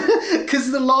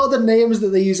 Because a lot of the names that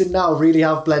they're using now really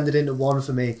have blended into one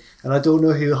for me, and I don't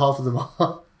know who half of them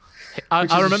are.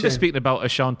 I remember speaking about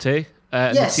Ashante,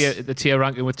 yes. the tier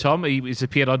ranking with Tom. He's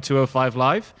appeared on 205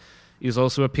 Live. He's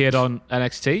also appeared on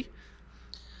NXT.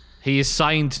 He is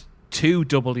signed to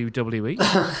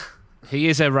WWE. He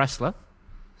is a wrestler.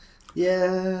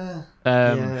 Yeah.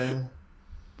 I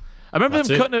remember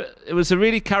them cutting it was a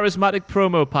really charismatic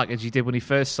promo package he did when he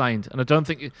first signed, and I don't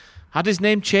think had his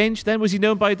name changed then. Was he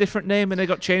known by a different name and it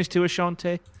got changed to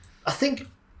Ashante? I think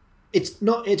it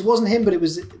wasn't him, but it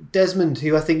was Desmond,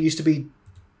 who I think used to be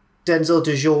Denzel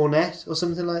DeJournette or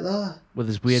something like that. With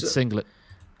his weird singlet.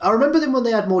 I remember them when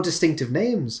they had more distinctive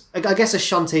names. I guess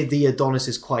Ashante the Adonis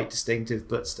is quite distinctive,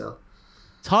 but still.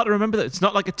 It's hard to remember that. It's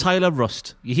not like a Tyler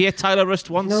Rust. You hear Tyler Rust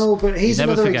once, no, but he's you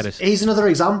never forget it. He's another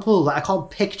example. Like, I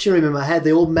can't picture him in my head.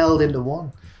 They all meld into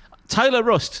one. Tyler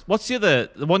Rust. What's the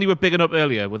one you were bigging up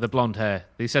earlier with the blonde hair?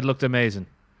 They said looked amazing.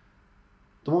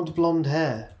 The one with the blonde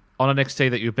hair? On NXT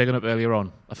that you were bigging up earlier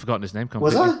on. I've forgotten his name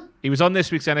completely. Was I? He was on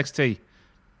this week's NXT.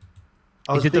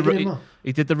 I was bigging him up.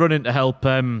 He did the run-in to help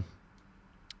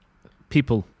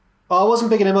people. Oh, I wasn't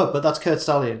bigging him up, but that's Kurt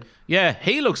Stallion. Yeah,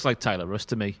 he looks like Tyler Rust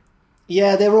to me.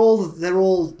 Yeah, they're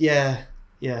all, yeah.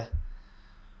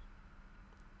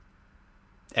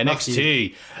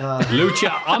 NXT,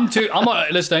 Lucha. I'm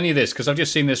not listening to any of this because I've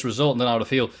just seen this result and then how to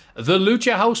feel. The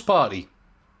Lucha House Party,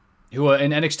 who are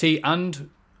in NXT and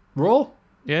Raw.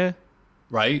 Yeah.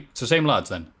 Right. It's the same lads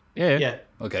then. Yeah.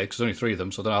 Okay, because there's only 3 of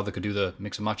them, so I don't know how they could do the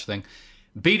mix and match thing.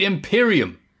 Beat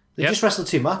Imperium. They just wrestled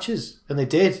 2 matches, and they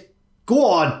did. Go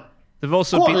on. They've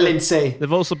also Go on, Lindsay.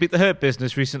 They've also beat the Hurt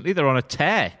Business recently. They're on a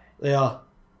tear. They are.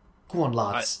 Go on,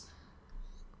 lads.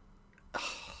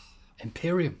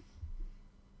 Imperium.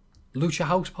 Lucha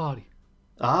House Party.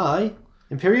 Aye.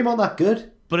 Imperium aren't that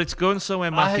good. But it's going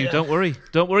somewhere, Matthew. Don't worry.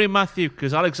 Don't worry, Matthew,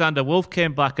 because Alexander Wolf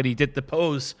came back and he did the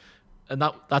pose, and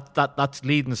that's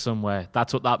leading somewhere.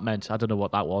 That's what that meant. I don't know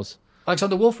what that was.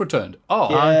 Alexander Wolf returned. Oh,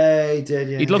 yeah, he did.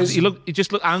 Yeah, he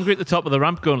just looked angry at the top of the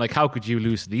ramp, going like, "How could you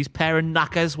lose to these pair of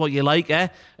knackers? What you like, eh?"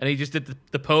 And he just did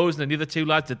the pose, and then the other 2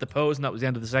 lads did the pose, and that was the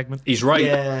end of the segment. He's right.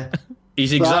 Yeah.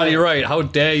 He's exactly right. How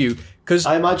dare you? Because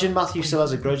I imagine Matthew still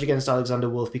has a grudge against Alexander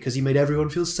Wolf because he made everyone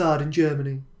feel sad in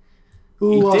Germany.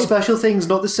 Ooh, our special thing's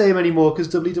not the same anymore because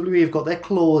WWE have got their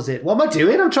claws in. What am I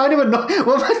doing? I'm trying to what am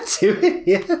I doing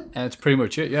here? That's pretty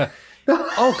much it, yeah.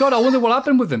 Oh, God, I wonder what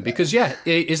happened with him because, yeah,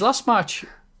 his last match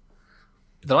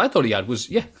that I thought he had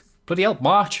was, bloody hell,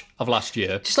 March of last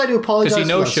year. Just like to apologise for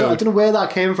that. So I don't know where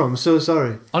that came from. I'm so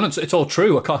sorry. Oh, no, it's all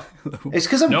true. I can't. It's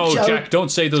because I'm Jack, don't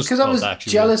say those. Because I was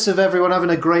jealous of everyone having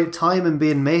a great time and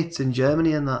being mates in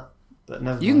Germany and that. But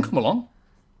never. You can come along.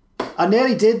 I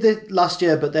nearly did that last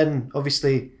year, but then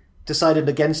obviously decided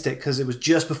against it because it was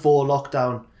just before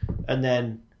lockdown, and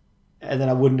then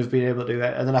I wouldn't have been able to do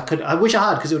it. And then I wish I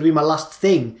had because it would be my last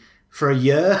thing for a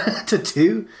year to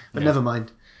do. But never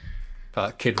mind.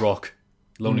 Kid Rock.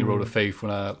 Lonely Road of Faith,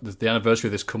 when the anniversary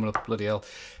of this coming up, bloody hell.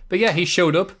 But yeah, he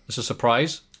showed up as a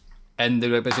surprise, and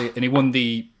he won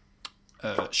the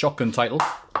shotgun title.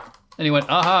 And he went,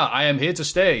 "Aha, I am here to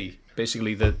stay."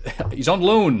 Basically, he's on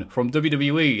loan from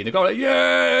WWE, and they go like,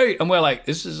 "Yay!" And we're like,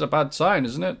 "This is a bad sign,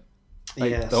 isn't it?"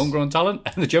 Like, yes. The homegrown talent,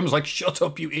 and the German's like, "Shut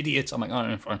up, you idiots!" I'm like,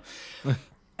 "Oh, fine."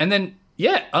 And then,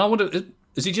 and I wonder,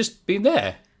 has he just been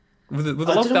there with the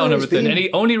lockdown and everything? And he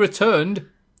only returned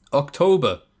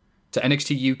October to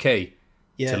NXT UK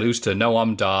to lose to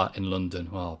Noam Dar in London.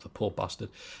 Wow, the poor bastard.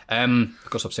 Of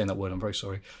course, I'm saying that word. I'm very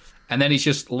sorry. And then he's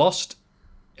just lost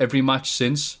every match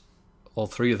since, all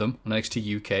 3 of them on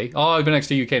NXT UK. Oh, I've been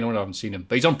NXT UK. No one, I haven't seen him,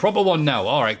 but he's on Proper One now.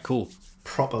 All right, cool.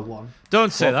 Proper One.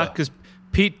 Don't say that because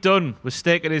Pete Dunne was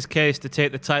staking his case to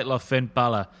take the title off Finn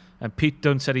Balor, and Pete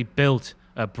Dunne said he built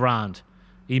a brand.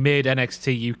 He made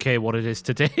NXT UK what it is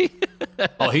today.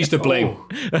 Oh, he's to blame.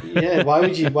 Oh. Yeah, why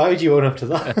would you own up to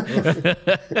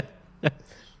that?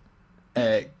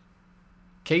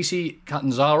 Casey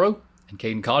Catanzaro and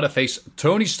Caden Carter face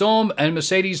Toni Storm and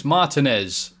Mercedes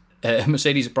Martinez.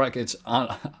 Mercedes brackets,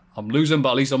 I'm losing,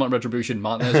 but at least I'm on Retribution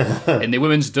Martinez in the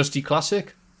Women's Dusty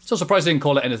Classic. So surprised they didn't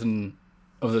call it anything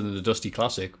other than the Dusty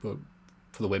Classic, but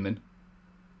for the women.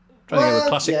 Trying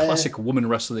to think of a classic woman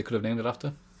wrestler they could have named it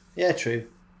after. Yeah, true.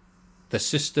 The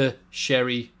Sister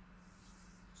Sherry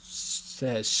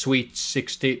Sweet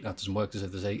 60. That doesn't work as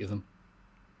if there's 8 of them.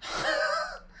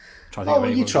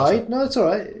 You tried. No, it's all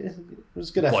right. It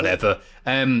was a good effort. Whatever.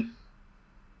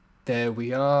 There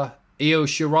we are. Io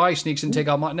Shirai sneaks in to take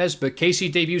out Martinez, but Casey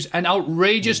debuts an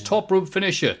outrageous top rope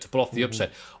finisher to pull off the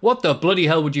upset. What the bloody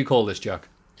hell would you call this, Jack?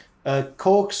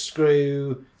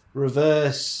 Corkscrew,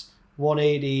 reverse,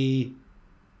 180...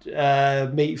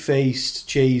 meat-faced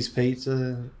cheese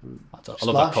pizza. I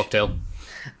love that cocktail.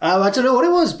 I don't know what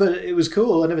it was, but it was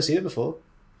cool. I've never seen it before.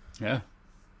 Yeah.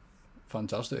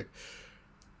 Fantastic.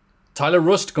 Tyler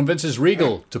Rust convinces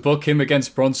Regal to book him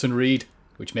against Bronson Reed,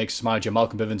 which makes his manager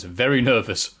Malcolm Bivens very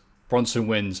nervous. Bronson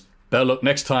wins. Better luck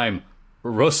next time.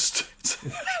 Rust.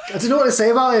 I don't know what to say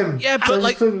about him. Yeah, but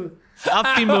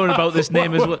I've been moaning about this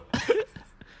name as well.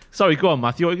 Sorry, go on,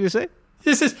 Matthew. What were you going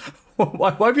to say?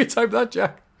 Why have you typed that,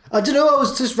 Jack? I don't know. I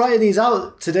was just writing these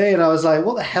out today, and I was like,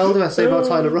 "What the hell do I say about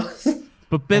Tyler Rust?"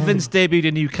 But Bivens debuted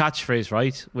a new catchphrase,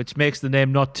 right? Which makes the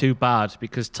name not too bad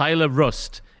because Tyler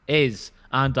Rust is,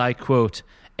 and I quote,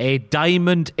 "a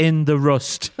diamond in the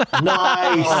rust."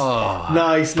 Nice.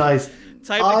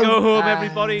 Time to go home,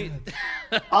 everybody.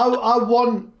 I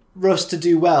want Rust to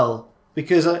do well,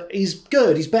 because he's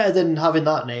good. He's better than having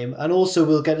that name, and also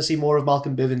we'll get to see more of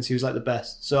Malcolm Bivens, who's like the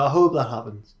best. So I hope that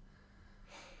happens.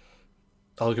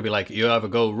 Or it could be like, you either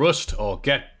go rust or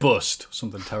get bust.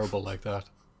 Something terrible like that.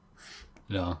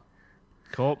 No.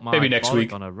 Caught my maybe next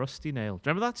week on a rusty nail. Do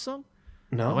you remember that song?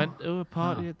 No. I went to a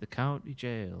party at the county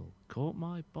jail. Caught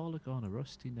my bollock on a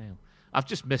rusty nail. I've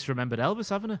just misremembered Elvis,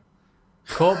 haven't I?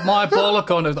 Caught my bollock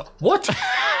on a... What?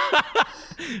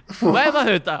 Where have I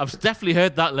heard that? I've definitely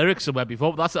heard that lyric somewhere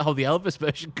before, but that's not how the Elvis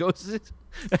version goes, is it?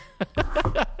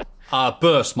 I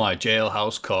burst my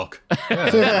jailhouse cock.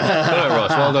 Yeah. Good,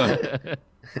 Ross. Well done.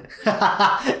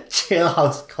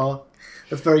 Jailhouse cock.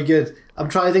 That's very good. I'm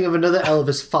trying to think of another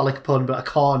Elvis phallic pun, but I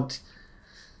can't.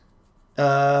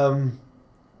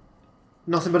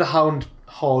 Nothing but a hound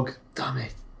hog. Damn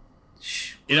it.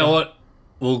 You know what?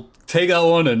 We'll take that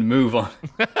one and move on.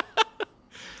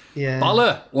 Yeah.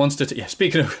 Balor wants to...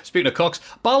 speaking of cocks,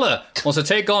 Balor wants to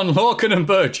take on Lorcan and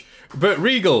Birch, but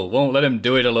Regal won't let him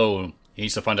do it alone. He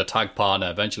needs to find a tag partner.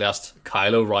 Eventually asks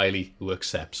Kyle O'Reilly, who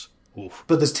accepts. Oof.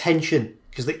 But there's tension,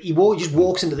 because he just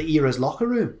walks into the Era's locker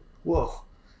room. Whoa.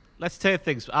 Let's take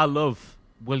things. I love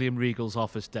William Regal's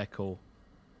office decor.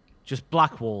 Just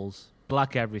black walls,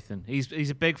 black everything. He's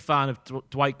a big fan of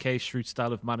Dwight K. Schrute's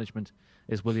style of management,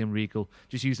 is William Regal.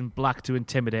 Just using black to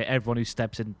intimidate everyone who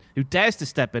steps in, who dares to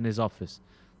step in his office.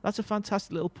 That's a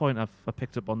fantastic little point I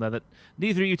picked up on there that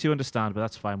neither of you two understand, but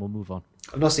that's fine. We'll move on.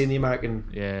 I've not seen the American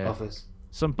office.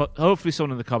 But hopefully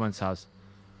someone in the comments has.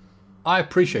 I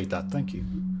appreciate that. Thank you.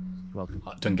 Welcome.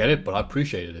 I didn't get it, but I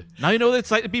appreciated it. Now you know what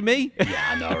it's like to be me. Yeah,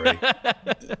 I know,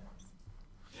 right?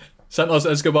 Santos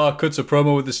Escobar cuts a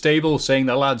promo with the stable saying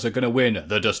the lads are going to win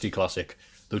the Dusty Classic.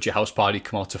 Lucha House Party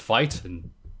come out to fight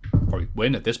and probably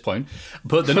win at this point.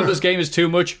 But the numbers game is too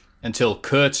much until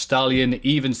Kurt Stallion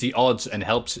evens the odds and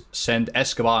helps send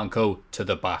Escobar and co. to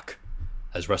the back,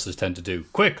 as wrestlers tend to do.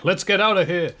 Quick, let's get out of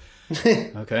here.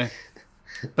 Okay.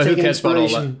 But who cares about all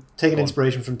that? Taking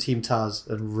inspiration from Team Taz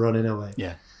and running away.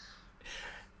 Yeah.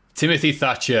 Timothy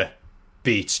Thatcher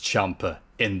beats Ciampa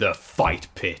in the fight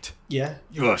pit. Yeah.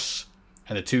 Yes.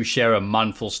 And the two share a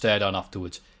manful stare down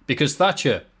afterwards. Because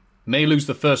Thatcher may lose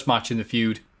the first match in the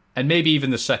feud, and maybe even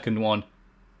the second one,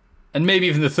 and maybe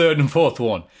even the third and fourth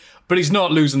one. But he's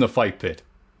not losing the fight pit.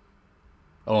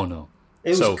 Oh no.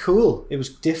 It was cool. It was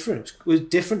different. It was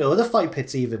different to other fight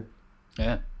pits even.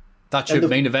 Yeah. Thatcher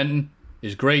main eventing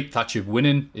is great. Thatcher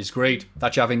winning is great.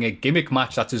 Thatcher having a gimmick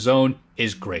match that's his own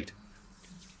is great.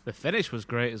 The finish was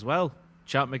great as well.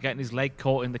 Ciampa getting his leg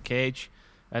caught in the cage,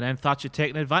 and then Thatcher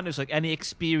taking advantage like any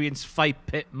experienced fight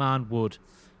pit man would.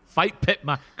 Fight pit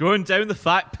man, going down the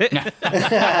fight pit.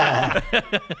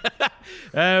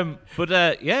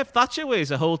 But Thatcher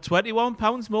weighs a whole 21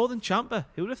 pounds more than Ciampa.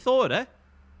 Who would have thought, eh?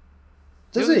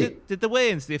 Does he? Did the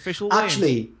weigh-ins, the official weigh-ins?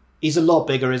 Actually, he's a lot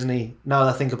bigger, isn't he? Now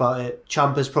that I think about it,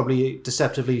 Ciampa's probably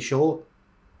deceptively short.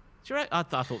 Do you right? I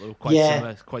thought they were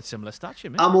quite similar stature.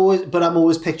 Mate. I'm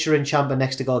always picturing Ciampa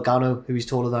next to Gargano, who he's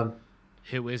taller than.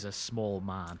 Who is a small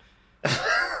man.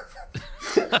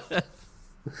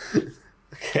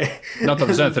 Okay. Not that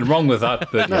there's anything wrong with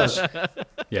that, but No. yes.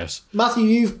 Yes. Matthew,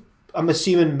 you've, I'm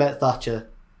assuming, met Thatcher.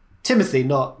 Timothy,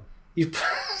 not. You've.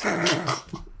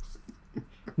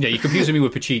 Yeah, you're confusing me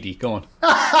with Pacitti. Go on.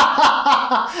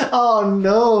 Oh,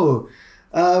 no.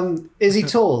 Is he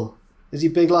tall? Is he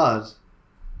a big lad?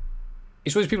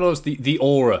 It's one of those people who the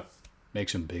aura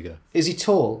makes him bigger. Is he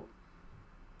tall?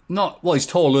 Well, he's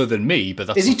taller than me, but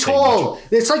that's Is he not saying tall? much.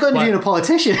 It's like interviewing a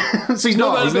politician. So he's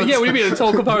not. He's not. Yeah, what do you mean? A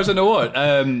tall comparison to what?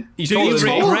 He's Do taller you than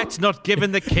me. regret not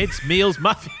giving the kids meals,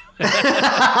 Matthew?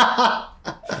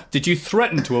 Did you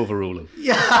threaten to overrule him?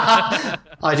 Yeah.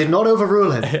 I did not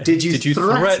overrule him. Did you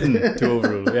threaten to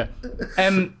overrule him?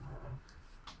 Yeah.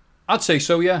 I'd say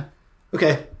so, yeah.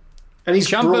 Okay. And he's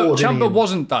broad, Ciampa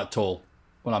wasn't that tall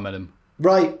when I met him.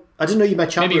 Right. I didn't know you met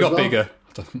Ciampa. Maybe he got as well. bigger.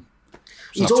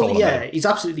 He's he's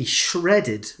absolutely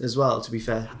shredded as well, to be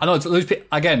fair. I know,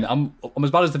 again, I'm as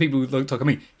bad as the people who talk at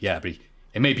me. Yeah, but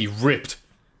it may be ripped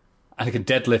and it can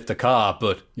deadlift a car,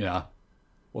 but,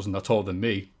 wasn't that taller than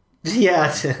me.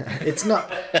 Yeah, it's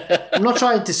not... I'm not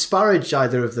trying to disparage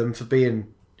either of them for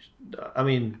being... I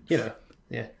mean, yeah.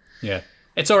 Yeah.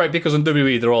 It's all right, because on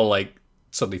WWE, they're all, like,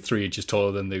 suddenly 3 inches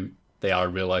taller than they are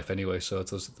in real life anyway, so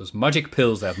it's those magic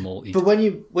pills they have them all eat. But when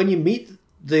you meet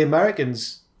the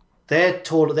Americans... They're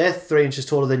 3 inches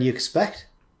taller than you expect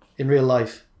in real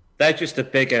life. They're just a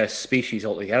bigger species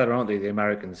altogether, aren't they, the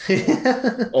Americans?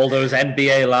 All those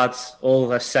NBA lads, all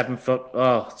their 7 foot.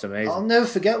 Oh, it's amazing. I'll never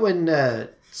forget when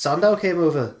Sandow came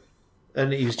over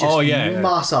and he was just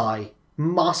mass eye.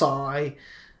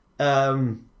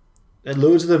 And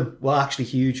loads of them were actually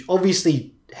huge.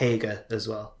 Obviously, Hager as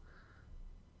well.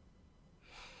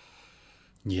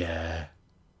 Yeah.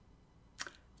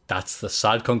 That's the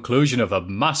sad conclusion of a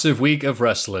massive week of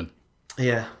wrestling.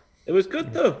 Yeah. It was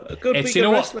good, though. A good week you know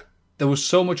of what? wrestling. There was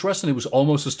so much wrestling, it was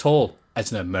almost as tall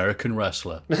as an American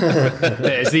wrestler.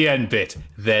 There's the end bit.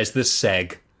 There's the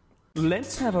seg.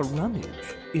 Let's have a rummage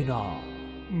in our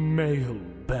mail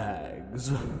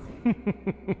bags.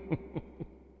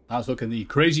 Let's look in the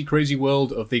crazy, crazy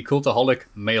world of the Cultaholic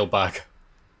mailbag.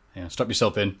 Yeah, strap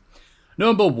yourself in.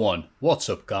 Number 1. What's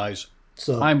up, guys?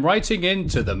 So, I'm writing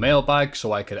into the mailbag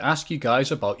so I can ask you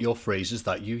guys about your phrases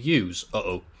that you use.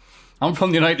 Uh-oh. I'm from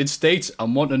the United States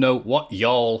and want to know what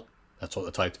y'all... That's what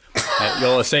they typed.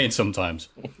 Y'all are saying sometimes.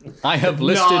 I have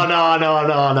listed...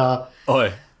 No.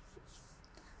 Oi.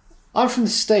 I'm from the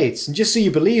States, and just so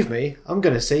you believe me, I'm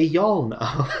going to say y'all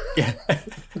now.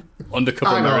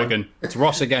 Undercover American. It's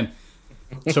Ross again.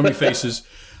 So many faces.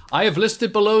 I have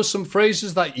listed below some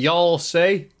phrases that y'all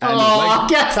say. And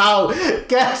get out!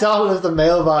 Get out of the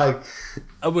mailbag.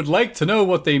 I would like to know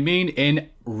what they mean in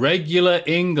regular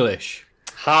English.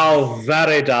 How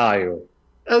very dare you?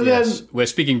 And Yes, we're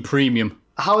speaking premium.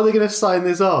 how are they going to sign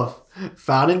this off?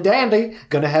 Fine and dandy.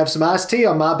 Gonna have some iced tea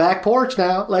on my back porch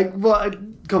now. Like, what?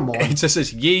 Come on. It just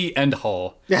says ye and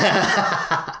haw.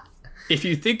 If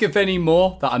you think of any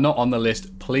more that are not on the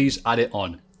list, please add it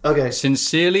on. Okay.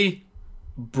 Sincerely,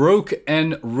 Broke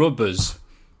and Rubbers.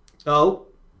 Oh,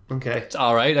 okay. It's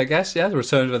all right, I guess. Yeah, the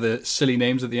return of the silly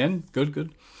names at the end.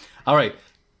 Good. All right.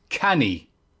 Canny.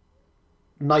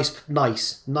 Nice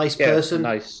Yeah, person.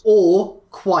 nice. Or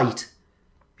quite.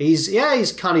 He's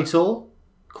canny tall.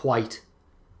 Quite.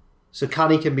 So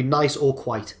canny can be nice or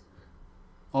quite.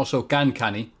 Also,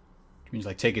 canny, which means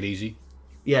like take it easy,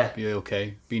 Yeah. be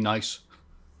okay, be nice.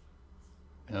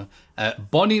 You know.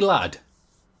 Bonny lad.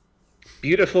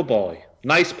 Beautiful boy.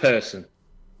 Nice person.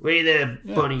 Way there,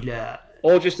 bunny lad.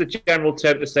 Or just a general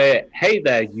term to say, hey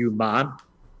there, you man.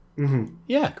 Mm-hmm.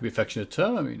 Yeah, it could be affectionate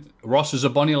term. I mean, Ross is a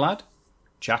bonny lad.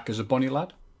 Jack is a bonny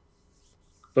lad.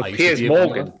 I But used to Piers be a bonny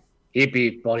Morgan, lad. he'd be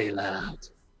bonny lad.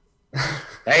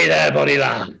 Hey there, bonny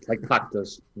lad. Like Pac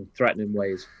does, in threatening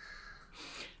ways.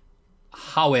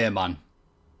 How man.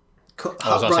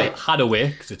 I was going to say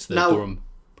Hadaway, because it's the Durham.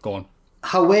 Go on.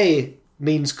 Haway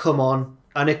means come on,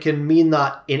 and it can mean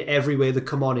that in every way the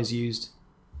come on is used.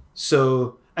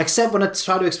 So, except when I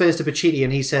tried to explain this to Pachiti,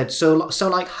 and he said, so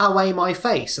like, Haway my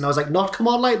face. And I was like, not come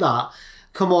on like that.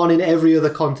 Come on in every other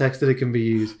context that it can be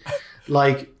used.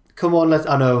 Like, come on,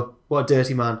 I know, what a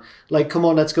dirty man. Like, come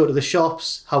on, let's go to the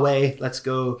shops. Haway, let's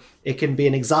go. It can be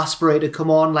an exasperated come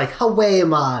on, like, Haway,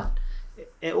 man.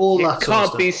 All that sort of Can't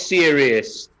stuff. be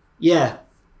serious. Yeah.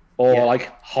 Or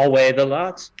like, Haway the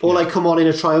lad. Or like, come on in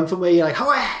a triumphant way. You're like,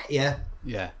 Haway! Yeah.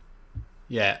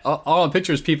 Yeah. All I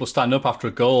picture is people stand up after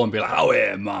a goal and be like, "How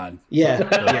man." Yeah.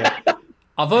 Yeah.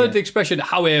 I've heard the expression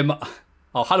 "How man"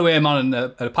 or "How man" and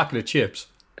a packet of chips.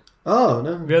 Oh,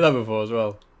 no. I've heard that before as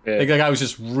well. Yeah. I think the guy was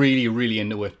just really, really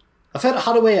into it. I've heard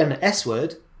Hadaway an S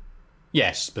word.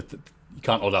 Yes, but you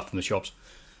can't order that from the shops.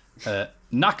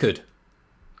 Knackered.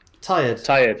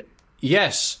 Tired.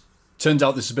 Yes. Turns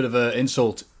out this is a bit of an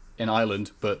insult in Ireland,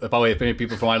 but by the way, if any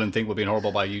people from Ireland think we're being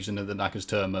horrible by using the knackers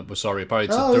term, we're sorry. Apparently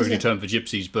it's a dirty term for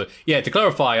gypsies, but yeah, to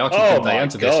clarify, I actually put the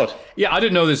answer to this. Yeah, I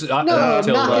didn't know this until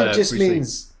knackered just recently.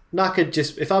 means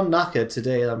if I'm knackered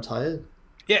today, I'm tired.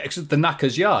 Yeah, except the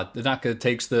knacker's yard. The knacker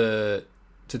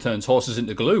turns horses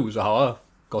into glue, is how I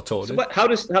got told. So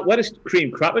where does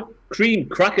cream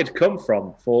crackered come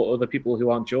from for other people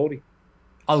who aren't Geordie?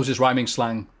 I was just rhyming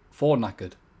slang for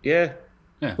knackered. Yeah.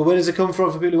 But where does it come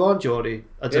from for people who aren't Geordie?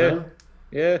 I don't know.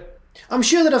 Yeah. I'm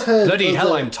sure that I've heard... Bloody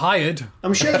hell, I'm tired.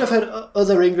 I'm sure that I've heard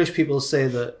other English people say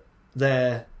that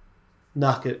they're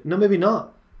knackered. No, maybe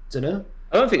not. Don't know.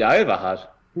 I don't think I ever had.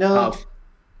 No.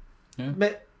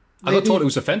 Yeah. I got told it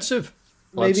was offensive.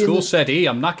 Like school said,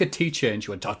 I'm knackered teacher, and she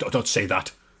went, don't say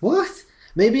that. What?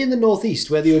 Maybe in the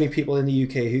northeast, we're the only people in the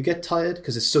UK who get tired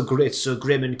because it's so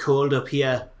grim and cold up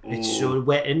here. Ooh. It's so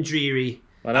wet and dreary.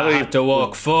 I have to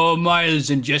walk 4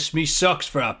 miles in just me socks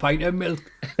for a pint of milk.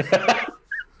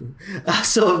 I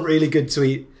saw a really good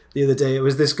tweet the other day. It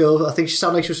was this girl, I think she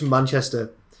sounded like she was from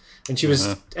Manchester, and she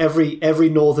was every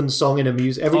northern song in a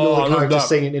music, every northern character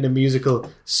singing in a musical.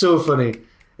 So funny.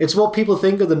 It's what people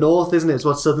think of the North, isn't it? It's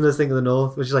what Southerners think of the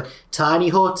North, which is like tiny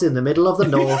huts in the middle of the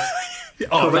North.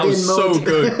 Oh, that was so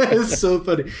good. It's so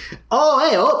funny. Oh,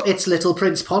 hey, up! It's little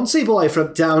Prince Poncy boy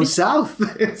from down south.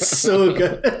 It's so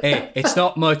good. Hey, it's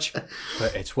not much,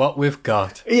 but it's what we've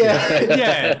got.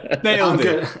 Yeah, nailed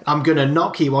it. I'm gonna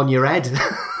knock you on your head.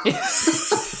 It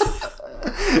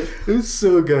was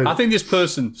so good. I think this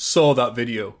person saw that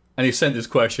video And he sent this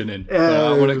question in.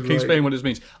 Can you explain what this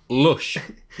means? Lush.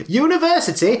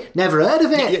 University? Never heard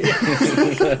of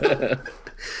it.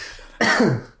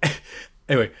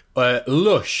 Anyway,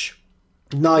 lush.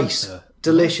 Nice.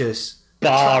 Delicious.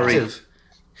 Barry. Attractive.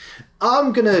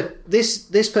 I'm gonna...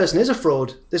 This person is a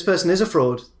fraud. This person is a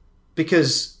fraud.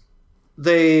 Because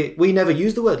we never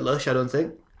use the word lush, I don't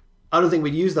think. I don't think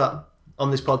we'd use that on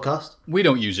this podcast. We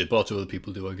don't use it, but lots of other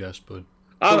people do, I guess. But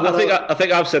I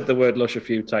think I've said the word lush a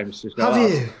few times. Just now.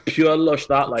 Have you? Pure lush,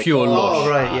 that like pure lush. Oh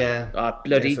right, yeah.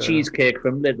 Bloody cheesecake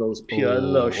from Lidl's, pure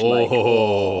lush.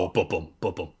 Bum.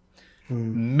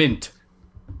 Mint.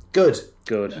 Good.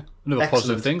 Another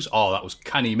positive things. Oh, that was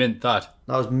canny mint. That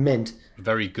was mint.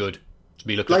 Very good. To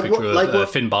be looking at a picture of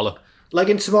Finn Balor. Like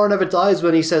in Tomorrow Never Dies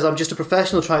when he says, I'm just a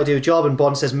professional trying to do a job, and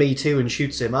Bond says, me too, and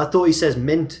shoots him. I thought he says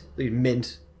mint.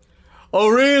 Mint. Oh,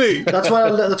 really? That's when I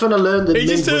learned that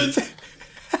mint was,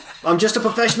 I'm just a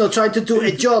professional trying to do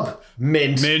a job.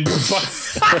 Mint.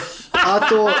 I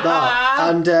thought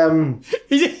that.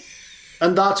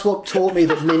 And that's what taught me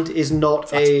that mint is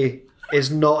not a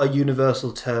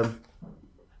universal term.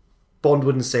 Bond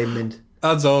wouldn't say mint.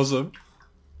 That's awesome.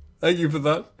 Thank you for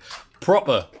that.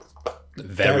 Proper.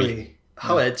 Very.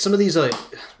 Howard, some of these are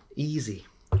easy.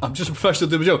 I'm just a professional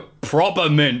doing a job. Proper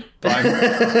mint.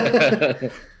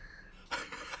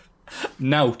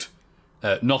 Nout.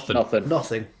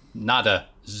 Nothing. Nada.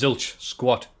 Zilch.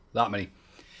 Squat. That many.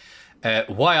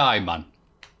 Why man?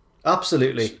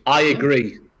 Absolutely. I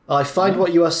agree. I find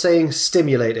what you are saying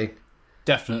stimulating.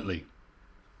 Definitely.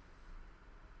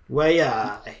 Why?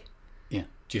 Yeah.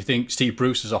 Do you think Steve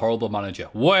Bruce is a horrible manager?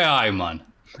 Why man?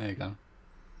 There you go.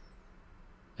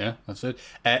 Yeah, that's it.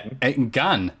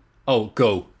 Gan. Oh,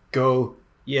 go. Go.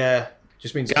 Yeah.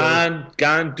 Just means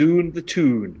Gan doon the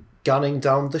tune. Gunning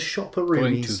down the shopperoonies.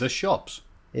 Going to the shops.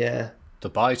 Yeah. To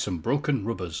buy some broken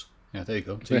rubbers. Yeah, there you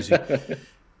go. It's easy.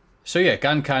 So yeah,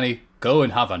 Gan Canny, go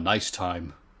and have a nice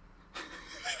time.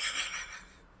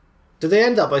 Did they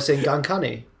end up by saying Gan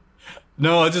Canny?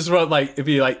 No, I just wrote if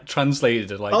you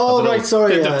translated it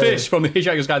the fish from the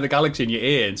Hitchhiker's Guide to the Galaxy in your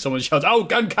ear, and someone shouts, "Oh,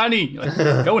 Gan Canny!"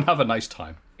 Go and have a nice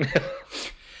time.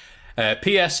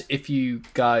 P.S. If you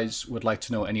guys would like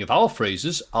to know any of our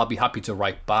phrases, I'll be happy to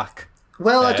write back.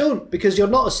 Well, I don't, because you're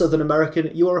not a Southern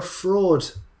American. You are a fraud,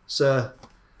 sir.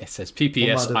 It says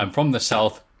P.P.S. I'm from the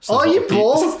South. So are you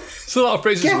both? So a lot of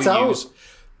phrases we use.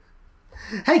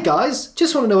 Hey guys,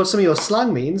 just want to know what some of your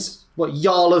slang means. What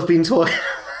y'all have been talking.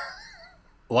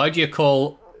 Why do you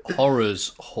call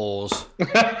horrors whores?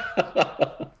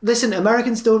 Listen,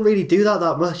 Americans don't really do that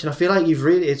much, and I feel like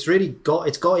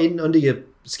it's got in under your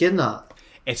skin. That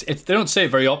they don't say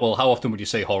it very often. Well, how often would you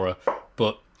say horror?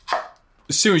 But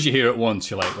as soon as you hear it once,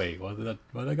 you're like, wait, what did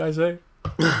that guy say?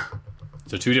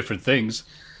 They're two different things.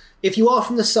 If you are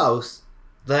from the South,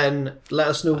 then let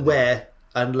us know where,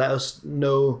 and let us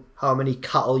know how many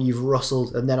cattle you've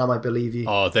rustled, and then I might believe you.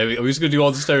 Oh, there we go. We're just going to do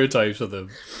all the stereotypes of them.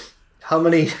 How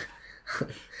many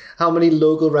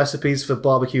local recipes for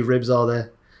barbecue ribs are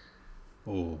there?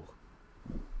 Oh.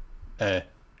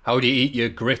 How do you eat your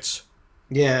grits?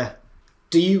 Yeah.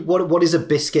 Do you what is a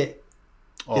biscuit?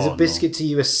 Is a biscuit to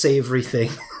you a savoury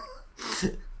thing?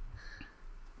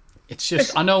 It's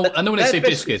just I know when they say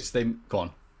biscuits, they go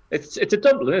on. It's a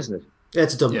dumpling, isn't it? Yeah,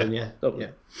 it's a dumpling, yeah.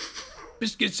 Dumpling.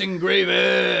 Biscuits and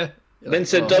gravy.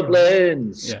 Vincent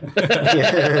Dumplings.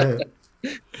 Yeah.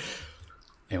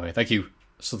 Anyway, thank you,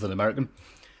 Southern American.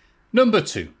 Number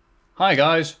 2. Hi,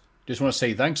 guys. Just want to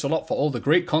say thanks a lot for all the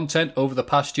great content over the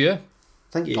past year.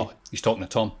 Thank you. Oh, he's talking to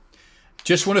Tom.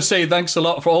 Just want to say thanks a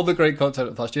lot for all the great content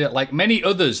of the past year. Like many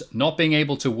others, not being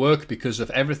able to work because of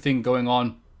everything going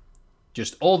on,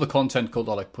 just all the content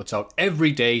Cultaholic puts out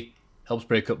every day helps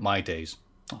break up my days.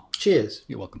 Oh, cheers.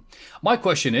 You're welcome. My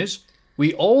question is,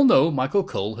 we all know Michael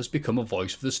Cole has become a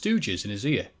voice for the Stooges in his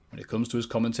ear when it comes to his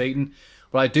commentating,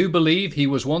 but I do believe he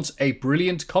was once a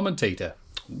brilliant commentator.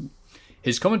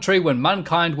 His commentary when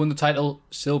Mankind won the title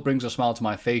still brings a smile to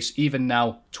my face, even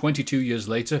now, 22 years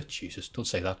later. Jesus, don't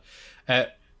say that.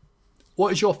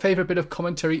 What is your favourite bit of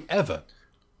commentary ever?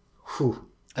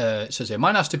 It says here,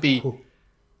 mine has to be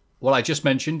what I just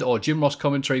mentioned, or Jim Ross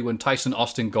commentary when Tyson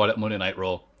Austin got at Monday Night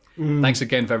Raw. Thanks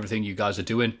again for everything you guys are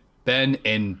doing. Ben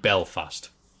in Belfast.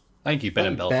 Thank you, Ben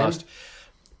in Belfast. Ben.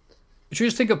 Should we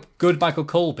just think of good Michael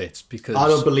Cole bits? Because I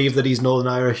don't believe that he's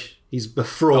Northern Irish. He's a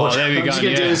fraud. Oh, there we go. I'm just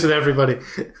going to do this with everybody.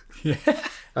 Yeah.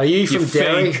 Are you from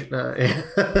Derry? No, yeah.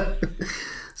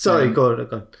 Sorry, go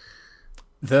on.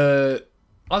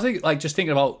 I think, just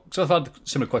thinking about, because I've had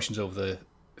similar questions over the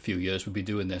few years we've been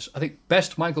doing this. I think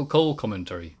best Michael Cole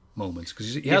commentary moments,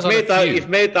 because he has you've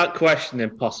made that question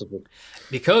impossible.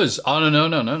 Because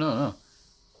no.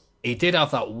 he did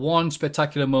have that one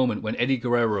spectacular moment when Eddie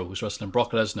Guerrero was wrestling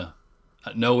Brock Lesnar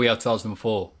at No Way Out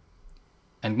 2004.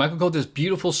 And Michael Cole did this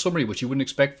beautiful summary, which you wouldn't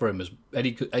expect for him, as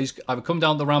Eddie's either come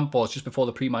down the ramp or just before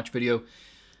the pre-match video.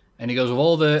 And he goes, of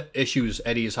all the issues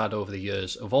Eddie has had over the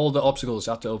years, of all the obstacles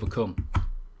he had to overcome,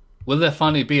 will there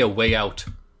finally be a way out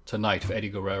tonight for Eddie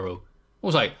Guerrero? I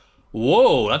was like,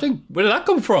 whoa, where did that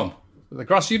come from? The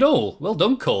grassy knoll. Well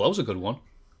done, Cole. That was a good one.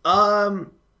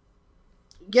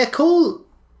 Yeah, Cole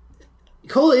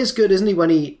is good, isn't he? When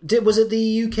he did, was it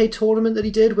the UK tournament that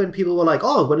he did when people were like,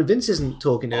 oh, when Vince isn't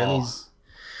talking to him,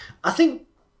 I think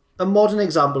a modern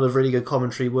example of really good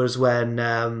commentary was when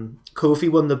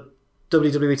Kofi won the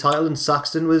WWE title and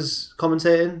Saxton was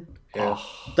commentating. Yeah.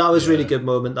 That was really good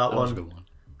moment, that one. Was a good one.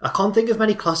 I can't think of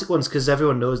many classic ones because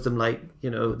everyone knows them, like,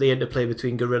 you know, the interplay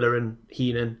between Gorilla and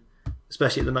Heenan,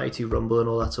 especially at the 92 Rumble and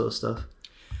all that sort of stuff.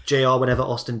 JR whenever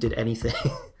Austin did anything.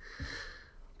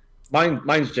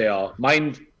 Mine's JR.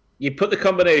 You put the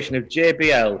combination of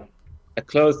JBL, a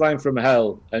clothesline from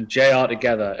hell, and JR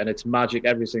together, and it's magic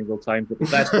every single time. But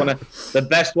the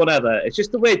best one ever. It's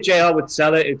just the way JR would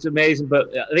sell it. It's amazing. But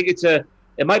I think it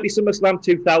might be SummerSlam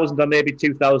 2000 or maybe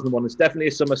 2001. It's definitely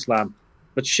a SummerSlam.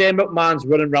 But Shane McMahon's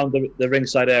running around the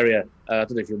ringside area. I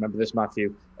don't know if you remember this,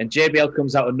 Matthew. And JBL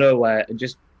comes out of nowhere and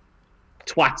just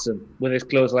twats him with his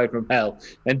clothesline from hell.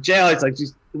 And JR is like,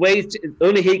 just the way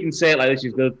only he can say it like this.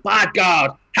 He's going, "By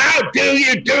God, how do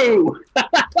you do?"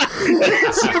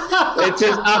 it's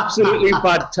just absolutely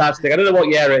fantastic. I don't know what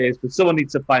year it is, but someone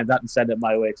needs to find that and send it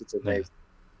my way. It's amazing.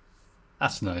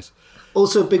 That's nice.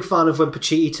 Also a big fan of when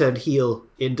Pacitti turned heel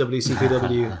in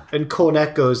WCPW and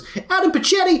Cornette goes, "Adam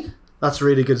Pacitti!" That's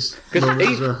really good.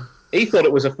 Because he thought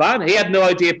it was a fan. He had no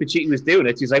idea Pacitti was doing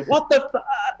it. He's like, "What the fuck?"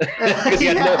 Because he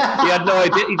had no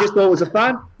idea. He just thought it was a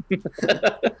fan.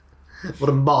 What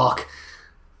a mark.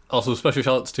 Also, special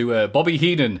shout-outs to Bobby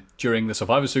Heenan during the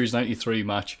Survivor Series 93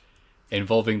 match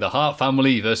involving the Hart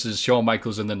family versus Shawn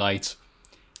Michaels and the Knight.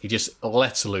 He just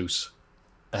lets loose.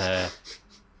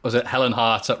 Was it Helen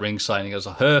Hart at ringside? And he goes,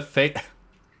 her face...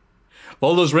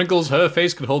 all those wrinkles, her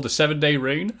face could hold a 7-day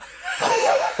reign.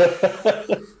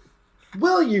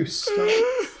 Will you stop?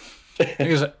 He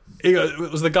goes,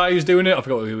 it was the guy who's doing it. I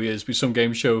forgot who he is. He's some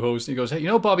game show host. He goes, "Hey, you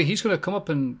know, Bobby, he's going to come up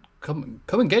and come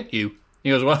and get you." He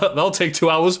goes, "Well, that'll take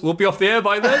 2 hours. We'll be off the air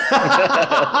by then."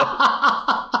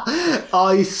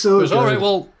 Oh, he's so good. All right,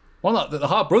 well, the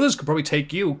Hart brothers could probably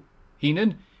take you,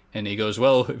 Heenan. And he goes,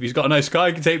 "Well, if he's got a nice car,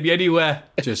 he can take me anywhere."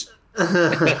 Just.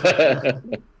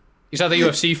 He's had a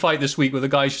UFC fight this week with a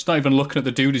guy just not even looking at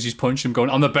the dude as he's punching him, going,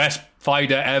 "I'm the best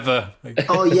fighter ever."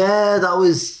 Oh yeah, that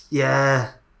was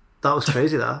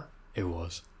crazy. That it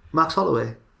was Max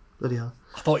Holloway. Bloody hell!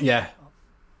 I thought, I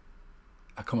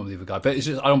can't remember the other guy, but it's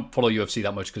just, I don't follow UFC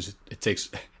that much because it takes.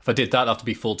 If I did that, I'd have to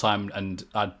be full time, and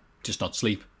I'd just not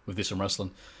sleep with this and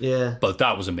wrestling. Yeah, but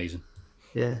that was amazing.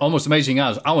 Yeah, almost amazing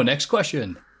as our next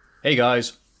question. Hey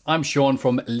guys, I'm Sean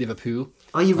from Liverpool.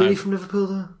 Are you really from Liverpool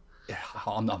though? Yeah,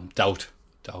 I'm doubt.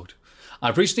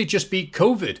 I've recently just beat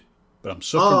COVID, but I'm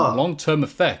suffering long-term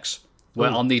effects where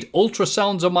I'll need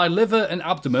ultrasounds on my liver and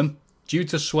abdomen due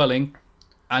to swelling,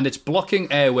 and it's blocking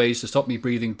airways to stop me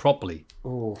breathing properly.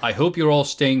 I hope you're all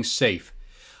staying safe.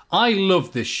 I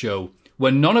love this show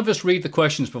when none of us read the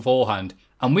questions beforehand,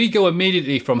 and we go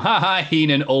immediately from "ha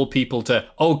Heenan, old people" to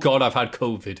 "oh God, I've had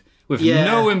COVID." With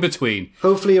no in between.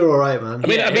 Hopefully you're all right, man.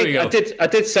 I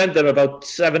did send them about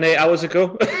 7-8 hours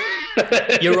ago.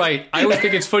 You're right. I always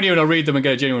think it's funny when I read them and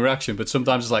get a genuine reaction, but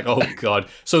sometimes it's like, oh God.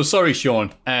 So sorry,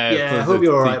 Sean. I hope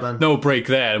you're all right, man. No break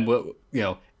there, and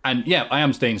I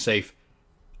am staying safe.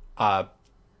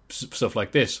 Stuff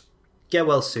like this. Get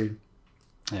well soon.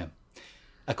 Yeah.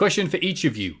 A question for each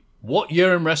of you: what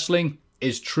year in wrestling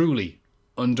is truly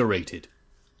underrated?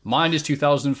 Mine is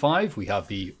 2005. We have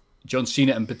the John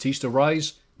Cena and Batista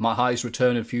rise, Matt High's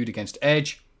return and feud against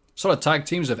Edge, solid tag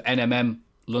teams of NMM,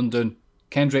 London,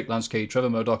 Kendrick, Lance Cade,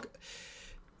 Trevor Murdoch,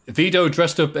 Vito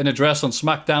dressed up in a dress on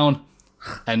SmackDown,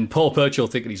 and Paul Burchill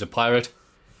thinking he's a pirate.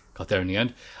 Got there in the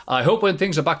end. I hope when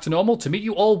things are back to normal to meet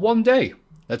you all one day.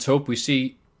 Let's hope we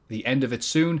see the end of it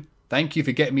soon. Thank you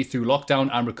for getting me through lockdown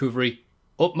and recovery.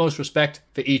 Utmost respect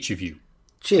for each of you.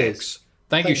 Cheers.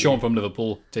 Thank you, Sean from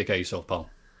Liverpool. Take care of yourself,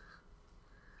 pal.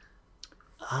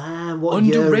 What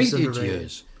underrated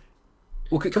years?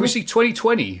 Well, can we see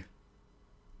 2020?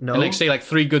 No. And say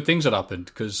 3 good things that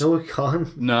happened? Cause, no, we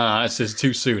can't. Nah, it's just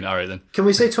too soon. All right, then. Can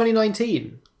we say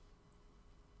 2019?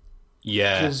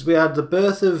 Yeah. Because we had the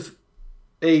birth of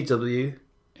AEW.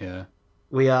 Yeah.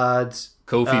 We had...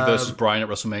 Kofi versus Bryan at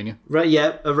WrestleMania. Right,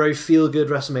 yeah, a very feel-good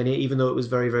WrestleMania, even though it was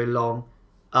very, very long.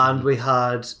 And we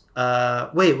had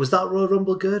Wait, was that Royal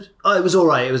Rumble good? Oh, it was all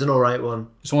right. It was an all right one.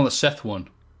 It's the one that Seth won.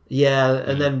 Yeah,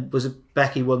 and then was it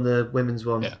Becky won the women's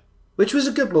one? Yeah. Which was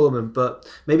a good moment, but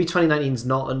maybe 2019's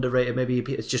not underrated. Maybe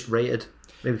it's just rated.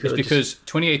 Maybe it's because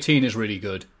 2018 is really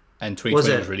good and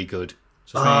 2020 is really good.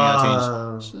 So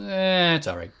 2019 it's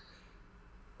all right.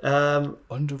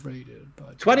 Underrated.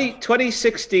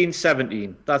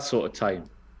 2016-17, that sort of time.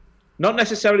 Not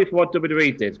necessarily for what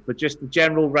WWE did, but just the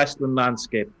general wrestling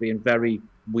landscape being very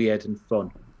weird and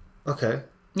fun. Okay.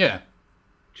 Yeah.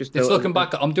 It's looking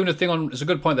back. I'm doing a thing on. It's a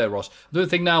good point there, Ross. I'm doing a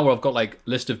thing now where I've got like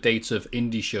list of dates of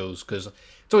indie shows because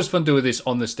it's always fun doing this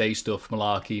on this day stuff,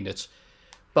 malarkey, and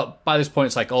but by this point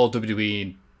it's like all WWE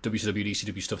and WCW,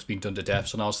 ECW stuff's been done to death.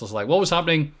 So now it's just like, what was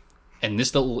happening in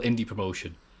this little indie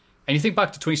promotion? And you think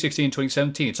back to 2016,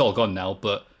 2017, it's all gone now.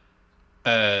 But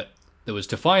there was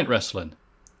Defiant Wrestling,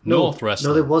 North Wrestling.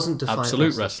 No, there wasn't Defiant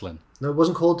Absolute Wrestling. No, it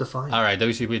wasn't called Defiant. All right,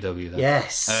 WCW then.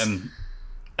 Yes.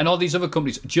 And all these other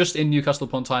companies, just in Newcastle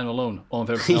upon Tyne alone, all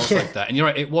of everything else like that. And you're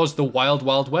right, it was the wild,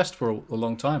 wild west for a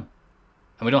long time.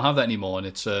 And we don't have that anymore. And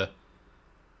it's, I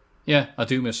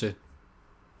do miss it.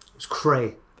 It was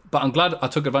cray. But I'm glad I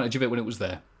took advantage of it when it was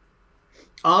there.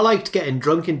 I liked getting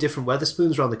drunk in different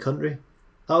Weatherspoons around the country.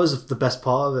 That was the best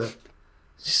part of it.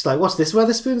 It's just like, what's this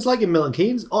Weatherspoons like in Milton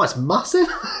Keynes? Oh, it's massive.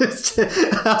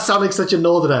 I sound like such a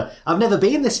northerner. I've never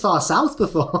been this far south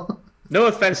before. No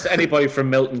offence to anybody from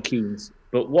Milton Keynes,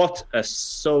 but what a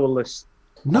soulless...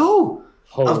 No!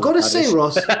 I've got to say,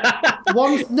 Ross,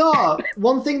 one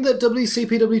thing that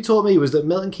WCPW taught me was that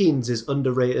Milton Keynes is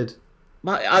underrated.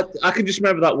 I can just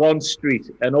remember that one street,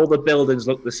 and all the buildings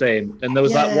looked the same. And there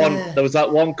was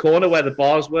that one corner where the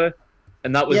bars were,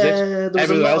 and that was it.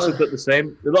 Everywhere else looked the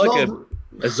same. It looked like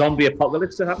a zombie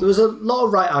apocalypse to happen. There was a lot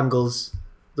of right angles.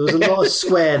 There was a lot of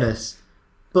squareness,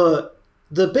 but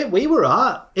the bit we were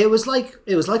at, it was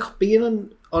like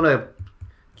being on a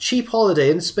cheap holiday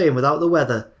in Spain without the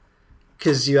weather,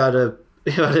 because you had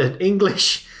an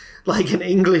English,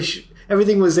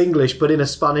 everything was English, but in a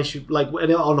Spanish,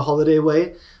 on a holiday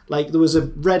way. Like, there was a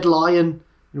Red Lion,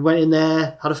 you went in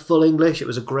there, had a full English. It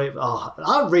was a great...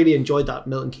 I really enjoyed that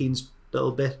Milton Keynes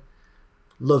little bit.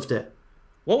 Loved it.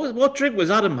 What drink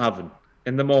was Adam having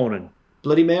in the morning?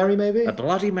 Bloody Mary, maybe? A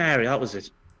Bloody Mary, that was it.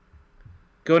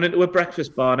 Going into a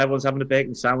breakfast bar and everyone's having a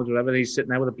bacon sandwich or whatever, and he's sitting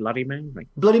there with a Bloody Mary.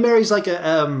 Bloody Mary's like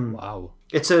a... wow.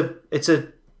 It's a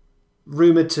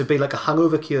rumoured to be like a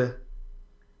hangover cure.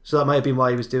 So that might have been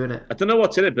why he was doing it. I don't know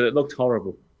what's in it, but it looked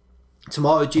horrible.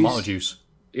 Tomato juice. Tomato juice.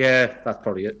 Yeah, that's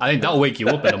probably it. I think that'll wake you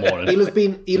up in the morning.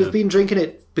 He'll have been drinking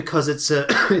it because it's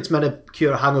meant to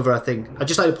cure a hangover, I think. I'd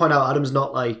just like to point out Adam's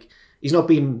not he's not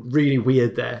being really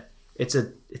weird there. It's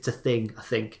a thing, I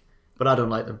think. But I don't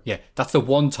like them. Yeah, that's the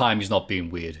one time he's not being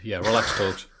weird. Yeah, relax,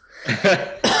 folks.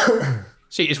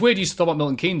 See, it's weird you used to talk about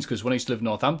Milton Keynes, because when I used to live in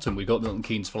Northampton, we got to Milton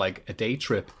Keynes for like a day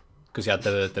trip, because he had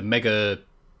the mega...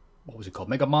 What was it called?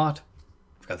 Mega Mart?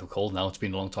 I forget what they're called now. It's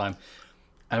been a long time.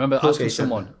 I remember asking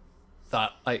someone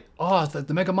that,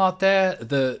 the Mega Mart there,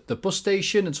 the bus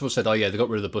station, and someone said, oh yeah, they got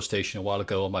rid of the bus station a while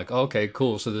ago. I'm like, oh, okay,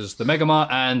 cool. So there's the Mega Mart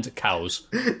and cows.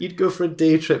 You'd go for a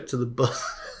day trip to the bus.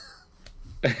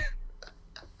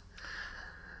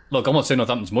 Look, I'm not saying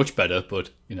Northampton's much better, but,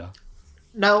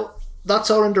 Now, that's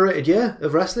our underrated year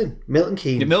of wrestling. Milton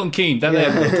Keynes. Yeah, Milton Keynes. There,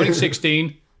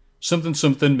 2016...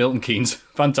 Something, Milton Keynes.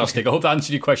 Fantastic. I hope that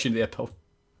answered your question there, Paul.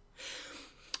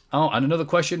 Oh, and another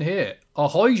question here.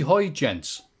 Ahoy, hoy,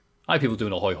 gents. Hi, people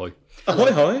doing ahoy, hoy.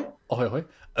 Ahoy, hoy. Ahoy, hoy.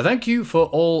 Thank you for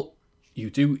all you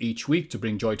do each week to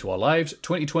bring joy to our lives.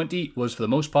 2020 was, for the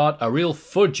most part, a real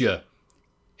fudger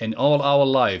in all our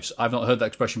lives. I've not heard that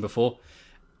expression before.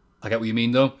 I get what you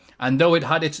mean, though. And though it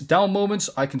had its down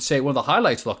moments, I can say one of the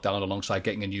highlights of lockdown, alongside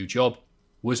getting a new job,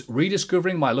 was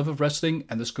rediscovering my love of wrestling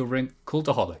and discovering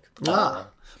Cultaholic.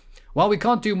 While we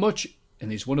can't do much in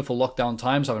these wonderful lockdown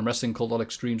times, having wrestling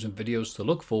Cultaholic streams and videos to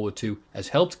look forward to has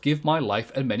helped give my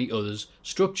life and many others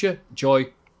structure, joy,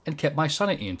 and kept my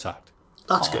sanity intact.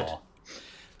 That's good.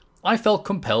 I felt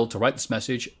compelled to write this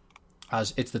message,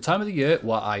 as it's the time of the year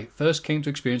where I first came to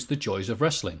experience the joys of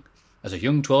wrestling. As a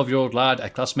young 12-year-old lad,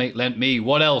 a classmate lent me,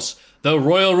 what else? The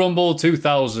Royal Rumble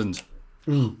 2000.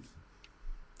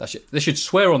 They should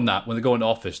swear on that when they go into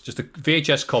office. Just a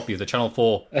VHS copy of the Channel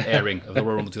 4 airing of the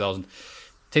Royal Rumble 2000.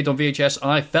 Taped on VHS,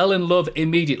 and I fell in love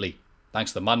immediately,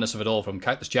 thanks to the madness of it all, from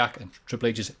Cactus Jack and Triple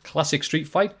H's classic street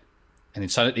fight, and the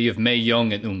insanity of Mae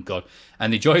Young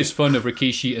and the joyous fun of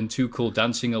Rikishi and Too Cool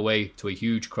dancing away to a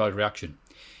huge crowd reaction.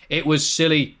 It was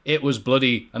silly, it was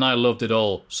bloody, and I loved it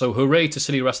all. So hooray to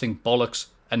silly wrestling bollocks,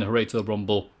 and hooray to the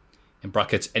Rumble, in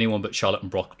brackets, anyone but Charlotte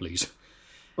and Brock, please.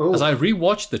 As I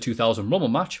rewatched the 2000 Rumble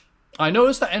match, I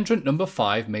noticed that entrant number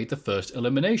 5 made the first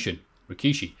elimination,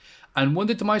 Rikishi, and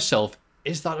wondered to myself,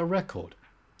 is that a record?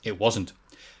 It wasn't.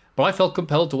 But I felt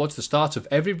compelled to watch the start of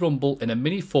every Rumble in a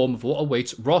mini form of what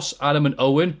awaits Ross, Adam and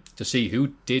Owen to see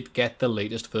who did get the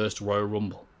latest first Royal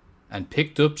Rumble, and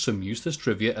picked up some useless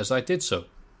trivia as I did so,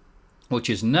 which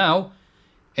is now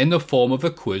in the form of a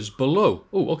quiz below.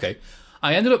 Oh, okay.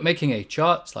 I ended up making a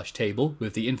chart/table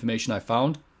with the information I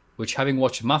found, which, having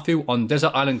watched Matthew on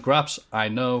Desert Island Graps, I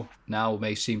know now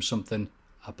may seem something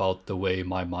about the way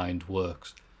my mind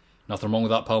works. Nothing wrong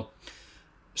with that, pal.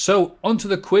 So, onto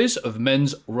the quiz of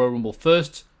men's Royal Rumble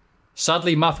first.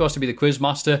 Sadly, Matthew has to be the quiz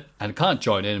master and can't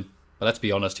join in. But let's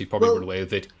be honest, he'd probably run away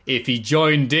with it if he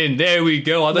joined in. There we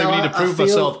go. I don't even need to prove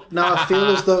myself. Now I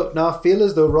feel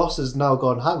as though Ross has now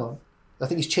gone, hang on. I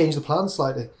think he's changed the plan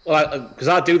slightly. Well, because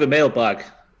I do the mailbag.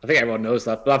 I think everyone knows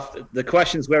that. But the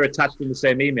questions were attached in the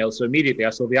same email, so immediately I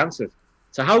saw the answers.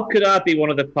 So how could I be one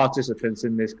of the participants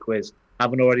in this quiz,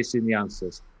 having already seen the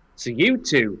answers? So you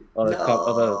two are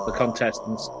the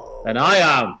contestants, and I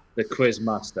am the quiz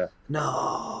master.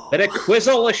 No. They're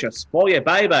quizalicious for you,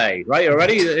 baby. Right, you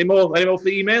ready? Any more for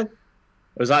the email?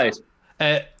 Or is that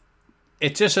it?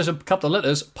 It just says a couple of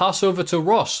letters. Pass over to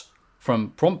Ross.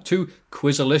 From prompt to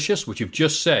Quizalicious, which you've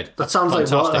just said. That sounds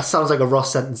like a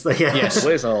Ross sentence there. Yeah. Yes.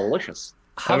 Quizalicious.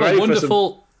 Have a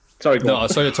wonderful... Sorry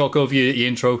to talk over your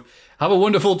intro. Have a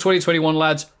wonderful 2021,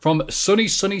 lads. From sunny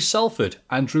Salford,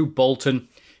 Andrew Bolton.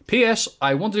 P.S.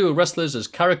 I want to do wrestlers as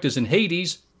characters in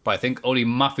Hades, but I think only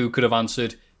Matthew could have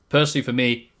answered. Personally, for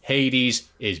me, Hades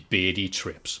is Beardy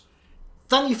Trips.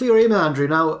 Thank you for your email, Andrew.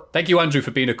 Now, thank you, Andrew,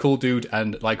 for being a cool dude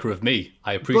and liker of me.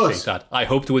 I appreciate that. I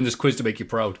hope to win this quiz to make you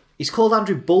proud. He's called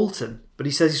Andrew Bolton, but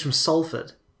he says he's from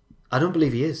Salford. I don't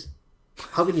believe he is.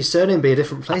 How can your surname be a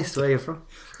different place to where you're from?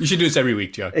 You should do this every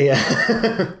week, Joe.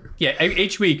 Yeah. Yeah,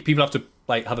 each week people have to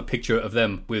have a picture of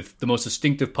them with the most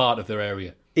distinctive part of their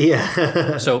area.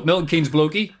 Yeah. So Milton Keynes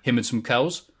blokey, him and some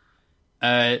cows.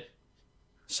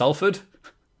 Salford.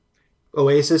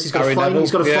 Oasis. He's got to find.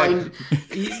 He's got to find.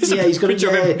 Yeah, he's got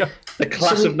to. The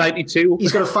class of '92.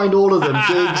 He's got to find all of them.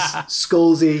 Giggs,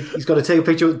 Scalzi. He's got to take a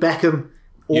picture with Beckham.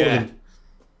 All of them.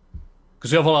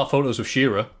 Because we have all our photos of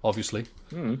Shearer, obviously.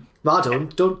 I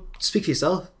don't speak for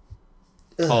yourself.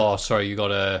 Ugh. Oh, sorry. You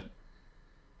got a.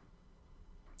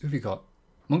 Who have you got?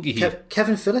 Monkey Heat.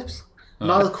 Kevin Phillips,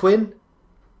 Niall Quinn,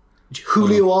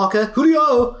 Julio Walker.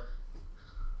 Julio.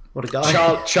 What a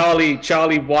guy. Charlie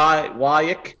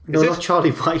Wyek. No, not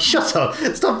Charlie White. Shut up.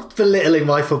 Stop belittling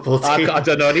my football team. I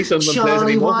don't know any Sunderland players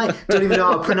Charlie anymore. White. Don't even know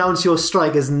how to pronounce your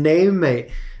striker's name, mate.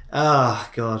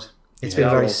 Ah, God. It's been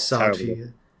very sad for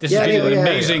you. This is an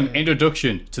amazing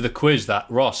introduction to the quiz that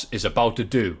Ross is about to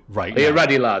do right now. Are you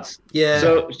ready, lads? Yeah.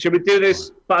 So, should we do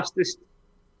this fastest?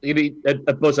 You need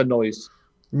a buzzer noise.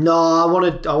 No, I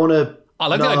want to. I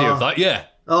like the idea of that, yeah.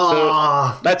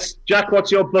 Oh. So Jack,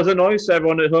 what's your buzzer noise so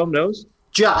everyone at home knows?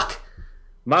 Jack.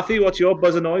 Matthew, what's your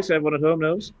buzzer noise so everyone at home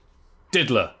knows?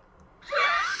 Diddler.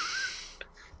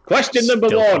 Question number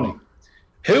one.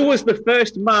 Who was the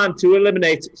first man to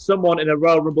eliminate someone in a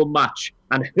Royal Rumble match?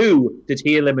 And who did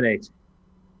he eliminate?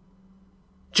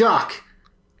 Jack.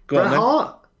 Go Bret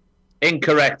Hart?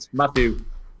 Incorrect. Matthew.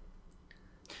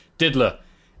 Diddler.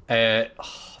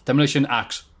 Demolition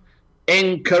Axe.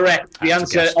 Incorrect. The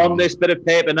answer on this bit of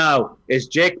paper now is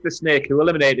Jake the Snake, who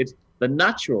eliminated the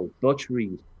Natural Butch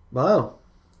Reed. Wow.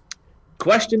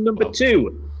 Question number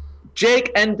two.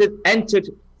 Jake entered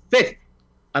fifth,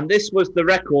 and this was the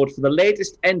record for the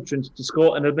latest entrant to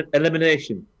score an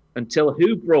elimination, until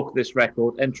who broke this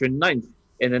record, entering ninth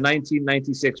in the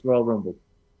 1996 Royal Rumble?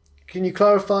 Can you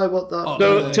clarify what that...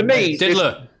 So, to me...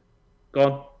 Diddler. Go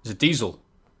on. Is it Diesel?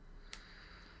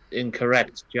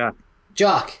 Incorrect, Jack.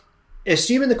 Jack.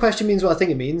 Assuming the question means what I think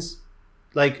it means,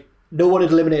 like, no one had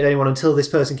eliminated anyone until this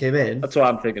person came in. That's what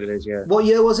I'm thinking it is, yeah. What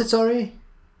year was it, sorry?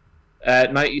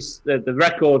 The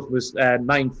record was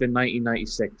ninth in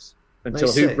 1996. Until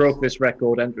 96. Who broke this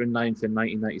record, entering ninth in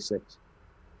 1996.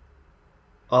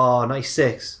 Oh,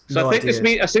 96. So no I think idea. this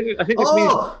means... I think this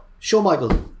means... Shawn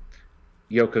Michaels.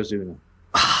 Yokozuna.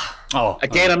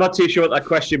 Again, I'm not too sure what that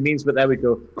question means, but there we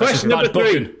go. Question number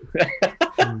three.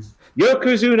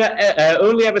 Yokozuna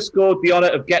only ever scored the honour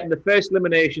of getting the first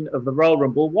elimination of the Royal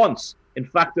Rumble once. In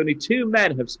fact, only two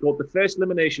men have scored the first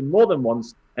elimination more than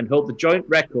once and hold the joint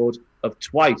record of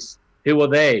twice. Who are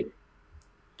they?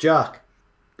 Jack.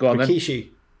 Go on Rikishi.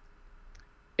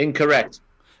 Then. Incorrect.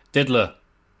 Diddler.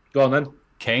 Go on then.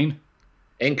 Kane.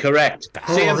 Incorrect.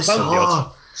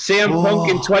 CM Punk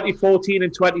in 2014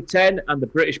 and 2010, and the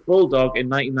British Bulldog in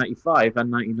 1995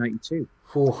 and 1992.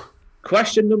 Oh.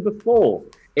 Question number four.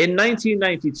 In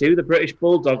 1992, the British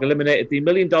Bulldog eliminated the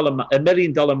 $1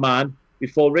 Million Man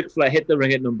before Ric Flair hit the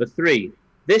ring at number 3.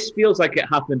 This feels like it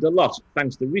happened a lot,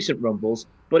 thanks to recent Rumbles,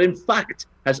 but in fact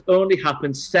has only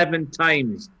happened 7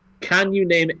 times. Can you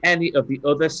name any of the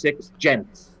other 6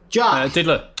 gents? Jack.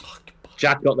 Diddler.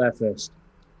 Jack got there first.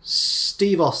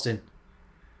 Steve Austin.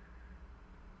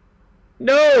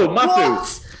 No, Matthew.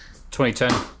 What? 2010,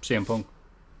 CM Punk.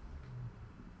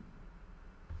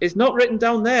 It's not written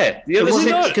down there. The other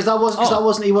 6... Because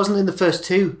he wasn't in the first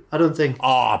 2, I don't think.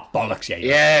 Oh, bollocks, yeah.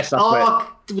 Yes, that's right.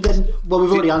 Then, well,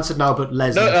 we've already answered now, but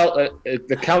Lesnar. No,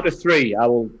 the count of 3. I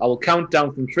will count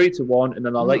down from 3 to 1, and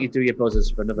then I'll let you do your buzzers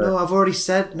for another. No, I've already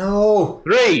said no.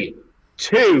 3,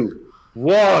 2,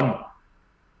 1.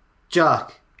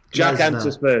 Jack Lesnar.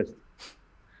 Answers first.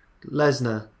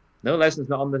 Lesnar. No, Lesnar's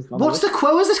not on the. What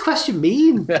does this question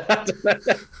mean?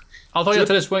 I thought you had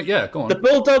to this point. Yeah, go on. The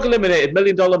Bulldog eliminated $1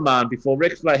 Million Man before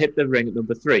Ric Flair hit the ring at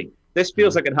number 3. This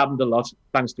feels like it happened a lot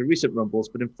thanks to recent Rumbles,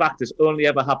 but in fact, it's only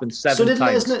ever happened 7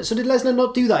 times. So did Lesnar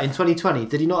not do that in 2020?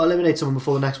 Did he not eliminate someone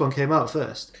before the next one came out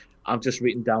first? I'm just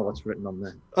reading down what's written on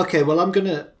there. Okay, well, I'm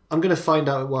gonna find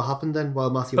out what happened then while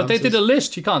Matthew. But answers. they did a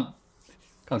list. You can't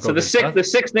go. So the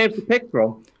 6 names to pick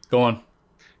from. Go on.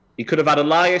 He could have had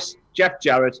Elias, Jeff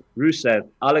Jarrett, Rusev,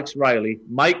 Alex Riley,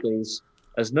 Michaels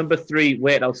as number 3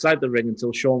 waited outside the ring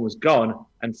until Shawn was gone,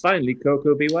 and finally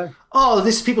Koko B. Ware. Oh,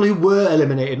 this is people who were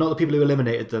eliminated, not the people who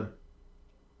eliminated them.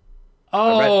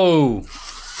 Oh.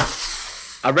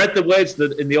 I read the words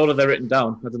in the order they're written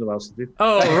down. I don't know what else to do.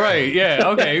 Oh, right, yeah,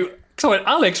 okay. So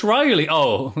Alex Riley.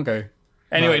 Oh, okay.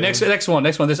 Anyway, next one.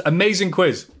 This amazing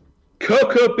quiz.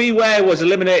 Koko B. Ware was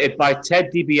eliminated by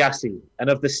Ted DiBiase, and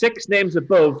of the 6 names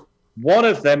above, one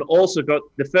of them also got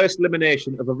the first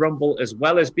elimination of a Rumble as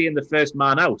well as being the first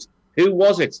man out. Who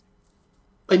was it?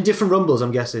 In different Rumbles,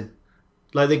 I'm guessing.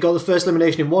 Like, they got the first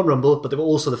elimination in one Rumble, but they were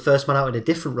also the first man out in a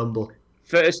different Rumble.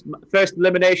 First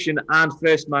elimination and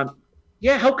first man...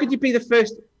 Yeah, how could you be the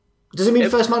first... Does it mean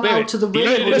first man out to the ring?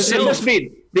 It must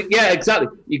mean... Yeah, exactly.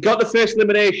 You got the first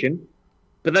elimination,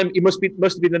 but then you must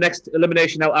have been the next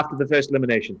elimination out after the first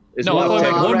elimination.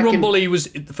 Rumble he was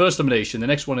the first elimination. The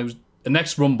next one, the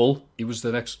next Rumble, he was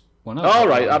the next one out. All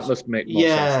right, that must make more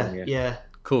sense then, yeah.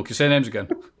 Cool. Can you say names again?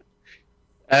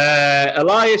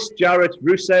 Elias, Jarrett,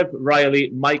 Rusev, Riley,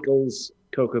 Michaels,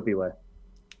 Koko B. Ware.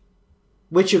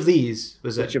 Which of these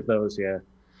was it? Which of those, yeah.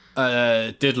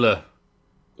 Diddler.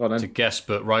 Go on then. To guess,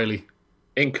 but Riley.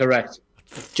 Incorrect.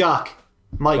 Jack.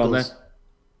 Michaels.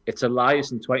 It's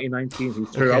Elias in 2019 who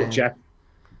threw out Jeff.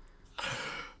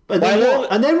 And then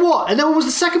what? And then what? And then what was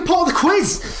the second part of the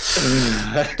quiz?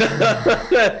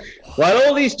 While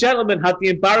all these gentlemen had the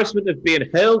embarrassment of being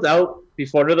hurled out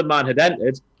before another man had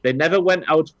entered, they never went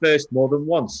out first more than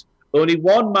once. Only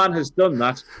one man has done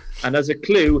that, and as a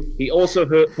clue, he also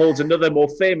holds another more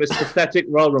famous, pathetic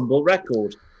Royal Rumble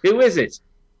record. Who is it?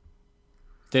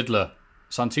 Diddler.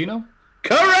 Santino?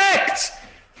 Correct!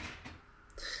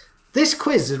 This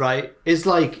quiz, right, is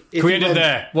like... Created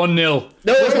there. 1-0. No,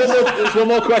 there's one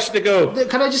more question to go.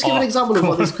 Can I just give an example of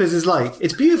what this quiz is like?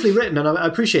 It's beautifully written, and I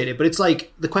appreciate it, but it's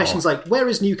like, the question's like, where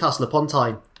is Newcastle upon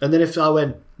time? And then if I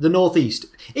went, the northeast.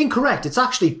 Incorrect. It's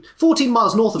actually 14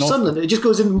 miles north of Sunderland. It just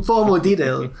goes in far more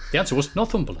detail. The answer was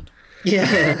Northumberland.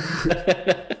 Yeah.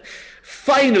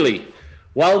 Finally,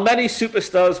 while many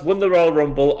superstars won the Royal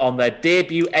Rumble on their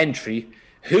debut entry,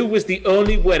 who was the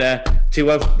only winner to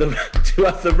have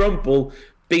the Rumble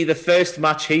be the first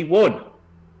match he won?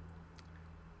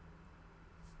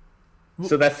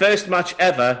 So their first match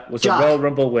ever was a Royal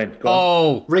Rumble win.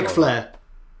 Ric Flair.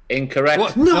 Incorrect.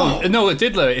 What? No,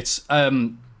 Diddler. It's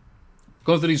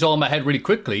going through these all in my head really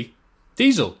quickly.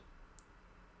 Diesel.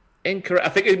 Incorrect. I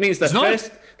think it means their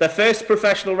first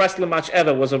professional wrestling match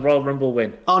ever was a Royal Rumble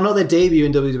win. Oh, not their debut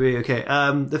in WWE. Okay.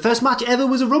 The first match ever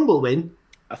was a Rumble win.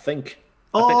 I think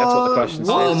that's what the question says.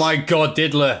 Oh my God,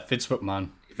 Diddler. Vince McMahon.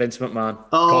 Of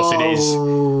course it is.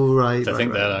 Oh, right. I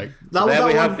think they're like...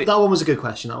 That one was a good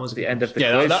question. That was the end of the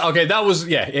quiz. That was...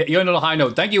 Yeah, you're on a high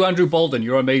note. Thank you, Andrew Bolden.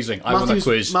 You're amazing. I won that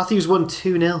quiz. Matthews won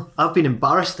 2-0. I've been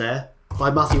embarrassed there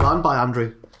by Matthew and by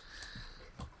Andrew.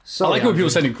 Sorry, I like when people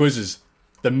sending quizzes.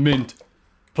 The mint.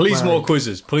 Please, more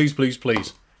quizzes. Please.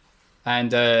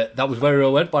 And that was very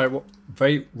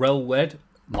well read.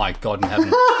 My God in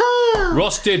heaven.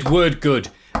 Ross did word good.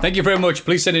 Thank you very much.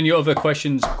 Please send in your other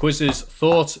questions, quizzes,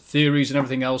 thoughts, theories, and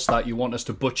everything else that you want us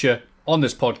to butcher on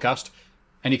this podcast.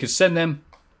 And you can send them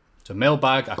to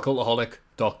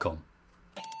mailbag@cultaholic.com.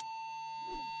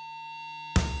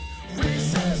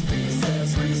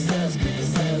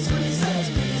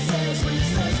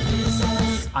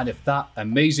 And if that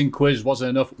amazing quiz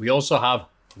wasn't enough, we also have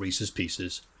Reese's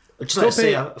Pieces. Just like to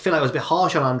say, I feel like I was a bit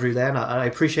harsh on Andrew there, and I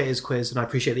appreciate his quiz, and I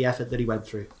appreciate the effort that he went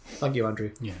through. Thank you,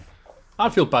 Andrew. Yeah.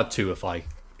 I'd feel bad too if I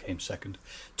came second.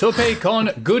 Tope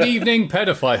Con, good evening,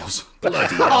 pedophiles.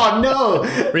 Oh, no!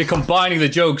 Really combining the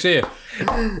jokes here.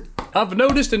 I've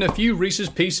noticed in a few Reese's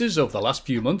Pieces over the last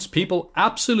few months, people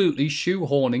absolutely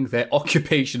shoehorning their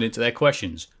occupation into their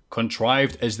questions,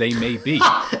 contrived as they may be.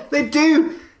 They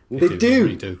do! They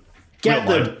really do. Get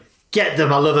them. Get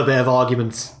them. I love a bit of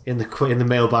arguments in the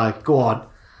mailbag. Go on.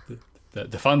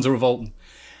 The fans are revolting.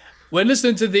 When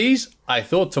listening to these, I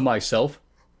thought to myself,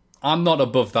 I'm not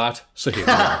above that, so here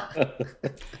we are.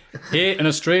 Here in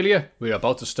Australia, we're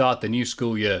about to start the new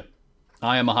school year.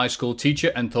 I am a high school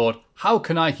teacher and thought, how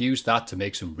can I use that to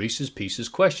make some Reese's Pieces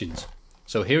questions?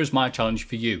 So here's my challenge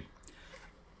for you.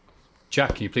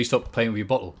 Jack, can you please stop playing with your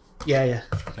bottle? Yeah.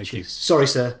 Thank you. Sorry,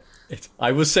 sir.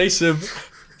 I will say some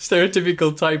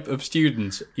stereotypical type of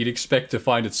students you'd expect to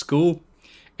find at school,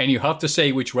 and you have to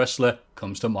say which wrestler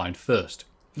comes to mind first.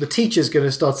 The teacher's going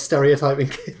to start stereotyping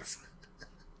kids.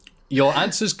 Your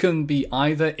answers can be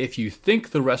either if you think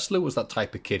the wrestler was that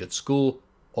type of kid at school,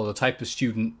 or the type of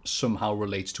student somehow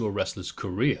relates to a wrestler's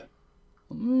career.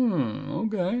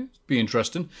 Okay. Be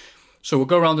interesting. So we'll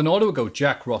go around in order. We'll go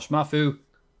Jack, Ross, Mafu.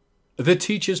 The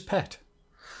teacher's pet.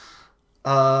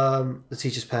 The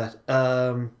teacher's pet.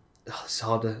 It's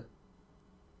harder.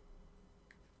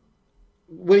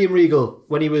 William Regal,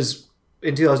 when he was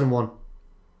in 2001.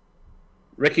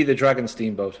 Ricky the Dragon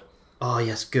Steamboat. Oh,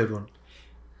 yes, good one.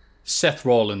 Seth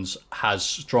Rollins has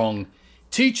strong,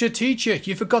 teacher,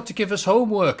 you forgot to give us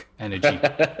homework energy.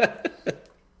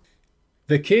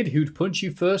 The kid who'd punch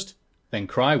you first, then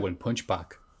cry when punched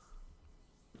back.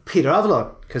 Peter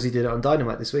Avalon, because he did it on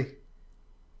Dynamite this week.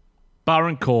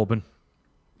 Baron Corbin.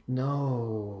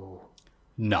 No.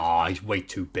 Nah, he's way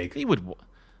too big. He would.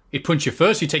 He'd punch you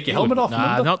first, he'd take your helmet off.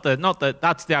 Nah, not the.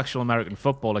 That's the actual American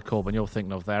footballer Corbin you're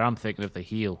thinking of there. I'm thinking of the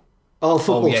heel. Oh,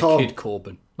 Football Tom. Kid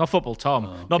Corbin. Not Football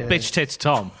Tom. Not Bitch Tits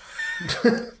Tom.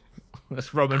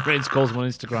 That's Roman Reigns calls him on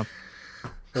Instagram.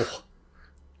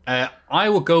 I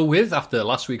will go with, after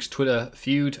last week's Twitter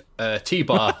feud,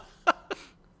 T-Bar.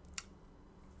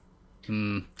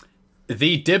 The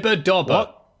Dibber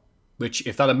Dobber. Which,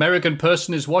 if that American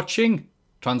person is watching,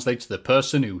 translates to the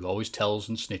person who always tells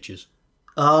and snitches.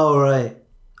 Oh, right.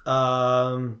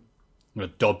 I'm going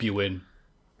to dob you in.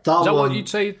 Is that what you'd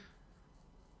say?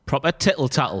 Proper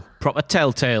tittle-tattle. Proper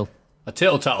telltale. A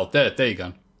tittle-tattle. There you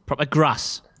go. Proper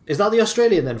grass. Is that the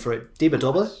Australian then for it? Dibber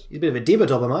Dobber? He's a bit of a Dibber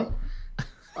Dobber, mate.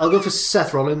 I'll go for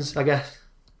Seth Rollins, I guess.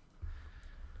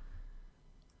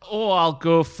 Or I'll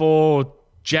go for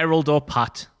Gerald or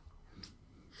Pat.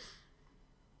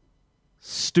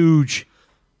 Stooge.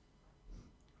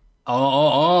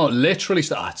 Oh, literally.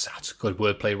 That's good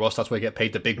wordplay, Ross. That's where you get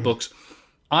paid the big bucks.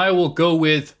 I will go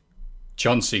with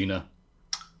John Cena.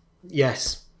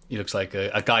 Yes. He looks like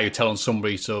a guy who tells on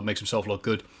somebody so it makes himself look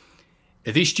good.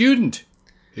 The student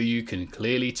who you can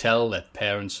clearly tell that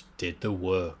parents did the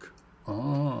work.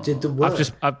 Oh. Did the work?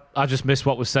 I just missed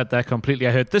what was said there completely.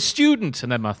 I heard the student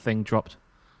and then my thing dropped.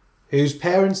 Whose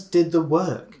parents did the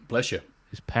work? Bless you.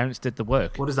 Whose parents did the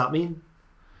work. What does that mean?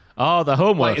 Oh, the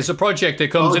homework. Like, it's a project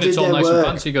that comes in, it's all nice and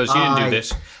fancy. He goes, you didn't do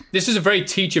this. This is a very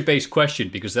teacher-based question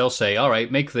because they'll say, all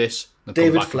right, make this. They'll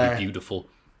David come back Flair. And be beautiful.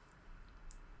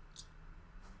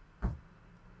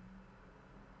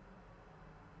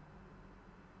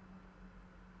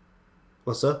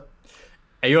 What's up?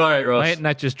 Are you all right, Ross? My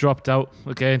internet just dropped out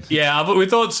again. Yeah, but we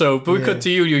thought so. But we cut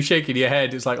to you and you're shaking your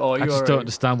head. It's like, oh, you're I just don't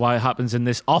understand why it happens in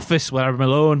this office where I'm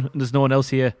alone and there's no one else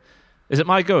here. Is it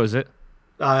my go, is it?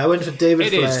 I went for David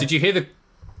Flair. It is. Did you hear the...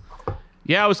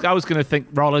 Yeah, I was going to think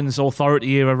Rollins, Authority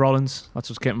era Rollins. That's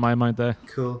what's getting my mind there.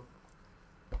 Cool.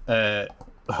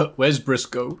 Where's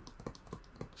Briscoe?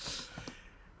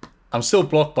 I'm still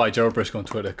blocked by Gerald Briscoe on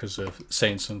Twitter because of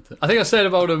saying something. I think I said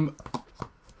about him...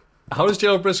 How does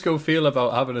Gerald Briscoe feel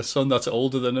about having a son that's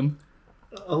older than him?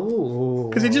 Oh.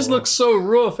 Because he just looks so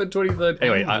rough at 23.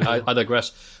 Anyway, I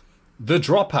digress. The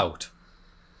Dropout.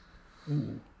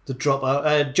 The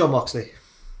Dropout. John Moxley.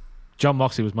 John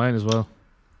Moxley was mine as well.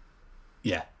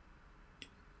 Yeah.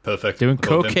 Perfect. Doing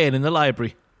cocaine in the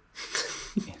library.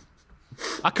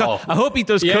 I hope he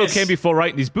does cocaine before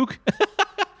writing his book.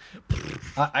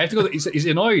 I have to go. He's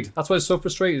annoyed. That's why he's so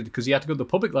frustrated, because he had to go to the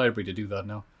public library to do that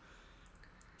now.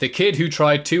 The kid who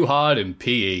tried too hard in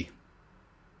PE.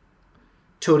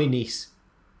 Tony Nese.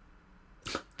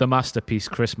 The masterpiece,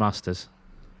 Chris Masters.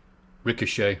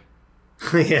 Ricochet.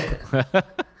 Yeah.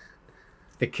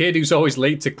 The kid who's always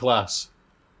late to class.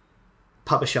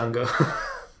 Papa Shango.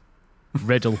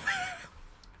 Riddle.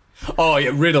 Oh,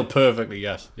 yeah, Riddle perfectly,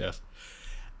 yes.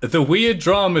 The weird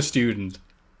drama student.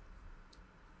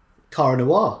 Cara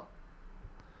Noir.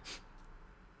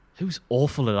 Who's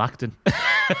awful at acting?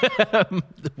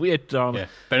 The weird drama. Yeah.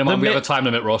 Bear in mind, we have a time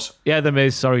limit, Ross. Yeah, The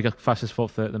Miz. Sorry, got fastest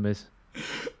 4:30. The Miz.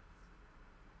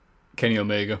 Kenny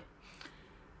Omega.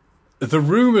 The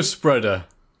rumour spreader.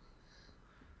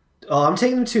 Oh, I'm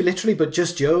taking them too literally, but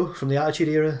Just Joe from the Attitude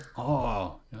Era.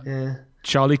 Oh. Yeah.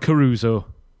 Charlie Caruso.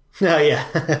 Oh,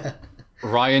 yeah.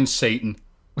 Ryan Satan.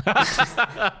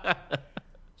 The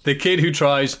kid who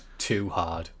tries too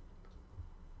hard.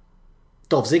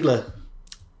 Dolph Ziggler.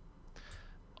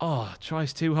 Oh,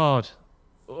 tries too hard.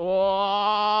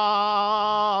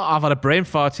 Oh, I've had a brain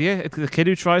fart here. The kid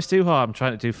who tries too hard. I'm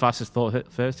trying to do fastest thought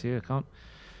hit first here. I can't.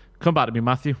 Come back to me,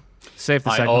 Matthew. Save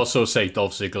the segment. I also say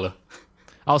Dolph Ziggler.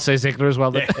 I'll say Ziggler as well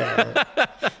then. Yeah.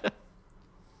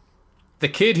 The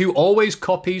kid who always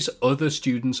copies other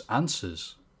students'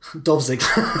 answers. Dolph Ziggler.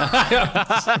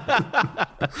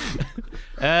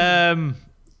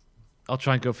 I'll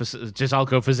try and go for I'll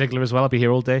go for Ziggler as well. I'll be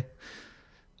here all day.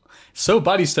 So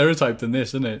badly stereotyped in this,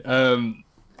 isn't it?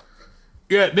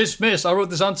 Yeah, Miss, I wrote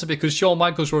this answer because Shawn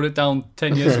Michaels wrote it down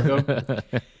 10 years ago.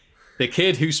 The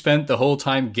kid who spent the whole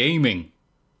time gaming.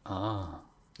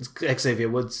 It's Xavier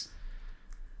Woods.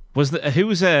 Who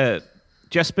was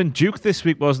Jessamine Duke this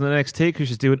week, wasn't it? NXT, because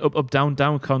she's doing up, down,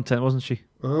 down content, wasn't she?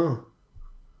 Oh.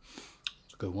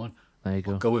 It's a good one. There you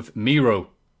go. I'll go with Miro.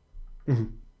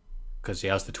 Because he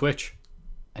has the Twitch.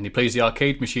 And he plays the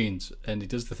arcade machines. And he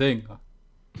does the thing.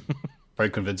 Very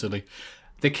convincingly.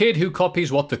 The kid who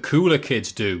copies what the cooler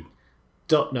kids do.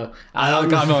 No.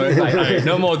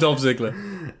 No more Dolph Ziggler.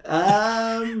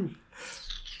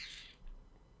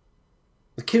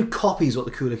 The kid who copies what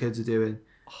the cooler kids are doing.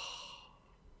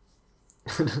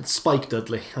 Spike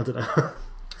Dudley. I don't know.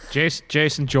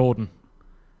 Jason Jordan.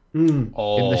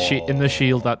 Oh. In the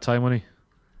Shield that time, wasn't he?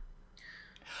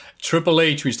 Triple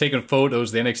H, who's taking photos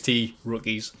of the NXT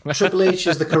rookies. Triple H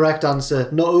is the correct answer.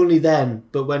 Not only then,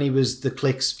 but when he was the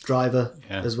Clicks driver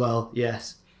as well.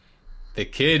 Yes. The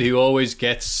kid who always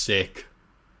gets sick.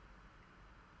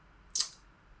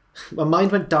 My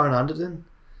mind went Darren Anderton.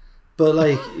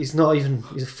 But, he's not even...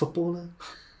 He's a footballer.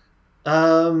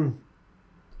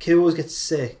 Kid who always gets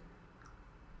sick.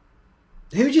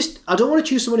 I don't want to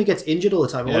choose someone who gets injured all the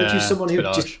time. I want to choose someone who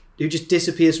just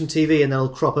disappears from TV and they'll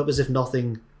crop up as if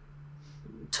nothing.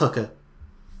 Tucker.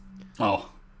 Oh.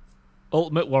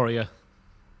 Ultimate Warrior.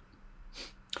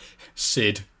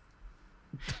 Sid.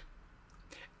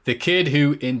 The kid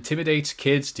who intimidates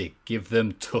kids to give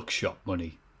them tuck shop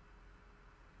money.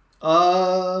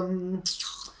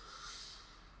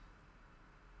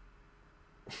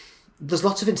 There's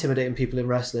lots of intimidating people in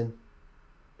wrestling.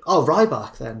 Oh,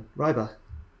 Ryback then. Ryback.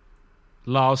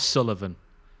 Lars Sullivan.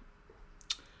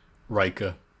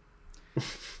 Riker.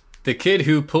 The kid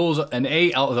who pulls an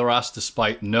A out of their ass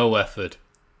despite no effort.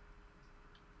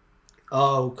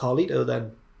 Oh, Carlito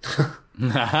then.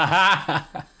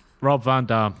 Rob Van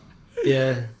Dam.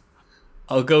 Yeah.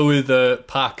 I'll go with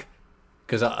Pac,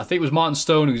 because I think it was Martin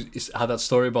Stone who had that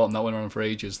story about him that went around for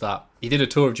ages, that he did a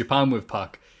tour of Japan with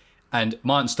Pac, and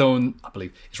Martin Stone, I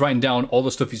believe, is writing down all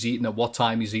the stuff he's eating, at what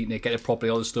time he's eating it, get it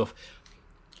properly, all this stuff.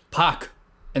 Pac,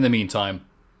 in the meantime,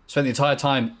 spent the entire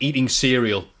time eating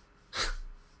cereal,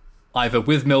 either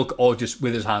with milk or just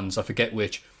with his hands, I forget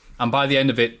which. And by the end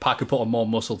of it, Pac had put on more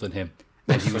muscle than him,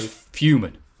 and he was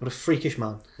fuming. What a freakish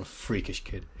man. What a freakish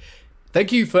kid.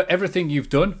 Thank you for everything you've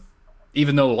done,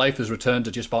 even though life has returned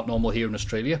to just about normal here in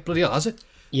Australia. Bloody hell, has it?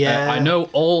 Yeah. I know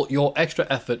all your extra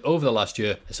effort over the last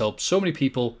year has helped so many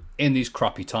people in these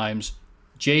crappy times.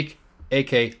 Jake,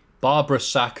 a.k.a. Barbara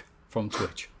Sack from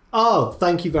Twitch. Oh,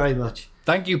 thank you very much.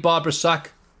 Thank you, Barbara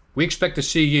Sack. We expect to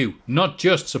see you not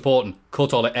just supporting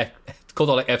Cultaholic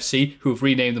FC, who have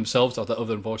renamed themselves after that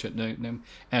other unfortunate name,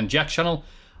 and Jack's channel,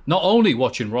 not only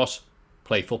watching Ross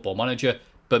play Football Manager,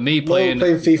 but me playing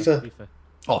FIFA.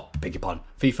 Oh, beg your pardon.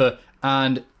 FIFA,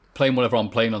 and playing whatever I'm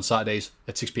playing on Saturdays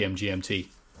at 6 p.m. GMT.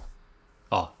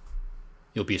 Oh,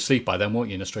 you'll be asleep by then, won't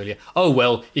you, in Australia? Oh,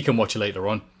 well, you can watch it later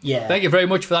on. Yeah. Thank you very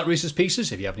much for that, Reese's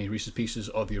Pieces. If you have any Reese's Pieces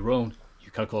of your own, you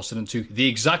can, of course, send them to the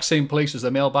exact same place as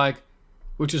the mailbag,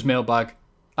 which is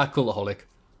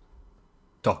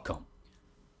mailbag@cultaholic.com.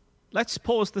 Let's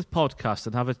pause the podcast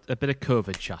and have a bit of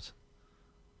COVID chat.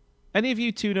 Any of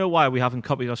you two know why we haven't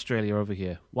copied Australia over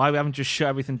here? Why we haven't just shut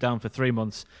everything down for 3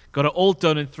 months, got it all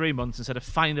done in 3 months instead of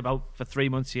finding about for 3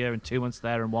 months here and 2 months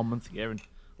there and 1 month here and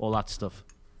all that stuff?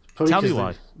 Probably Tell me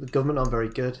why. The government aren't very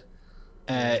good.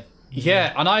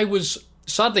 Yeah, and I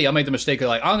made the mistake of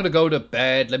I'm going to go to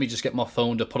bed, let me just get my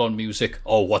phone to put on music.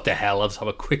 Oh, what the hell, I'll just have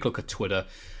a quick look at Twitter.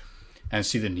 and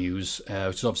see the news,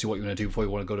 which is obviously what you want to do before you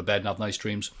want to go to bed and have nice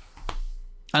dreams.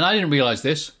 And I didn't realise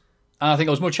this, and I think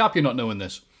I was much happier not knowing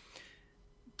this.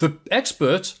 The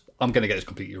experts, I'm going to get this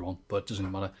completely wrong, but it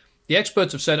doesn't matter. The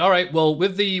experts have said, all right, well,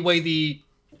 with the way the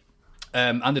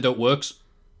antidote works,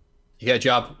 you get a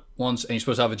jab once, and you're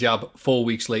supposed to have a jab 4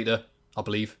 weeks later, I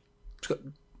believe,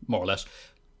 more or less.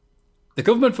 The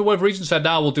government, for whatever reason, said,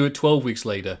 we'll do it 12 weeks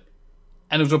later.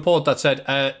 And there was a report that said,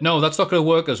 no, that's not going to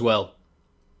work as well.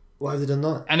 Why have they done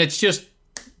that? And it's just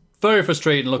very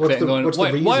frustrating looking at it and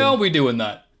going, why are we doing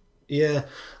that? Yeah.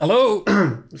 Hello?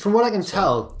 From what I can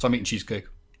tell... So I'm eating cheesecake.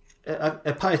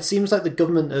 It seems like the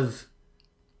government have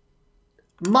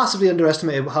massively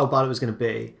underestimated how bad it was going to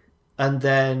be, and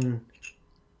then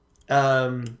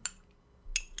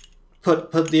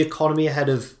put the economy ahead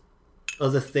of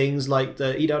other things, like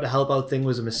the Eat Out to Help Out thing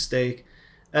was a mistake.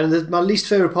 And my least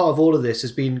favourite part of all of this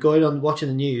has been going on watching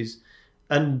the news,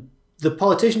 and the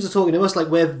politicians are talking to us like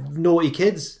we're naughty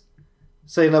kids,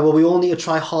 saying like, well, we all need to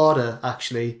try harder,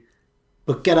 actually,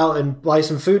 but get out and buy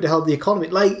some food to help the economy.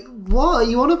 Like, what are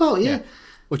you on about? Yeah.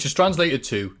 Which is translated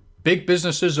to big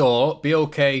businesses or be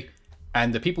okay,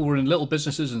 and the people who are in little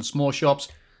businesses and small shops,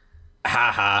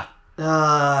 ha ha.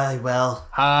 Well.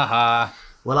 Ha ha.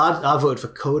 Well, I voted for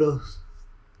Kodos.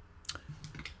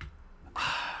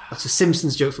 That's a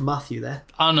Simpsons joke for Matthew there.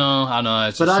 I know.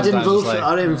 But I didn't vote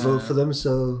for them,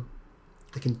 so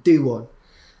they can do one.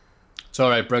 It's all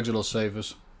right. Brexit will save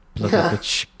us.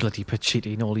 Bloody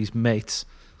Pacini and all these mates.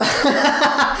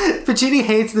 Pacini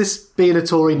hates this being a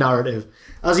Tory narrative,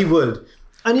 as he would.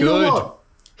 And you know what?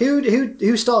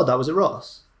 Who started that? Was it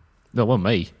Ross? No, it wasn't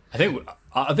me. I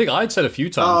think I'd said a few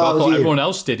times. I thought everyone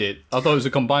else did it. I thought it was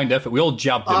a combined effort. We all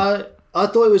jabbed him. I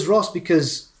thought it was Ross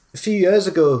because a few years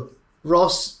ago,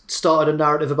 Ross started a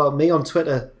narrative about me on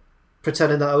Twitter,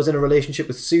 pretending that I was in a relationship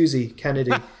with Susie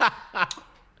Kennedy.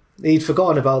 He'd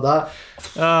forgotten about that.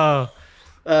 Oh.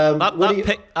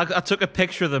 I took a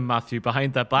picture of them, Matthew,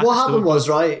 behind their back. What happened was,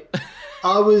 right,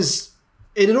 rumblings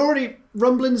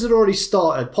had already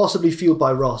started, possibly fueled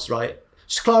by Ross, right?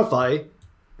 Just to clarify,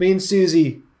 me and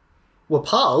Susie were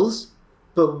pals,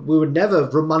 but we were never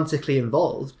romantically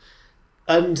involved.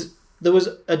 And there was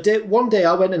one day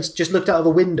I went and just looked out of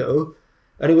a window,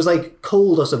 and it was like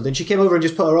cold or something. She came over and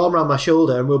just put her arm around my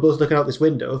shoulder, and we were both looking out this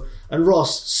window. And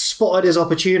Ross spotted his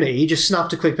opportunity. He just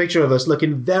snapped a quick picture of us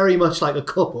looking very much like a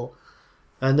couple.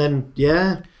 And then,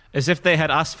 yeah. As if they had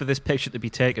asked for this picture to be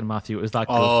taken, Matthew. It was that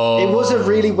good. It was a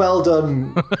really well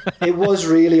done. It was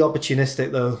really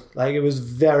opportunistic, though. Like, it was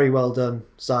very well done,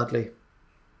 sadly.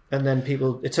 And then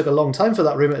it took a long time for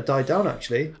that rumour to die down,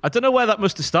 actually. I don't know where that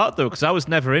must have started, though, because I was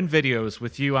never in videos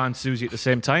with you and Susie at the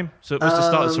same time. So it must have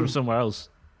started from somewhere else.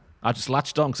 I just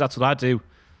latched on, because that's what I do.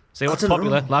 See what's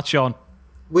popular, latch on.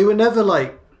 We were never,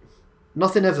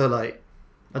 nothing ever, I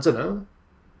don't know.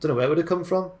 I don't know where it would have come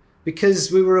from. Because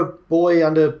we were a boy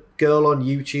and a girl on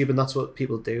YouTube, and that's what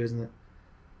people do, isn't it?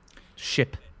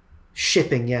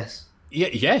 Shipping, yes. Yeah,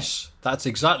 yes, that's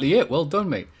exactly it. Well done,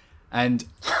 mate. And...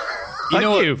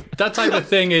 Thank you. That type of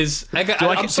thing is... Do I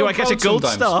get a gold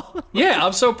star? Yeah,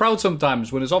 I'm so proud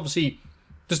sometimes when it's obviously...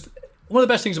 Just one of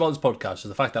the best things about this podcast is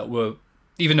the fact that we're...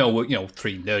 Even though we're,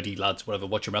 three nerdy lads, whatever,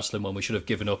 watching wrestling when we should have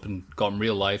given up and gotten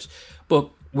real lives. But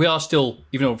we are still,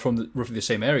 even though we're from roughly the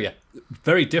same area,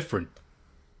 very different.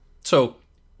 So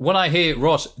when I hear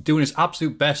Ross doing his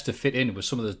absolute best to fit in with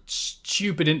some of the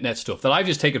stupid internet stuff that I've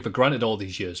just taken for granted all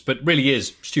these years, but really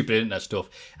is stupid internet stuff,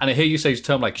 and I hear you say a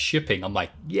term like shipping, I'm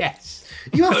like, yes.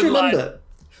 You have to remember.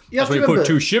 That's when you put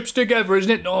two ships together,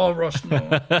 isn't it? No, Ross,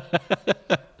 no.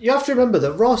 You have to remember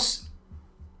that Ross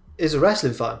is a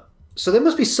wrestling fan. So there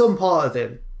must be some part of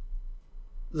him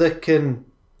that can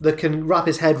wrap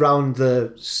his head around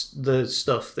the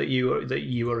stuff that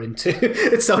you are into.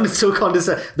 It sounded so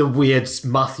condescending. The weird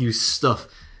Matthew stuff.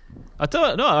 I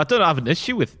don't have an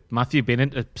issue with Matthew being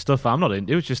into stuff I'm not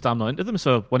into. It's just I'm not into them.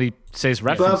 So when he says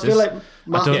references, I feel like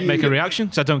Matthew, I don't make a reaction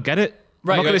because I don't get it.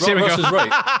 Right, I'm not going to say Ross is right.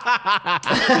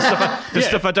 the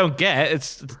stuff I don't get,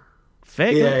 it's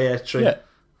fake. Yeah, true. Yeah.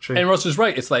 True. And Ross is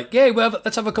right. It's like, yeah, well,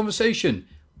 let's have a conversation.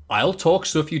 I'll talk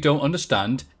stuff you don't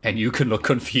understand, and you can look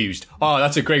confused. Oh,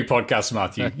 that's a great podcast,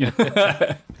 Matthew.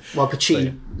 While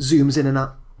Pacini zooms in and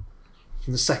out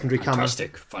from the secondary camera.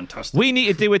 Fantastic. We need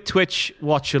to do a Twitch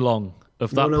watch along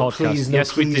of that podcast. Please,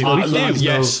 yes, we do. We do.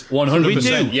 Yes,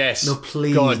 100%. Yes. No,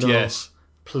 please. God, no. yes.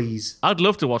 Please. I'd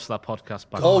love to watch that podcast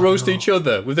back. All roast each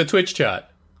other with the Twitch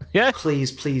chat. Yeah.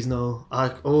 Please, no.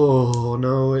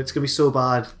 No, it's going to be so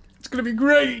bad. It's going to be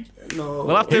great. No.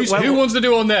 Who wants to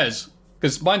do on theirs?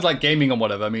 Because mine's like gaming and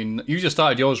whatever. I mean, you just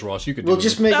started yours, Ross. You could. We'll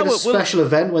just make it a special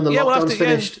event when the lockdown's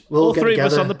finished. We'll all get three together.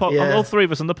 of us on the all three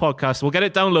of us on the podcast. We'll get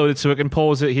it downloaded so we can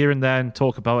pause it here and there and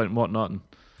talk about it and whatnot. And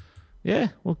yeah,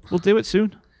 we'll do it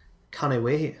soon. Can't I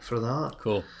wait for that?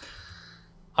 Cool.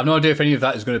 I've no idea if any of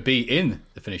that is going to be in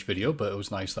the finished video, but it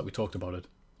was nice that we talked about it.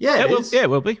 Yeah, it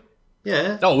will be.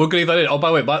 Yeah. Oh, we're going to leave that in. Oh, by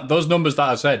the way, those numbers that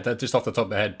I said, that just off the top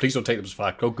of my head, please don't take them as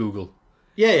fact. Go Google.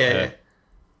 Yeah.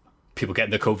 People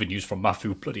getting the COVID news from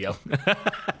Matthew, bloody hell.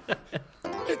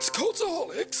 It's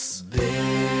Cultaholics.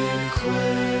 Big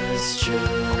question.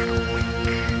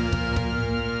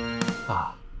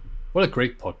 What a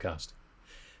great podcast.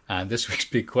 And this week's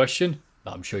big question,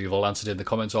 that I'm sure you've all answered in the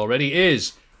comments already,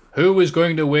 is who is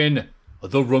going to win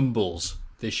the Rumbles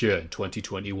this year in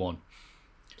 2021?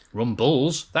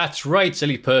 Rumbles? That's right,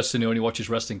 silly person who only watches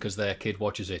wrestling because their kid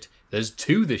watches it. There's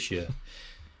 2 this year.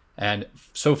 And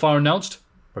so far announced,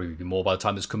 probably be more by the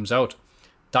time this comes out,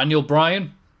 Daniel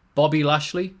Bryan, Bobby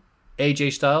Lashley,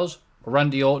 AJ Styles,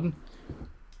 Randy Orton,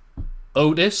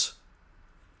 Otis,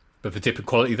 bit of a different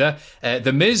quality there,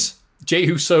 The Miz, Jey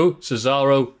Uso,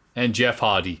 Cesaro, and Jeff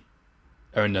Hardy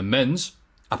are in the men's.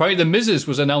 Apparently The Miz's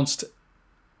was announced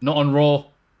not on Raw,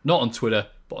 not on Twitter,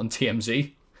 but on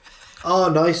TMZ. Oh,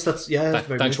 nice. That's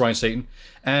very Thanks, good. Ryan Satan.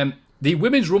 The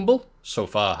women's rumble so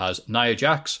far has Nia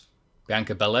Jax,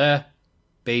 Bianca Belair,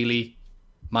 Bayley,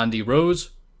 Mandy Rose,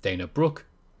 Dana Brooke,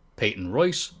 Peyton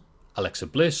Royce, Alexa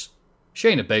Bliss,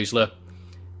 Shayna Baszler,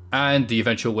 and the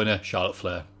eventual winner, Charlotte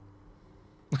Flair.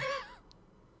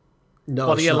 No,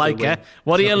 what do you like, eh?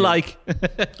 What do you like?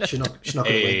 She's not going to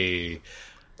win.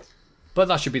 But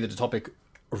that should be the topic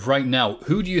right now.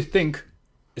 Who do you think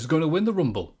is going to win the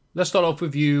Rumble? Let's start off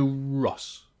with you,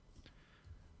 Ross.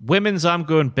 Women's, I'm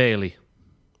going Bayley.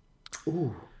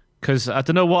 Because I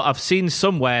don't know what I've seen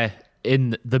somewhere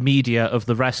in the media of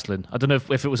the wrestling. I don't know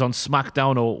if it was on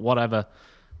SmackDown or whatever,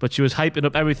 but she was hyping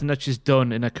up everything that she's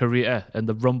done in her career, and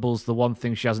the Rumble's the one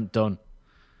thing she hasn't done.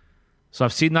 So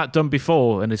I've seen that done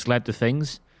before, and it's led to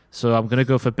things. So I'm going to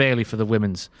go for Bayley for the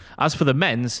women's. As for the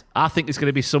men's, I think it's going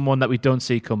to be someone that we don't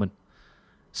see coming.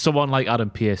 Someone like Adam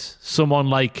Pearce. Someone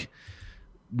like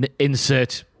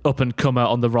insert up-and-comer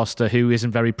on the roster who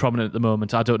isn't very prominent at the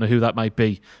moment. I don't know who that might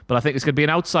be. But I think it's going to be an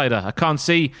outsider. I can't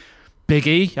see Big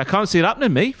E. I can't see it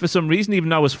happening, me, for some reason, even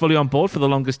though I was fully on board for the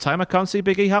longest time. I can't see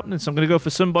Big E happening. So I'm going to go for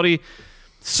somebody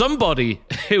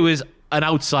who is an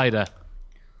outsider.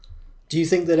 Do you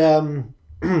think that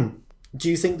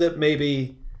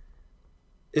maybe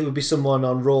it would be someone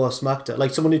on Raw or SmackDown,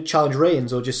 like someone who challenged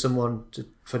Reigns, or just someone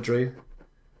for Drew?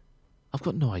 I've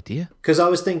got no idea. Because I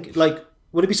was thinking, like,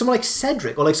 would it be someone like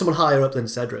Cedric, or like someone higher up than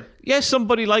Cedric? Yeah,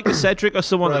 somebody like a Cedric, or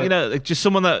someone, right. Like just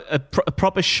someone that a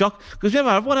proper shock. Because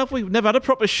we've never had a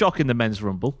proper shock in the men's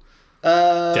Rumble.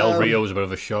 Del Rio was a bit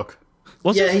of a shock.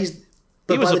 Was yeah, it?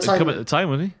 He was up and coming at the time,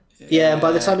 wasn't he? Yeah, and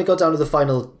by the time it got down to the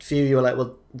final few, you were like,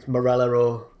 well, Morella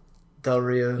or Del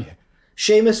Rio. Yeah.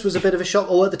 Sheamus was a bit of a shock.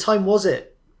 Or at the time, was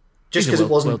it? Just because it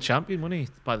wasn't world champion, wasn't he?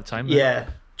 By the time, yeah,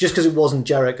 just because it wasn't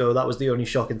Jericho, that was the only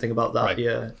shocking thing about that.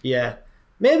 Right. Yeah.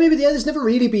 Maybe there's never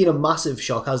really been a massive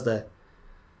shock, has there?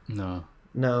 No.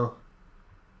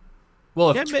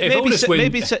 Well,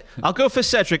 maybe I'll go for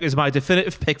Cedric as my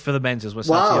definitive pick for the men's as we're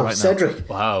sat here right Cedric.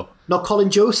 now. Wow. Not Colin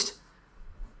Jost?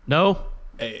 No.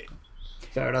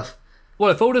 Fair enough.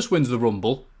 Well, if Otis wins the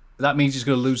Rumble, that means he's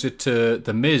going to lose it to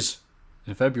The Miz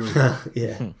in February.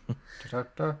 Yeah.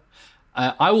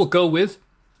 I will go with,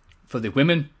 for the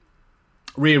women,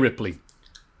 Rhea Ripley.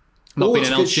 Not been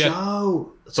announced yet.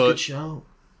 That's a good show.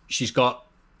 She's got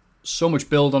so much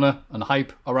build on her and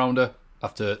hype around her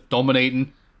after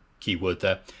dominating, keyword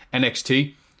there,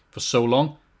 NXT for so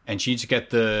long, and she needs to get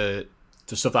the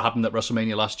stuff that happened at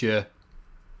WrestleMania last year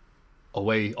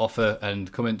away off her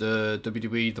and come into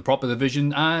WWE, the proper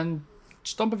division, and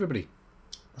stomp everybody.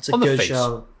 That's a good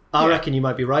show. I reckon you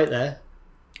might be right there.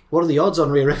 What are the odds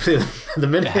on Rhea Ripley at the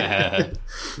minute?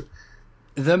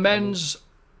 The men's,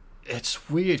 it's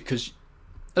weird because,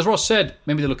 as Ross said,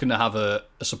 maybe they're looking to have a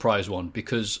surprise one,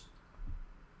 because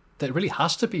there really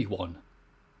has to be one.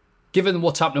 Given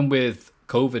what's happening with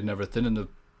COVID and everything, and the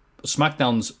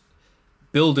SmackDown's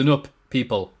building up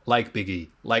people like Big E,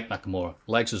 like Nakamura,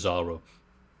 like Cesaro,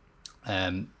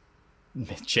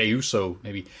 Jey Uso,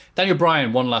 maybe Daniel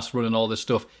Bryan, one last run and all this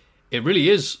stuff. It really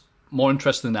is more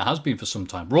interesting than it has been for some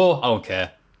time. Raw, I don't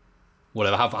care.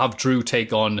 Whatever. Have Drew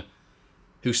take on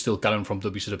who's still got him from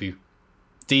WCW.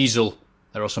 Diesel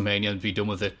at WrestleMania and be done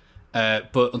with it.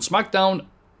 But on SmackDown,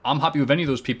 I'm happy with any of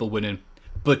those people winning.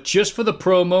 But just for the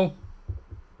promo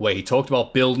where he talked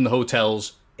about building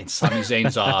hotels in Sami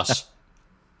Zayn's arse,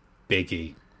 Big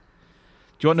E.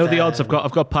 Do you want to know the odds? I've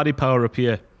got Paddy Power up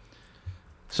here.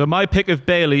 So my pick of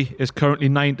Bailey is currently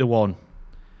 9-1.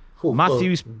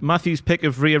 Matthew's pick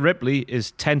of Rhea Ripley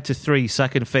is 10-3,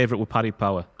 second favourite with Paddy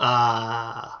Power.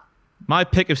 My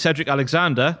pick of Cedric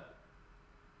Alexander,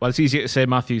 well, it's easier to say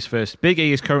Matthew's first. Big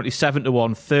E is currently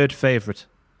 7-1, third favourite.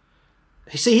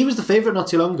 See, he was the favourite not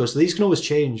too long ago, so these can always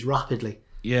change rapidly.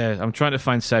 Yeah, I'm trying to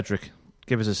find Cedric.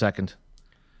 Give us a second.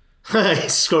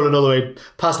 He's scrolling all the way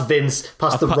past Vince,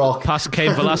 past The Rock. Past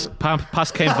Cain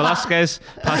Velasquez,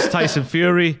 past Tyson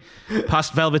Fury,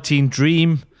 past Velveteen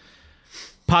Dream,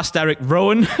 past Eric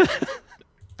Rowan,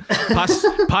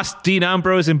 past Dean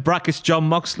Ambrose in brackets John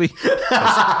Moxley.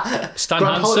 Stan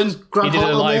Hansen, he did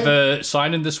a live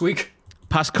signing this week.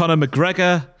 Past Conor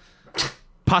McGregor,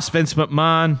 past Vince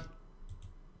McMahon,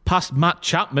 past Matt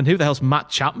Chapman. Who the hell's Matt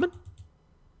Chapman?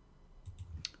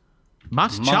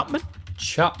 Matt Chapman?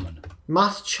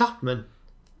 Matt Chapman.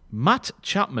 Matt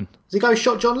Chapman. Is the guy who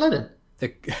shot John Lennon?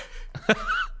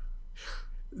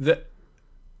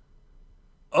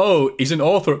 Oh, he's an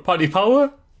author at Paddy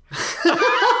Power?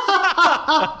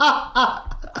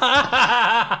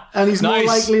 And he's more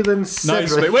likely than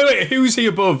Cedric. Wait, who's he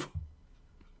above?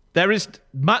 There is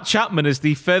Matt Chapman is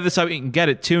the furthest out you can get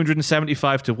it,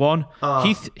 275-1.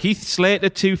 Heath Slater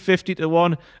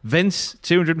 250-1. Vince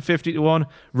 250-1.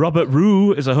 Robert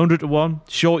Roode is 100-1.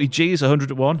 Shorty G is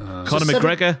 100-1. Conor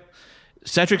McGregor.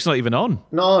 Cedric's not even on.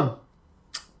 Not on.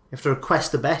 You have to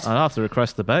request the bet. I'll have to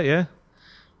request the bet, yeah.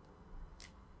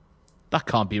 That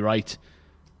can't be right.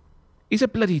 He's a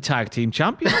bloody tag team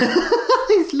champion.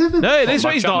 He's living. No, it is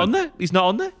right. He's not on there. He's not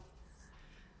on there.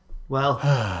 Well,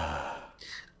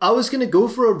 I was going to go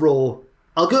for a Raw.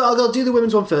 I'll do the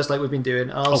women's one first, like we've been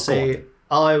doing. I'll say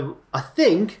I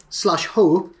think /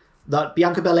 hope that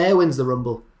Bianca Belair wins the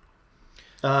Rumble.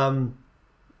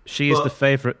 She is the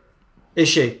favourite. Is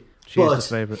she? She is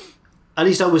the favourite. At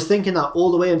least I was thinking that all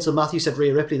the way until Matthew said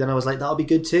Rhea Ripley. Then I was like, that'll be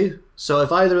good too. So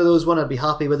if either of those won, I'd be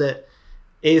happy with it.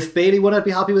 If Bayley won, I'd be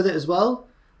happy with it as well.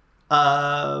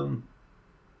 The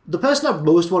person I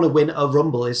most want to win a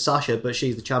Rumble is Sasha, but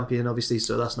she's the champion, obviously,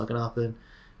 so that's not going to happen.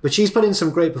 But she's put in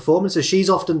some great performances.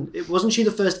 Wasn't she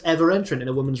the first ever entrant in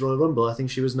a Women's Royal Rumble? I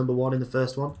think she was number 1 in the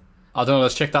first one. I don't know,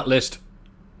 let's check that list.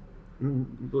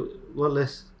 What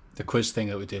list? The quiz thing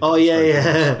that we did. Oh,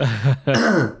 yeah.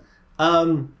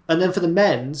 And then for the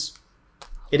men's,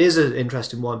 it is an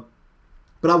interesting one.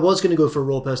 But I was going to go for a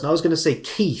Raw person. I was going to say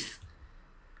Keith.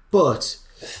 But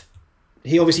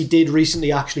he obviously did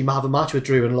recently actually have a match with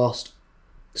Drew and lost.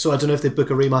 So I don't know if they'd book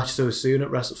a rematch so soon for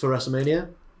WrestleMania.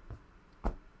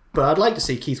 But I'd like to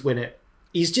see Keith win it.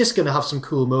 He's just going to have some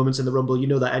cool moments in the Rumble. You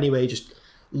know that anyway, just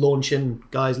launching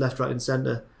guys left, right and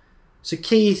centre. So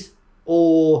Keith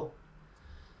or...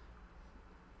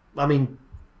 I mean,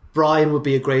 Bryan would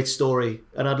be a great story.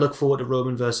 And I'd look forward to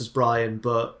Roman versus Bryan,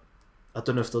 but I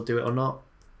don't know if they'll do it or not.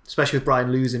 Especially with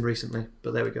Bryan losing recently.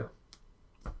 But there we go.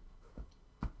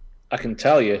 I can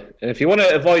tell you. And if you want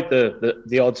to avoid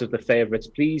the odds of the favourites,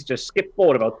 please just skip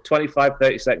forward about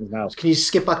 25-30 seconds now. Can you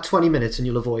skip back 20 minutes and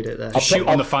you'll avoid it there? I'll shoot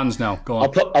on the fans now. Go on.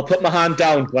 I'll put my hand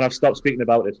down when I've stopped speaking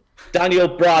about it. Daniel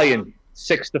Bryan,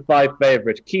 6-5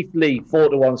 favourite. Keith Lee,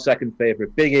 4-1 second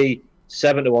favourite. Big E,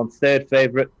 7-1 third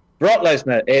favourite. Brock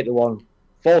Lesnar, 8-1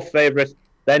 fourth favourite.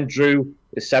 Then Drew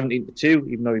is 17-2,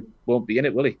 even though he won't be in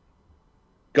it, will he?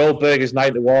 Goldberg is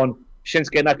 9-1.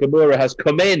 Shinsuke Nakamura has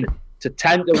come in to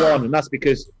 10-1, and that's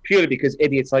purely because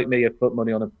idiots like me have put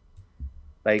money on him.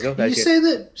 There you go. You say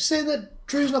that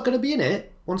Drew's not going to be in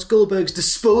it once Goldberg's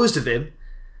disposed of him.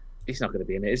 He's not going to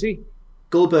be in it, is he?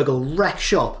 Goldberg will wreck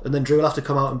shop, and then Drew will have to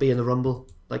come out and be in the Rumble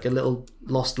like a little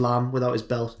lost lamb without his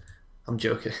belt. I'm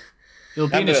joking. He'll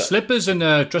be in his slippers and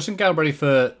dressing gown ready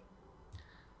for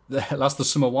the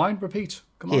summer wine repeat.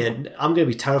 Come on. Yeah, I'm going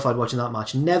to be terrified watching that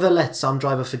match. Never let Sam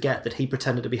Driver forget that he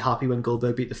pretended to be happy when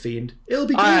Goldberg beat The Fiend. It'll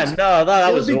be good.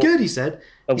 It'll be good, he said.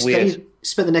 He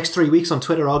spent the next 3 weeks on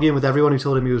Twitter arguing with everyone who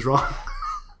told him he was wrong.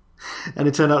 And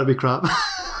it turned out to be crap.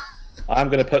 I'm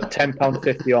going to put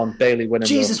 £10.50 on Bayley winning.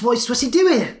 Jesus, what's he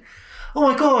doing? Oh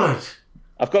my God.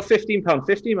 I've got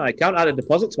 £15.50 in my account. I had a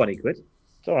deposit 20 quid.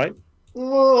 It's all right.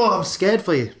 Oh, I'm scared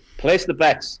for you. Place the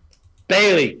bets.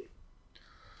 Bayley.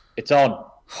 It's on.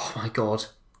 Oh my God.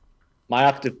 My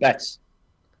active bets.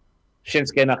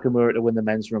 Shinsuke Nakamura to win the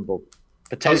men's rumble.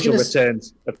 Potential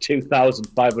returns of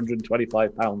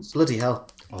 £2,525. Bloody hell.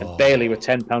 And Bayley with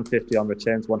 £10.50 on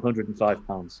returns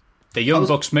 £105. The Young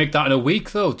Bucks make that in a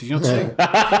week, though. Did you not see?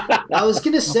 I was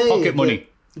going to say... Pocket money.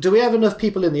 Do we have enough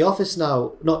people in the office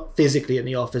now? Not physically in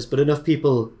the office, but enough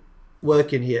people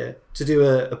working here to do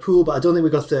a pool, but I don't think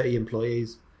we've got 30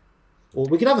 employees. Or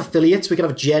we could have affiliates. We could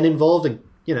have Jen involved and,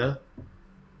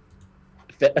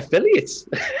 affiliates.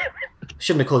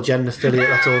 Shouldn't have called Jen an affiliate,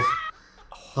 that's all.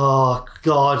 Oh,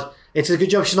 God. It's a good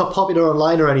job she's not popular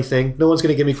online or anything. No one's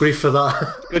going to give me grief for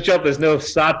that. Good job there's no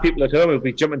sad people at home who'll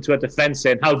be jumping to her defence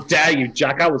saying, how dare you,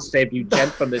 Jack? I will save you, Jen,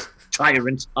 from this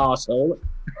tyrant arsehole.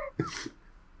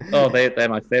 Oh, they're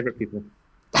my favourite people.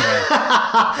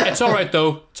 It's all right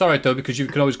though. It's all right though, because you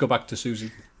can always go back to Susie.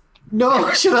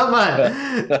 No, shut up,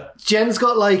 man. Jen's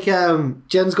got like an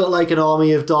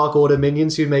army of Dark Order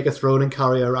minions who'd make a throne and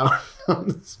carry her around.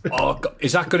 Oh, God.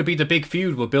 Is that going to be the big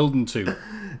feud we're building to?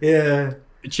 Yeah.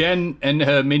 Jen and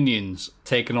her minions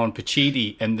taking on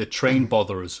Pachidi and the train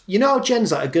botherers. You know how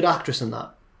Jen's like a good actress in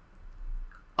that?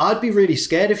 I'd be really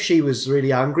scared if she was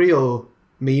really angry or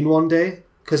mean one day,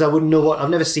 because I wouldn't know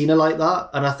I've never seen her like that,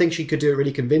 and I think she could do it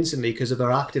really convincingly because of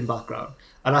her acting background.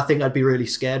 And I think I'd be really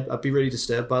scared. I'd be really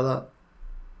disturbed by that.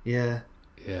 Yeah.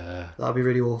 That'd be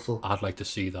really awful. I'd like to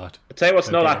see that. I'll tell you what's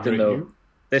not acting though.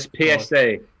 This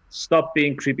PSA. Stop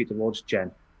being creepy towards Jen.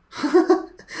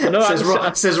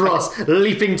 Says Ross,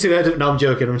 leaping to her. No, I'm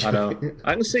joking. I know.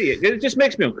 I can see it. It just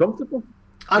makes me uncomfortable.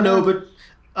 I know, but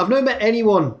I've never met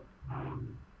anyone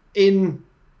in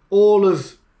all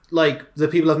of like the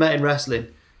people I've met in wrestling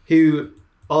who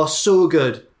are so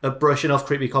good at brushing off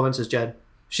creepy comments as Jen.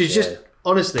 She's just,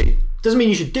 honestly, doesn't mean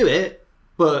you should do it,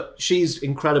 but she's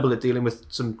incredible at dealing with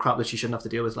some crap that she shouldn't have to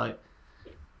deal with. Like,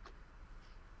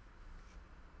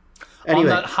 anyway. On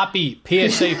that happy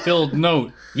PSA-filled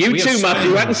note, you too,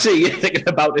 Matthew. I can see you thinking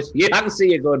about this. I can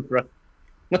see you going for it.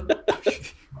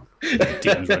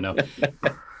 Demons right now.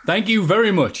 Thank you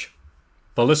very much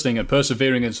for listening and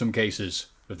persevering in some cases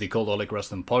with the Cultaholic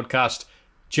Wrestling Podcast.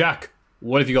 Jack,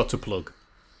 what have you got to plug?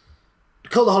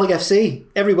 Cultaholic FC,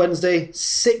 every Wednesday,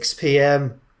 6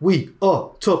 p.m. We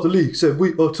are top the league. So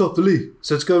we are top the league.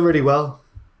 So it's going really well.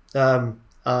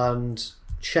 And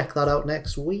check that out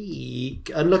next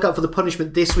week. And look out for the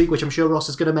punishment this week, which I'm sure Ross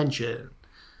is going to mention.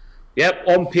 Yep,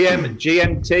 1 p.m.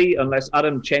 GMT, unless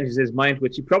Adam changes his mind,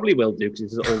 which he probably will do because he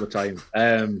does it all the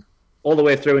time. All the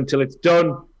way through until it's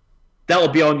done. That'll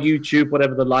be on YouTube,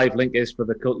 whatever the live link is for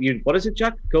the cult. What is it,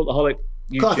 Jack? Cultaholic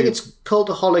YouTube. I think it's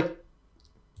Cultaholic.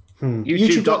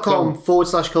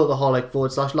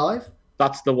 YouTube.com/Cultaholic/live.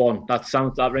 That's the one.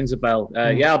 That rings a bell.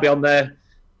 Yeah, I'll be on there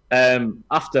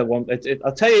after one.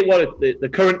 I'll tell you what the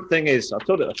current thing is. I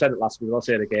said it last week. I'll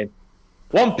say it again.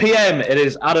 1 p.m. it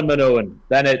is Adam and Owen.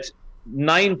 Then at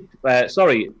 5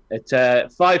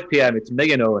 p.m. it's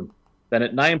me and Owen. Then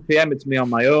at 9 p.m. it's me on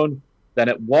my own. Then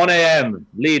at 1 a.m.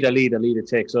 leader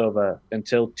takes over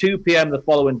until 2 p.m. the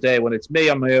following day when it's me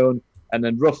on my own. And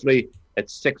then roughly at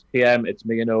 6 p.m. it's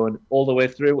me and Owen all the way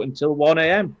through until 1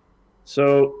 a.m.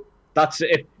 So that's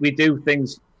if we do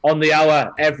things on the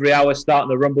hour, every hour,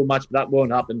 starting a Rumble match, but that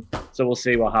won't happen. So we'll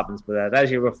see what happens. But there's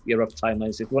your rough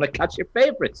timeline. So if you want to catch your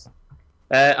favourites.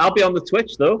 I'll be on the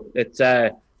Twitch, though. It's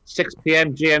 6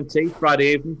 p.m. GMT,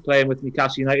 Friday evening, playing with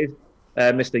Newcastle United.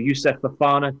 Mr. Youssef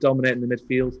Fofana dominating the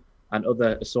midfield and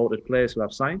other assorted players who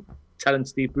have signed. Telling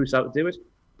Steve Bruce how to do it.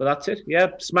 But that's it. Yeah,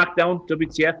 SmackDown,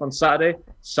 WTF on Saturday.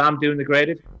 Sam doing the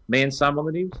graded. Me and Sam on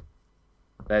the news.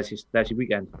 There's your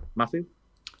weekend. Matthew?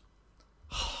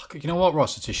 You know what,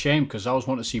 Ross? It's a shame because I always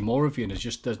want to see more of you, and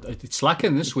it's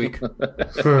slacking this week.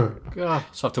 God,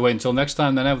 so have to wait until next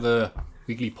time. Then have the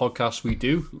weekly podcast we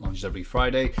do, launches every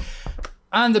Friday,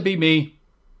 and there'll be me,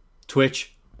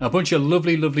 Twitch, and a bunch of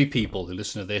lovely, lovely people who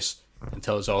listen to this and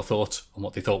tell us our thoughts on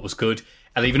what they thought was good.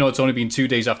 And even though it's only been 2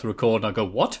 days after recording, I go,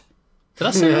 "What? Did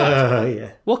I say that?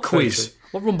 Yeah. What quiz?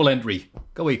 What Rumble entry?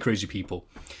 Go away, crazy people!"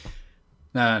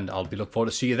 And I'll be looking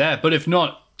forward to see you there. But if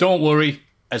not, don't worry.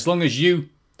 As long as you,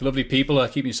 the lovely people, are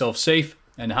keeping yourself safe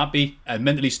and happy and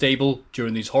mentally stable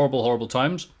during these horrible, horrible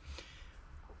times.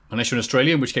 Unless you're in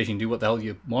Australia, in which case you can do what the hell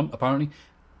you want, apparently.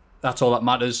 That's all that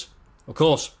matters. Of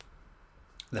course,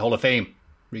 the Hall of Fame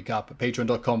recap at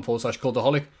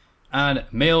patreon.com/Cultaholic. And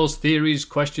mails, theories,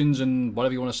 questions, and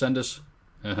whatever you want to send us.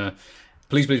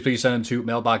 Please send them to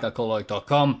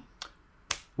mailbag@cultaholic.com.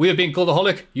 We have been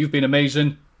Cultaholic. You've been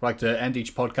amazing. I'd like to end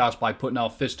each podcast by putting our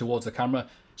fist towards the camera,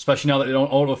 especially now that they don't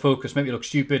autofocus, make me look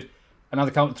stupid. And on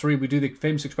the count of 3, we do the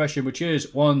famous expression, which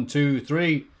is 1, 2,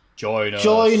 3. Join us.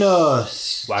 Join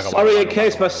us. Sorry in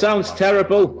case my sound's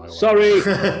terrible. Sorry.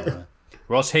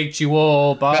 Ross hates you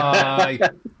all. Bye.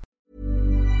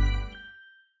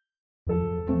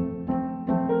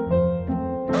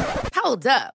 Hold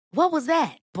up. What was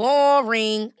that?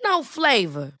 Boring. No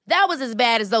flavor. That was as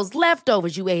bad as those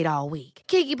leftovers you ate all week.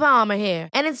 Keke Palmer here,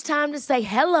 and it's time to say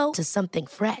hello to something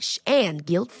fresh and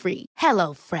guilt-free.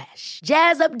 Hello Fresh.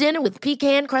 Jazz up dinner with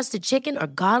pecan-crusted chicken or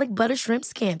garlic butter shrimp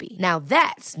scampi. Now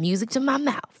that's music to my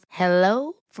mouth.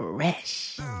 Hello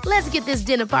Fresh. Let's get this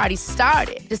dinner party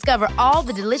started. Discover all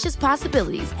the delicious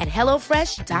possibilities at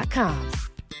HelloFresh.com.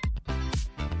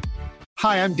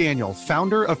 Hi, I'm Daniel,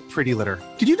 founder of Pretty Litter.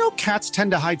 Did you know cats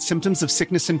tend to hide symptoms of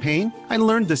sickness and pain? I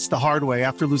learned this the hard way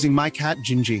after losing my cat,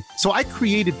 Gingy. So I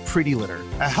created Pretty Litter,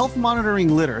 a health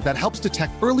monitoring litter that helps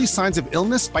detect early signs of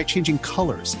illness by changing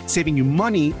colors, saving you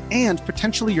money and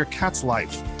potentially your cat's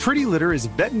life. Pretty Litter is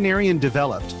veterinarian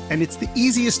developed, and it's the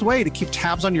easiest way to keep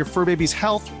tabs on your fur baby's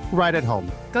health right at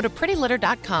home. Go to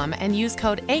prettylitter.com and use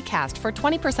code ACAST for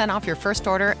 20% off your first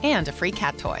order and a free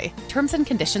cat toy. Terms and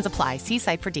conditions apply. See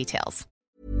site for details.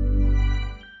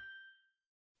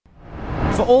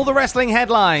 For all the wrestling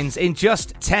headlines in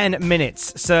just 10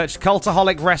 minutes, search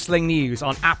Cultaholic Wrestling News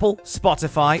on Apple,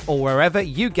 Spotify, or wherever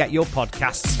you get your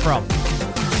podcasts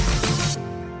from.